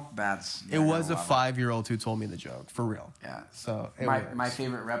now. it was a 5-year-old who told me the joke for real. Yeah. So it My works.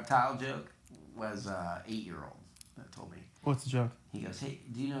 favorite reptile joke was 8-year-old that told me. What's the joke? He goes, "Hey,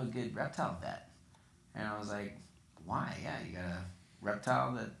 do you know a good reptile vet?" And I was like, "Why? Yeah, you got a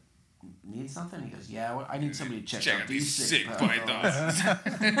reptile that needs something?" He goes, "Yeah, well, I need somebody to check out these sick pythons.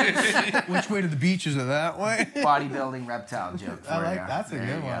 Which way to the beach? Is it that way? bodybuilding reptile joke for I like ya. that's a There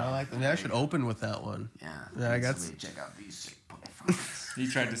good you one. go. I like that. Maybe I should open with that one. Yeah, Yeah, I need got somebody to check out these sick pythons. He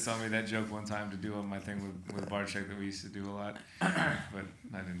tried to sell me that joke one time to do on my thing with Barczyk that we used to do a lot, but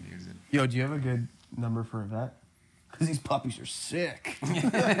I didn't use it. Yo, do you have a good number for a vet? Because these puppies are sick.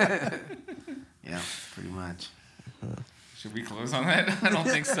 Yeah, pretty much. Should we close on that? I don't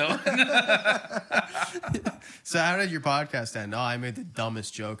think so. So how did your podcast end? Oh, I made the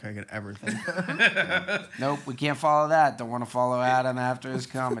dumbest joke I could ever think of. Nope, we can't follow that. Don't want to follow Adam after his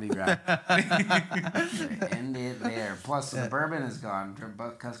comedy rap. End it there. Plus, the bourbon is gone.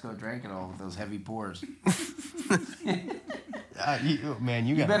 Cusco drank it all with those heavy pours. Man,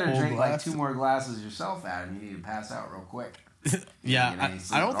 you You got better a whole drink glass. like 2 more glasses yourself, Adam. You need to pass out real quick. Yeah, You know, you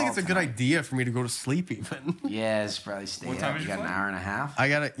sleep I don't think all it's a good tonight. idea for me to go to sleep even. Yeah, it's probably stay What up. time is You your got an flight? hour and a half. I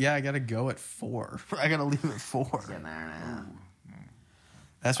gotta go at 4. I gotta leave at 4. Got an hour and a half.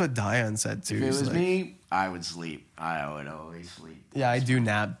 That's what Diane said too. If it He's was like, me, I would sleep. I would always sleep. yeah, I do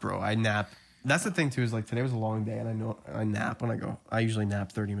nap, bro. I nap. That's the thing too. Is like today was a long day, and I know I nap when I go. I usually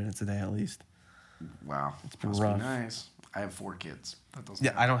nap 30 minutes a day at least. Wow, it's been must rough. be nice. I have 4 kids. That doesn't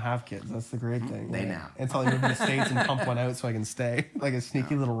Yeah, I don't have kids. That's the great thing. They Like, nap. Until I move to the States and pump one out so I can stay like a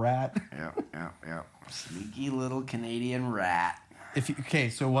sneaky little rat. Yeah. Sneaky little Canadian rat. Okay,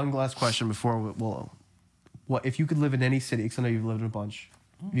 so one last question before what if you could live in any city? Because I know you've lived in a bunch.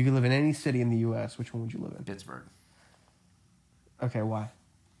 If you could live in any city in the U.S., which one would you live in? Pittsburgh. Okay, why?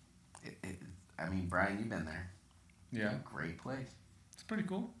 I mean, Brian, you've been there. Yeah, Great place. it's pretty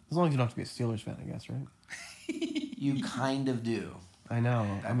cool. As long as you don't have to be a Steelers fan, I guess, right? You kind of do. I know.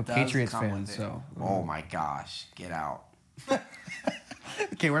 I'm a That does Patriots come fan, with it. so. Oh my gosh, get out.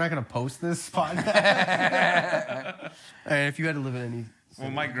 Okay, we're not gonna post this podcast. All right, if you had to live in any. Well,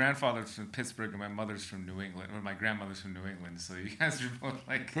 my grandfather's from Pittsburgh and my mother's from New England, or my grandmother's from New England. So you guys are both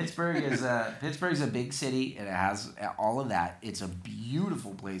like Pittsburgh's a big city, and it has all of that. It's a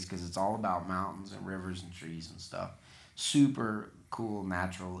beautiful place because it's all about mountains and rivers and trees and stuff. Super cool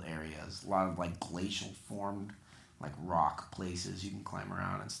natural areas. A lot of like glacial formed, like rock places you can climb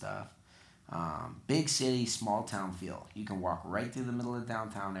around and stuff. Big city, small town feel. You can walk right through the middle of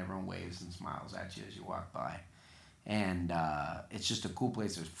downtown. Everyone waves and smiles at you as you walk by. And it's just a cool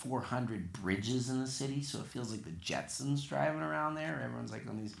place. There's 400 bridges in the city, so it feels like the Jetsons driving around there. Everyone's like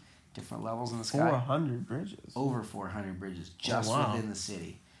on these different levels in the sky. 400 bridges. Over 400 bridges just wow. within the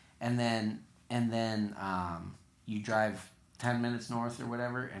city. And then you drive 10 minutes north or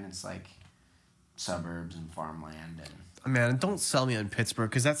whatever, and it's like suburbs and farmland and Man, don't sell me on Pittsburgh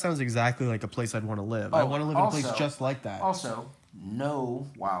because that sounds exactly like a place I'd want to live. I want to live in a place just like that. Also, no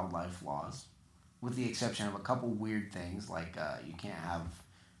wildlife laws, with the exception of a couple weird things like you can't have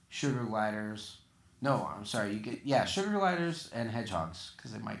sugar gliders. No, I'm sorry. You get sugar gliders and hedgehogs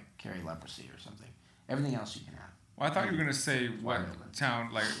because they might carry leprosy or something. Everything else you can have. Well, I thought you were gonna say what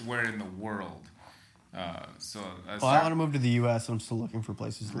town, like where in the world. I want to move to the U.S. I'm still looking for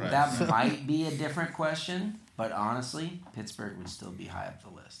places to live. That might be a different question, but honestly, Pittsburgh would still be high up the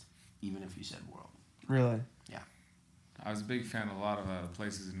list, even if you said world. Really? Yeah. I was a big fan of a lot of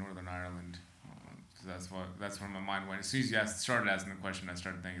places in Northern Ireland. That's where my mind went. As soon as you started asking the question, I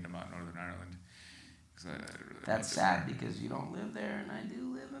started thinking about Northern Ireland. That's sad because you don't live there, and I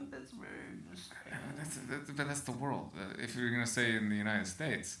do live in Pittsburgh. But that's the world. If you're gonna say in the United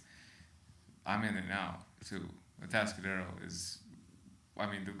States, I'm in it now too. Atascadero is,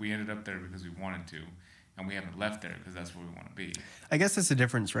 we ended up there because we wanted to, and we haven't left there because that's where we want to be. I guess that's the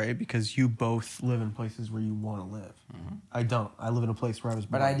difference, right? Because you both live in places where you want to live. Mm-hmm. I don't. I live in a place where I was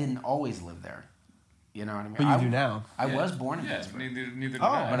born. But I didn't always live there. You know what I mean? But you do now. I was born in Yes, Pittsburgh. neither did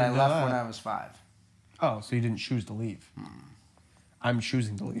But I left when I was 5. Oh, so you didn't choose to leave. I'm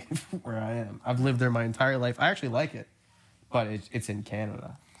choosing to leave where I am. I've lived there my entire life. I actually like it, but it's in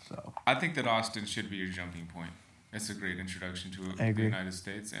Canada. So I think that Austin should be your jumping point. It's a great introduction to the United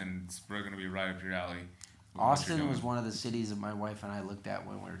States, and it's going to be right up your alley. Austin was one of the cities that my wife and I looked at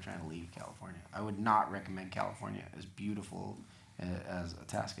when we were trying to leave California. I would not recommend California. As beautiful as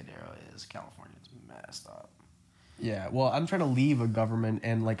Atascadero is, California is messed up. Yeah, well, I'm trying to leave a government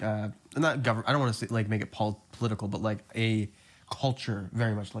and not government. I don't want to say make it political, but like a culture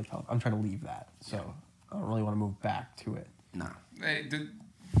very much like California. I'm trying to leave that, so I don't really want to move back to it. No. Hey,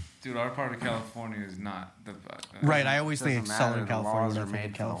 dude, our part of California is not the right. I always think Southern California are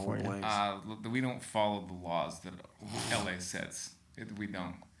made California. We don't follow the laws that LA sets. We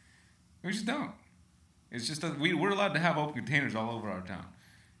don't. We just don't. It's just that we're allowed to have open containers all over our town.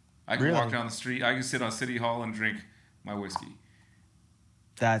 I can walk down the street. I can sit on City Hall and drink my whiskey.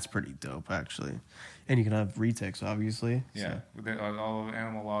 That's pretty dope, actually. And you can have retics, obviously. Yeah, so. All the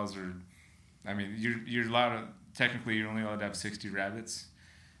animal laws are. You're allowed to. Technically, you're only allowed to have 60 rabbits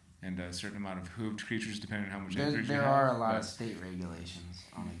and a certain amount of hooved creatures, depending on how much acreage you have. There are a lot of state regulations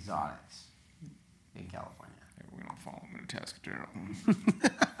on exotics in California. Yeah, we don't follow them in Atascadero.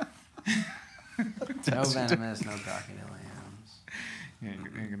 No venomous, no crocodile hams. Yeah,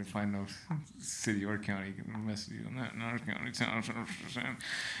 you ain't gonna find no city or county mess with you on that. Not county town.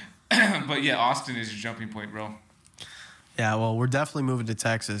 But yeah, Austin is your jumping point, bro. Yeah, well, we're definitely moving to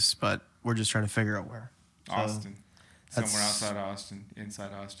Texas, but we're just trying to figure out where. Austin. Somewhere outside Austin,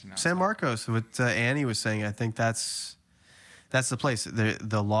 inside Austin. Outside. San Marcos, what Annie was saying, I think that's the place.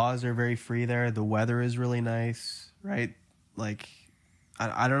 The laws are very free there. The weather is really nice, right? Like,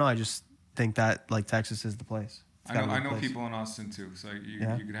 I don't know. I just think that like Texas is the place. I know people in Austin too, so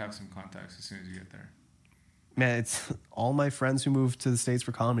you could have some contacts as soon as you get there. Man, it's all my friends who moved to the States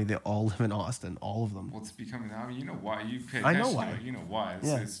for comedy. They all live in Austin, all of them. Well, it's becoming. You know why? You pay I know why. You know why?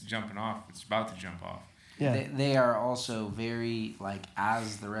 It's jumping off. It's about to jump off. Yeah. They are also very, like,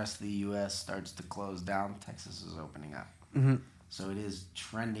 as the rest of the U.S. starts to close down, Texas is opening up. Mm-hmm. So it is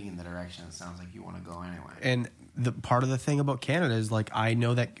trending in the direction it sounds like you want to go anyway. And the part of the thing about Canada is, like, I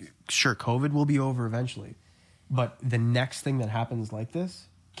know that, sure, COVID will be over eventually. But the next thing that happens like this,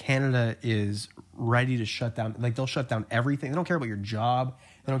 Canada is ready to shut down. Like, they'll shut down everything. They don't care about your job.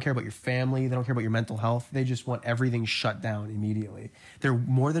 They don't care about your family. They don't care about your mental health. They just want everything shut down immediately. They're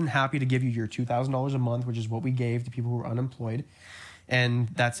more than happy to give you your $2,000 a month, which is what we gave to people who are unemployed. And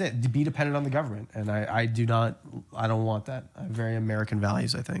that's it. To be dependent on the government. And I don't want that. I have very American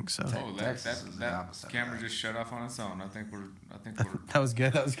values, I think. So that camera just shut off on its own. I think we're that was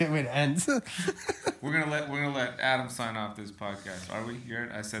good. That was a good way to end. we're gonna let Adam sign off this podcast. Are we?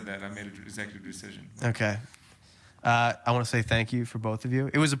 I said that. I made an executive decision. Okay. I want to say thank you for both of you.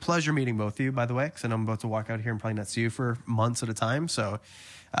 It was a pleasure meeting both of you, by the way, because I know I'm about to walk out here and probably not see you for months at a time. So,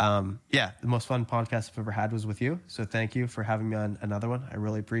 the most fun podcast I've ever had was with you. So thank you for having me on another one. I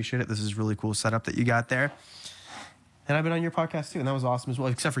really appreciate it. This is a really cool setup that you got there. And I've been on your podcast too, and that was awesome as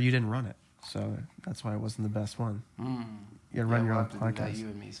well, except for you didn't run it. So that's why it wasn't the best one. You got to run your own podcast. You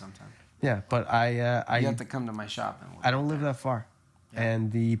and me sometime. Yeah, but you have to come to my shop. I don't live that far. Yeah.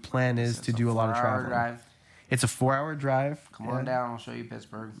 And the plan is to do a lot of traveling. Drive. It's a 4-hour drive. Come on down. I'll show you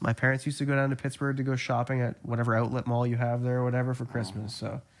Pittsburgh. My parents used to go down to Pittsburgh to go shopping at whatever outlet mall you have there or whatever for Christmas.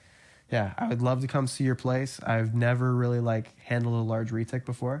 So, yeah, I would love to come see your place. I've never really, handled a large retic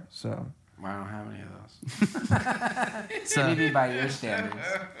before, so... Well, I don't have any of those. So, maybe by your standards.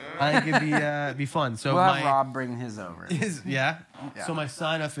 I think it'd be fun. So we'll have Rob bring his over. Yeah? So my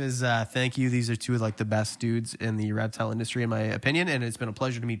sign-off is thank you. These are two of the best dudes in the reptile industry, in my opinion, and it's been a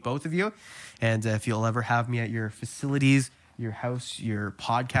pleasure to meet both of you. And if you'll ever have me at your facilities, your house, your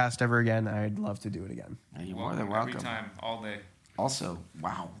podcast ever again, I'd love to do it again. You're more than welcome. Every time, all day. Also,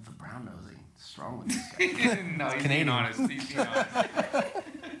 wow, the brown nosing. Strong with this guy. No, he's Canadian. being honest. He's being honest.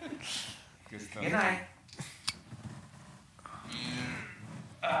 Good stuff. Good night.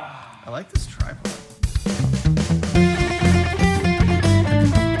 I like this tripod.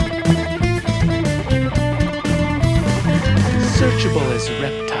 Searchable as a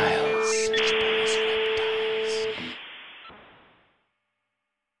reptile.